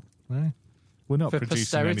at all. No. We're not For producing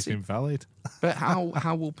posterity. anything valid. But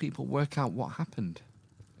how will people work out what happened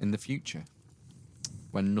in the future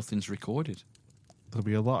when nothing's recorded? There'll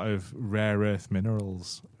be a lot of rare earth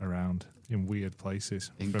minerals around in weird places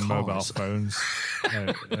In from cars. mobile phones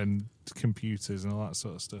and computers and all that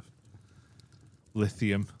sort of stuff.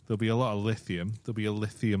 Lithium. There'll be a lot of lithium. There'll be a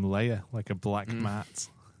lithium layer, like a black mat.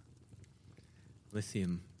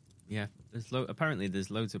 Lithium. Yeah. Apparently there's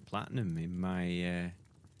loads of platinum in my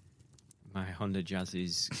my Honda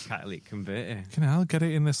Jazz's catalytic converter. Can I get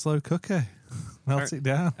it in the slow cooker? Melt it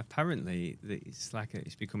down. Apparently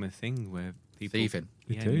it's become a thing where people Thieving.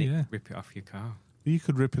 They do, yeah. rip it off your car. You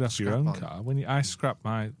could rip it off your Scrap own value. car. When I scrapped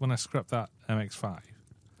that MX-5,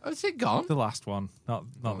 Oh, is it gone? the last one, not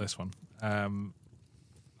this one.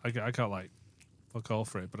 I got like fuck all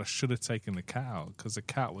for it, but I should have taken the cat out because the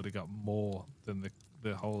cat would have got more than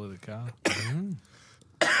the whole of the car.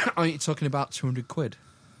 Are you talking about 200 quid?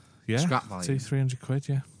 Yeah, Scrap value. 200-300 quid.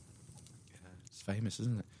 Yeah, It's famous,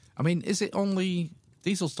 isn't it? I mean, is it only...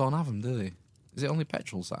 Diesels don't have them, do they? Is it only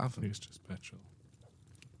petrols that have I think them? it's just petrol.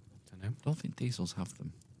 Don't know. I don't think diesels have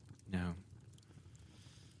them. No.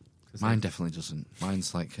 'Cause Mine definitely doesn't.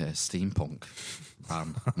 Mine's like a steampunk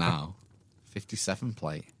now. 57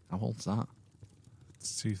 plate. How old's that?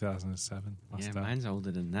 It's 2007. Last Yeah, time. mine's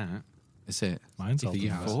older than that. Is it? Mine's older than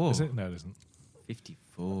that. 54. Is it? No, it isn't.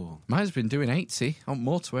 54. Mine's been doing 80 on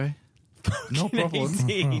motorway. No problem.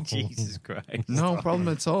 80, Jesus Christ. No problem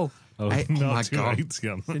at all. Oh, Hey, oh not my God. 280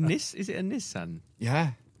 on that. Is it a Nissan?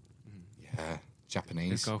 Yeah. Yeah. They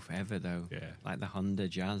Japanese. go forever though. Yeah. Like the Honda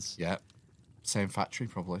Jazz. Yeah. Same factory,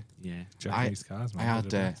 probably. Yeah. Japanese cars, man. I they're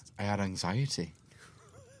the best. had anxiety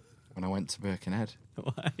when I went to Birkenhead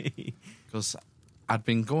Why? because I'd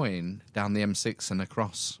been going down the M6 and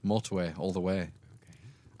across motorway all the way,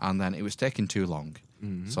 and then it was taking too long.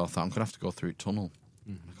 So I thought I'm gonna have to go through tunnel.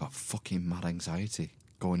 I got fucking mad anxiety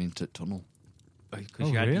going into tunnel. Because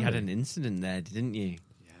Oh, you had really? an incident there, didn't you?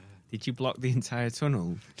 Yeah. Did you block the entire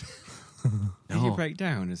tunnel? Did you No. break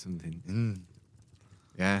down or something?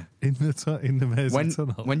 Yeah. In the Mersey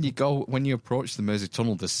tunnel. When you approach the Mersey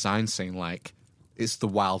Tunnel, there's signs saying like it's the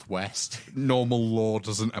Wild West. Normal law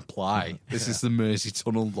doesn't apply. This is the Mersey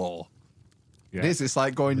Tunnel law. yeah. It is. It's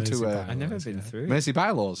like going Mersey to bylaws, I've never yeah. been through. Mersey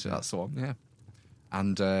bylaws. That's the one. Yeah.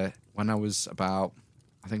 And when I was about,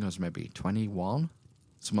 I think I was maybe 21,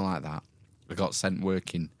 something like that, I got sent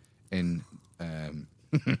working in the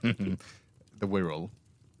Wirral.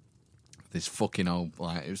 This fucking old,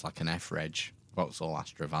 like, it was like an F-Reg, Vauxhall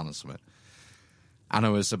Astra van or something. And it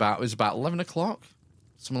was about 11 o'clock,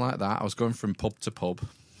 something like that. I was going from pub to pub,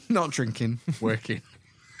 not drinking, working.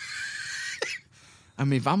 And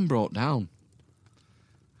my van broke down.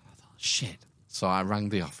 I thought, shit. So I rang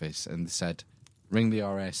the office and they said, ring the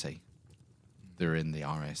RAC. They're in the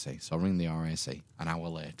RAC. So I ring the RAC an hour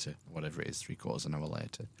later, whatever it is, 3/4 an hour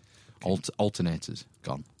later. Alternators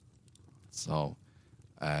gone. So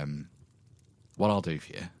what I'll do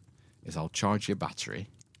for you is I'll charge your battery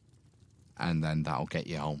and then that'll get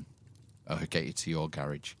you home. Or get you to your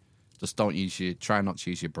garage. Just try not to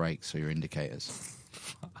use your brakes or your indicators.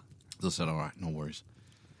 I said, all right, no worries.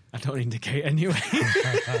 I don't indicate anyway.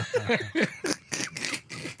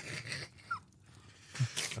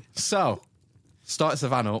 So, starts the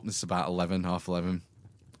van up. This is about 11, half 11.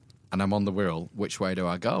 And I'm on the Wirral. Which way do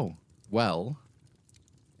I go? Well,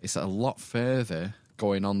 it's a lot further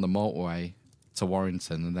going on the motorway to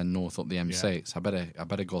Warrington and then north up the M6. I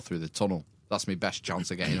better go through the tunnel. That's my best chance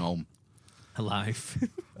of getting home Alive.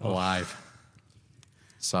 alive.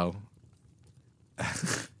 So,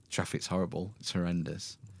 traffic's horrible. It's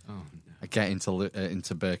horrendous. Oh, no. I get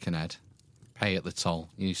into Birkenhead, pay at the toll.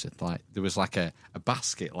 You used to there was like a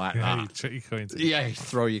basket like Yeah, you that. chuck your coins in. Yeah, you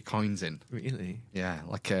throw your coins in. Really? Yeah,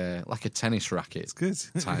 like a tennis racket. It's good.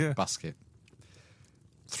 Type Yeah. basket.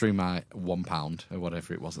 Through my £1 or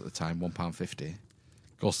whatever it was at the time, £1.50,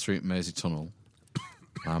 goes through Mersey Tunnel.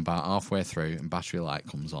 I'm about halfway through, and battery light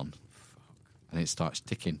comes on, and it starts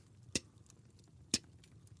ticking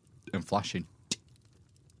and flashing.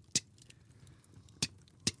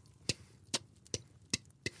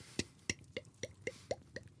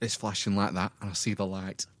 It's flashing like that, and I see the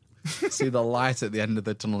light. I see the light at the end of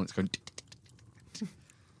the tunnel. It's going,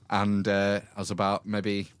 and I was about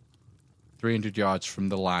maybe 300 yards from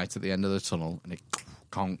the light at the end of the tunnel, and it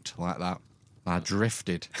conked like that. And I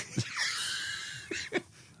drifted.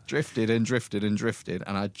 drifted,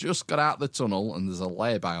 and I just got out the tunnel, and there's a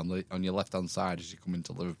lay-by on your left-hand side as you come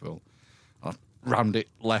into Liverpool. I rammed it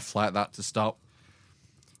left like that to stop.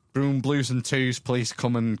 Broom, blues and twos, police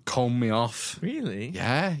come and comb me off. Really?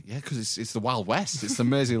 Yeah, because it's the Wild West. It's the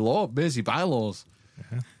Mersey bylaws.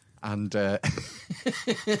 Yeah. And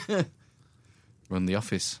run the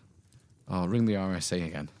office. Oh, ring the RSA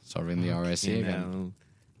again. So I ring the RSA again.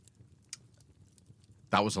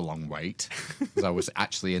 That was a long wait. Because I was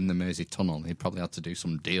actually in the Mersey Tunnel. He probably had to do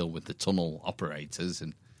some deal with the tunnel operators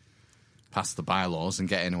and pass the bylaws and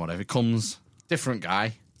get in or whatever. Comes, different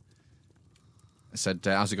guy. I said,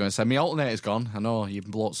 how's it going? I said, my alternator's gone. I know, you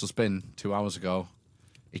blew us a spin 2 hours ago.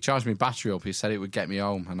 He charged me battery up. He said it would get me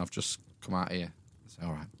home, and I've just come out here. I said,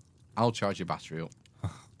 all right, I'll charge your battery up.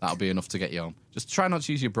 That'll be enough to get you home. Just try not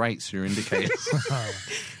to use your brakes or your indicators.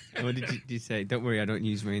 What did you say? Don't worry, I don't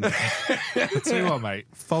use my indicators. I tell you what, mate,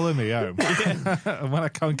 follow me home. And when I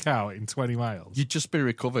conk out in 20 miles. You'd just be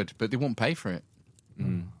recovered, but they won't pay for it.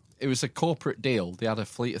 It was a corporate deal. They had a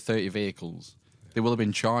fleet of 30 vehicles. They will have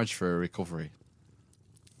been charged for a recovery.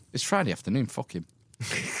 It's Friday afternoon, fuck him.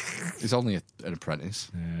 He's only an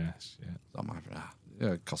apprentice. Yeah, shit.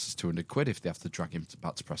 It costs us £200 if they have to drag him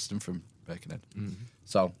back to Preston from Birkenhead.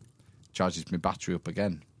 So, charges me battery up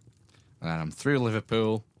again. And then I'm through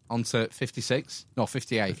Liverpool, onto 56. No,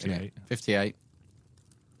 58. 58. 58.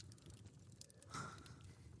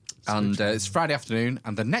 And it's Friday afternoon,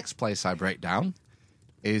 and the next place I break down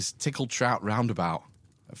is Tickle Trout Roundabout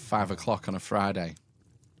at 5 o'clock on a Friday.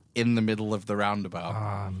 In the middle of the roundabout.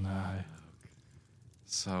 Oh, no.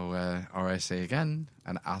 So, RSA again,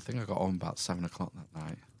 and I think I got home about 7 o'clock that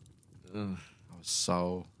night. Ugh. I was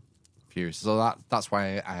so furious. So that's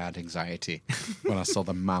why I had anxiety when I saw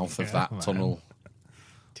the mouth of that man. tunnel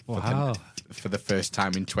Wow. for the first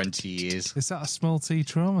time in 20 years. Is that a small T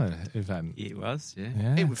trauma event? It was, yeah.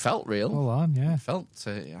 Yeah. It felt real. Hold on, yeah. I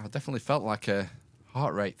definitely felt like a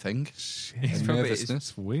heart rate thing. It's And probably- nervousness.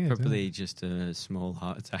 It's weird. Probably just a small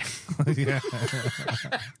heart attack. Yeah.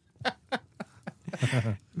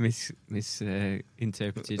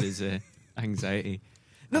 Interpreted as anxiety.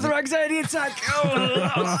 Another anxiety attack!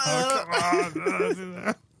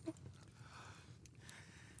 Oh,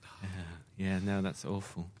 yeah, no, that's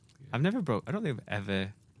awful. I don't think I've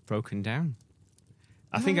ever broken down.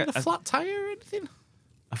 I think a flat tire or anything?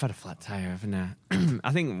 I've had a flat tire, haven't I?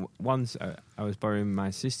 I think once I was borrowing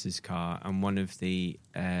my sister's car, and one of the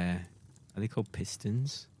are they called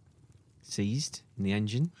pistons seized in the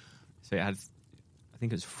engine. So it had, I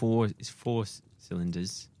think it was four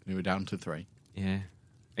cylinders. We were down to 3. Yeah.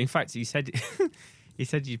 In fact, he said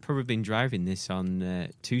you've probably been driving this on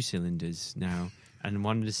 2 cylinders now, and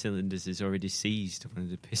one of the cylinders is already seized, one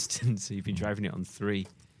of the pistons, so you've been driving it on 3.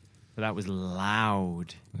 But that was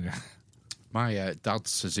loud. Yeah. My dad's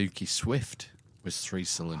Suzuki Swift was 3 I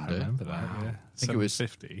cylinder. remember that, yeah. I think it was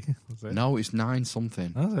 50. Was it? No, it's 9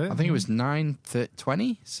 something. Was it? I think it was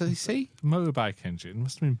 920 cc. Motorbike engine.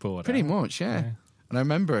 Must have been bored Pretty out. much, yeah. Yeah. And I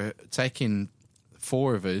remember taking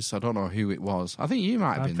 4 of us. I don't know who it was. I think you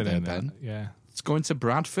might have I've been there, in Ben. that, yeah. It's going to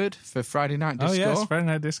Bradford for Friday night disco. Oh, yes, Friday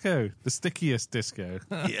Night Disco. The stickiest disco.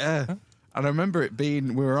 Yeah. And I remember it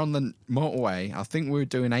being, we were on the motorway. I think we were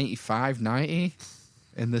doing 85, 90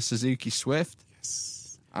 in the Suzuki Swift.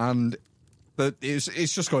 Yes. And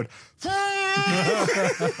it's just going.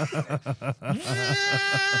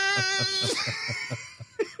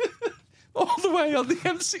 All the way on the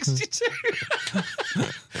M62.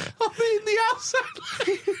 On the outside.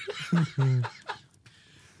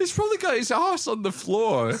 He's probably got his arse on the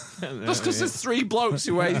floor. Just because there's 3 blokes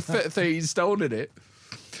who weigh 13 stone in it.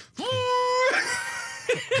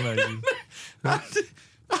 Amazing. And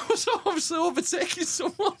I was was obviously overtaking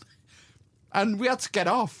someone. And we had to get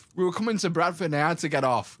off. We were coming to Bradford and I had to get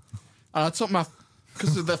off. And I took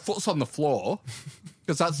because the foot's on the floor,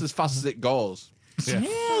 because that's as fast as it goes. Yeah.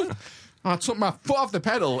 And I took my foot off the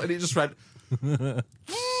pedal and it just went. It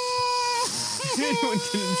didn't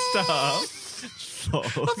stop.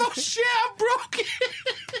 I thought, shit, I broke it.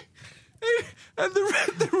 And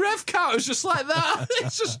the rev counter's just like that.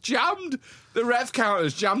 It's just jammed. The rev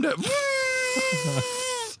counter's jammed it.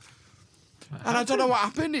 And I don't know what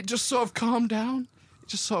happened. It just sort of calmed down.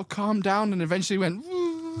 And eventually went.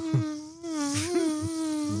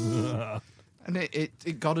 And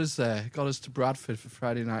it got us there. It got us to Bradford for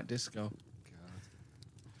Friday Night Disco. God.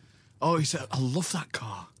 Oh, he said, I love that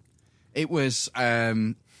car. It was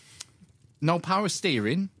no power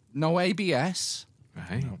steering, no ABS,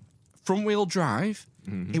 Right. front wheel drive.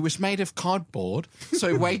 Mm-hmm. It was made of cardboard, so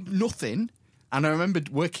it weighed nothing. And I remember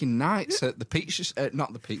working nights at the pizza,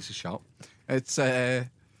 not the pizza shop. It's Preston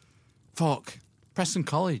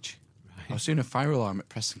College. Right. I was doing a fire alarm at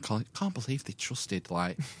Preston College. Can't believe they trusted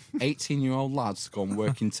 18-year-old lads to go and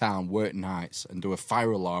work in town, work nights, and do a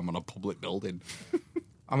fire alarm on a public building.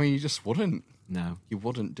 I mean, you just wouldn't. No. You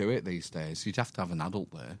wouldn't do it these days. You'd have to have an adult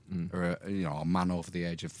there, or a man over the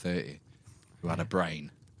age of 30 who had a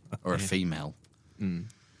brain, or a female, to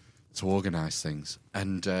organise things.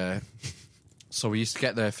 And so we used to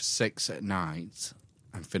get there for 6 at night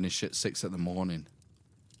and finish at 6 in the morning.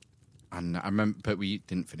 And I remember, but we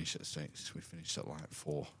didn't finish at 6. We finished at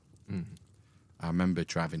 4. I remember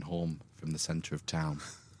driving home from the centre of town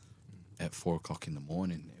at 4 o'clock in the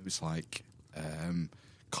morning. It was like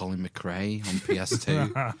Colin McRae on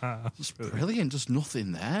PS2. Just brilliant. Just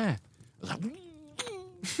nothing there. It was like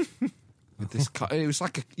with this car. It was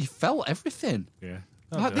like you felt everything. Yeah.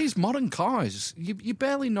 Like these modern cars, you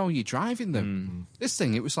barely know you're driving them. This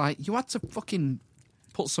thing, it was like you had to fucking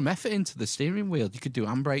put some effort into the steering wheel. You could do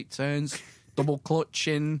handbrake turns, double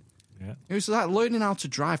clutching. Yeah. It was like learning how to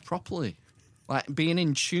drive properly, like being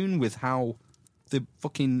in tune with how the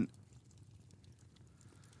fucking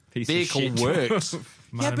vehicle works.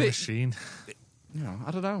 Man machine.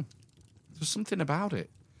 I don't know. There's something about it.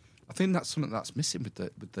 I think that's something that's missing with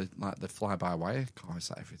the fly-by-wire cars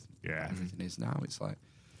that everything is now. It's like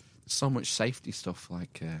so much safety stuff,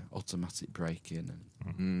 like automatic braking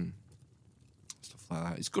and stuff like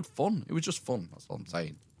that. It's good fun. It was just fun. That's all I'm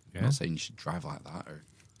saying. Yeah. I'm not saying you should drive like that,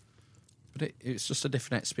 but it's just a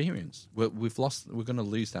different experience. We're going to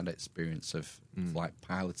lose that experience of like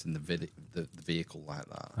piloting the vehicle like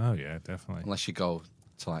that. Oh yeah, definitely. Unless you go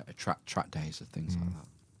to like a track days or things like that.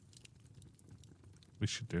 We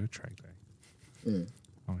should do a track day.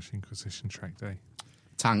 Amish Inquisition track day.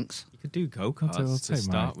 Tanks. You could do I'll go-karts to take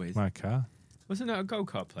start with. my car. Wasn't there a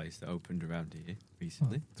go-kart place that opened around here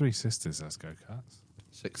recently? Three Sisters has go-karts.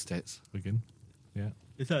 6 Tits. Wigan. Yeah.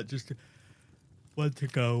 Is that just one to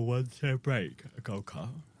go, one to break? A go-kart?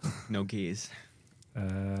 No gears.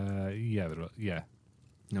 Yeah.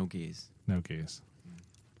 No gears. No gears.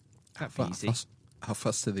 That'd be easy. How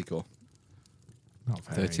fast do they go? Not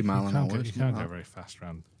very. 30 mile an hour. You can't go very fast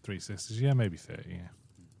around Three Sisters. Yeah, maybe 30, yeah.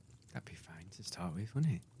 That'd be fine to start with,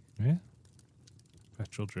 wouldn't it? Yeah.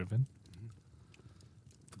 Petrol driven.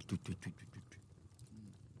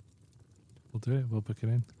 We'll do it. We'll book it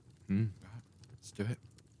in. Let's do it.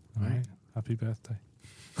 All right. Happy birthday.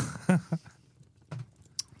 We're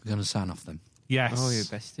going to sign off then. Yes. Oh, your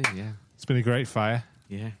best do, yeah. It's been a great fire.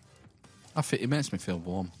 Yeah. It makes me feel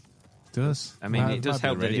warm. It does. I mean, it does might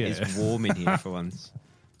help be that it radiator. is warm in here for once.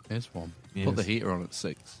 It is warm. Yes. Put the heater on at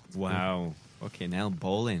 6. Wow. Fucking hell,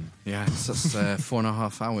 bowling. Yeah, that's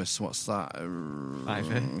 4.5 hours. What's that?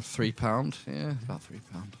 £3? Yeah, about £3.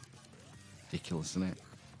 Ridiculous, isn't it?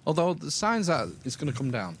 Although the signs that it's going to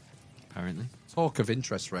come down. Apparently. Talk of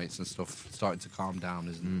interest rates and stuff starting to calm down,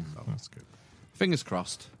 isn't it? So, That's good. fingers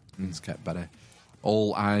crossed. Things get better.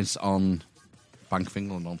 All eyes on Bank of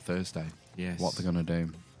England on Thursday. Yes. What they're going to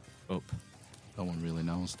do. Up. No one really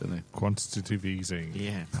knows, do they? Quantitative easing.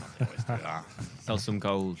 Yeah. Sell some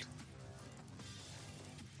gold.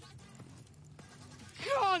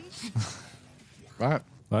 Right.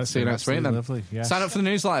 That's See you next week then. Lovely. Yes. Sign up for the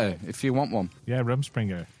newsletter if you want one. Yeah,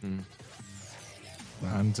 Rumspringer.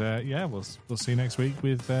 And we'll see you next week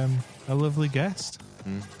with a lovely guest.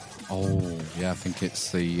 Oh, yeah, I think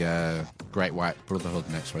it's the Great White Brotherhood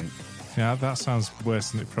next week. Yeah, that sounds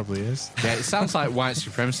worse than it probably is. Yeah, it sounds like white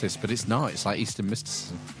supremacist, but it's not. It's like Eastern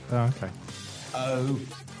mysticism. Oh, okay. Oh,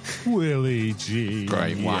 Willie G.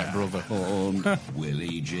 Great White Brotherhood.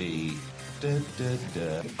 Willie G. Da, da,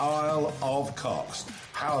 da. Isle of Cocks.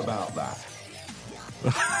 How about that?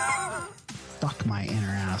 stuck my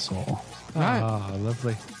inner asshole. Right. Oh,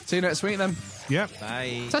 lovely. See you next week then. Yep.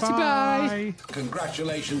 Bye. Tatty bye.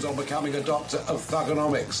 Congratulations on becoming a doctor of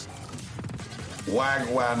thugonomics.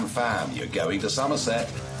 Wagwan fam, you're going to Somerset.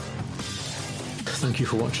 Thank you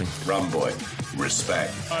for watching. Run boy,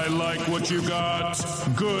 respect. I like what you got.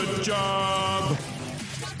 Good job.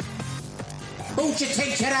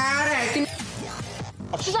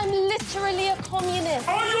 Because I'm literally a communist.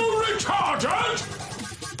 Are you retarded?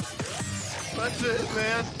 That's it,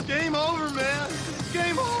 man. Game over, man. It's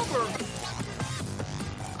game over.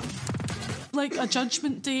 Like a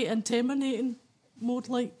Judgment Day and Terminating mode,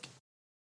 like.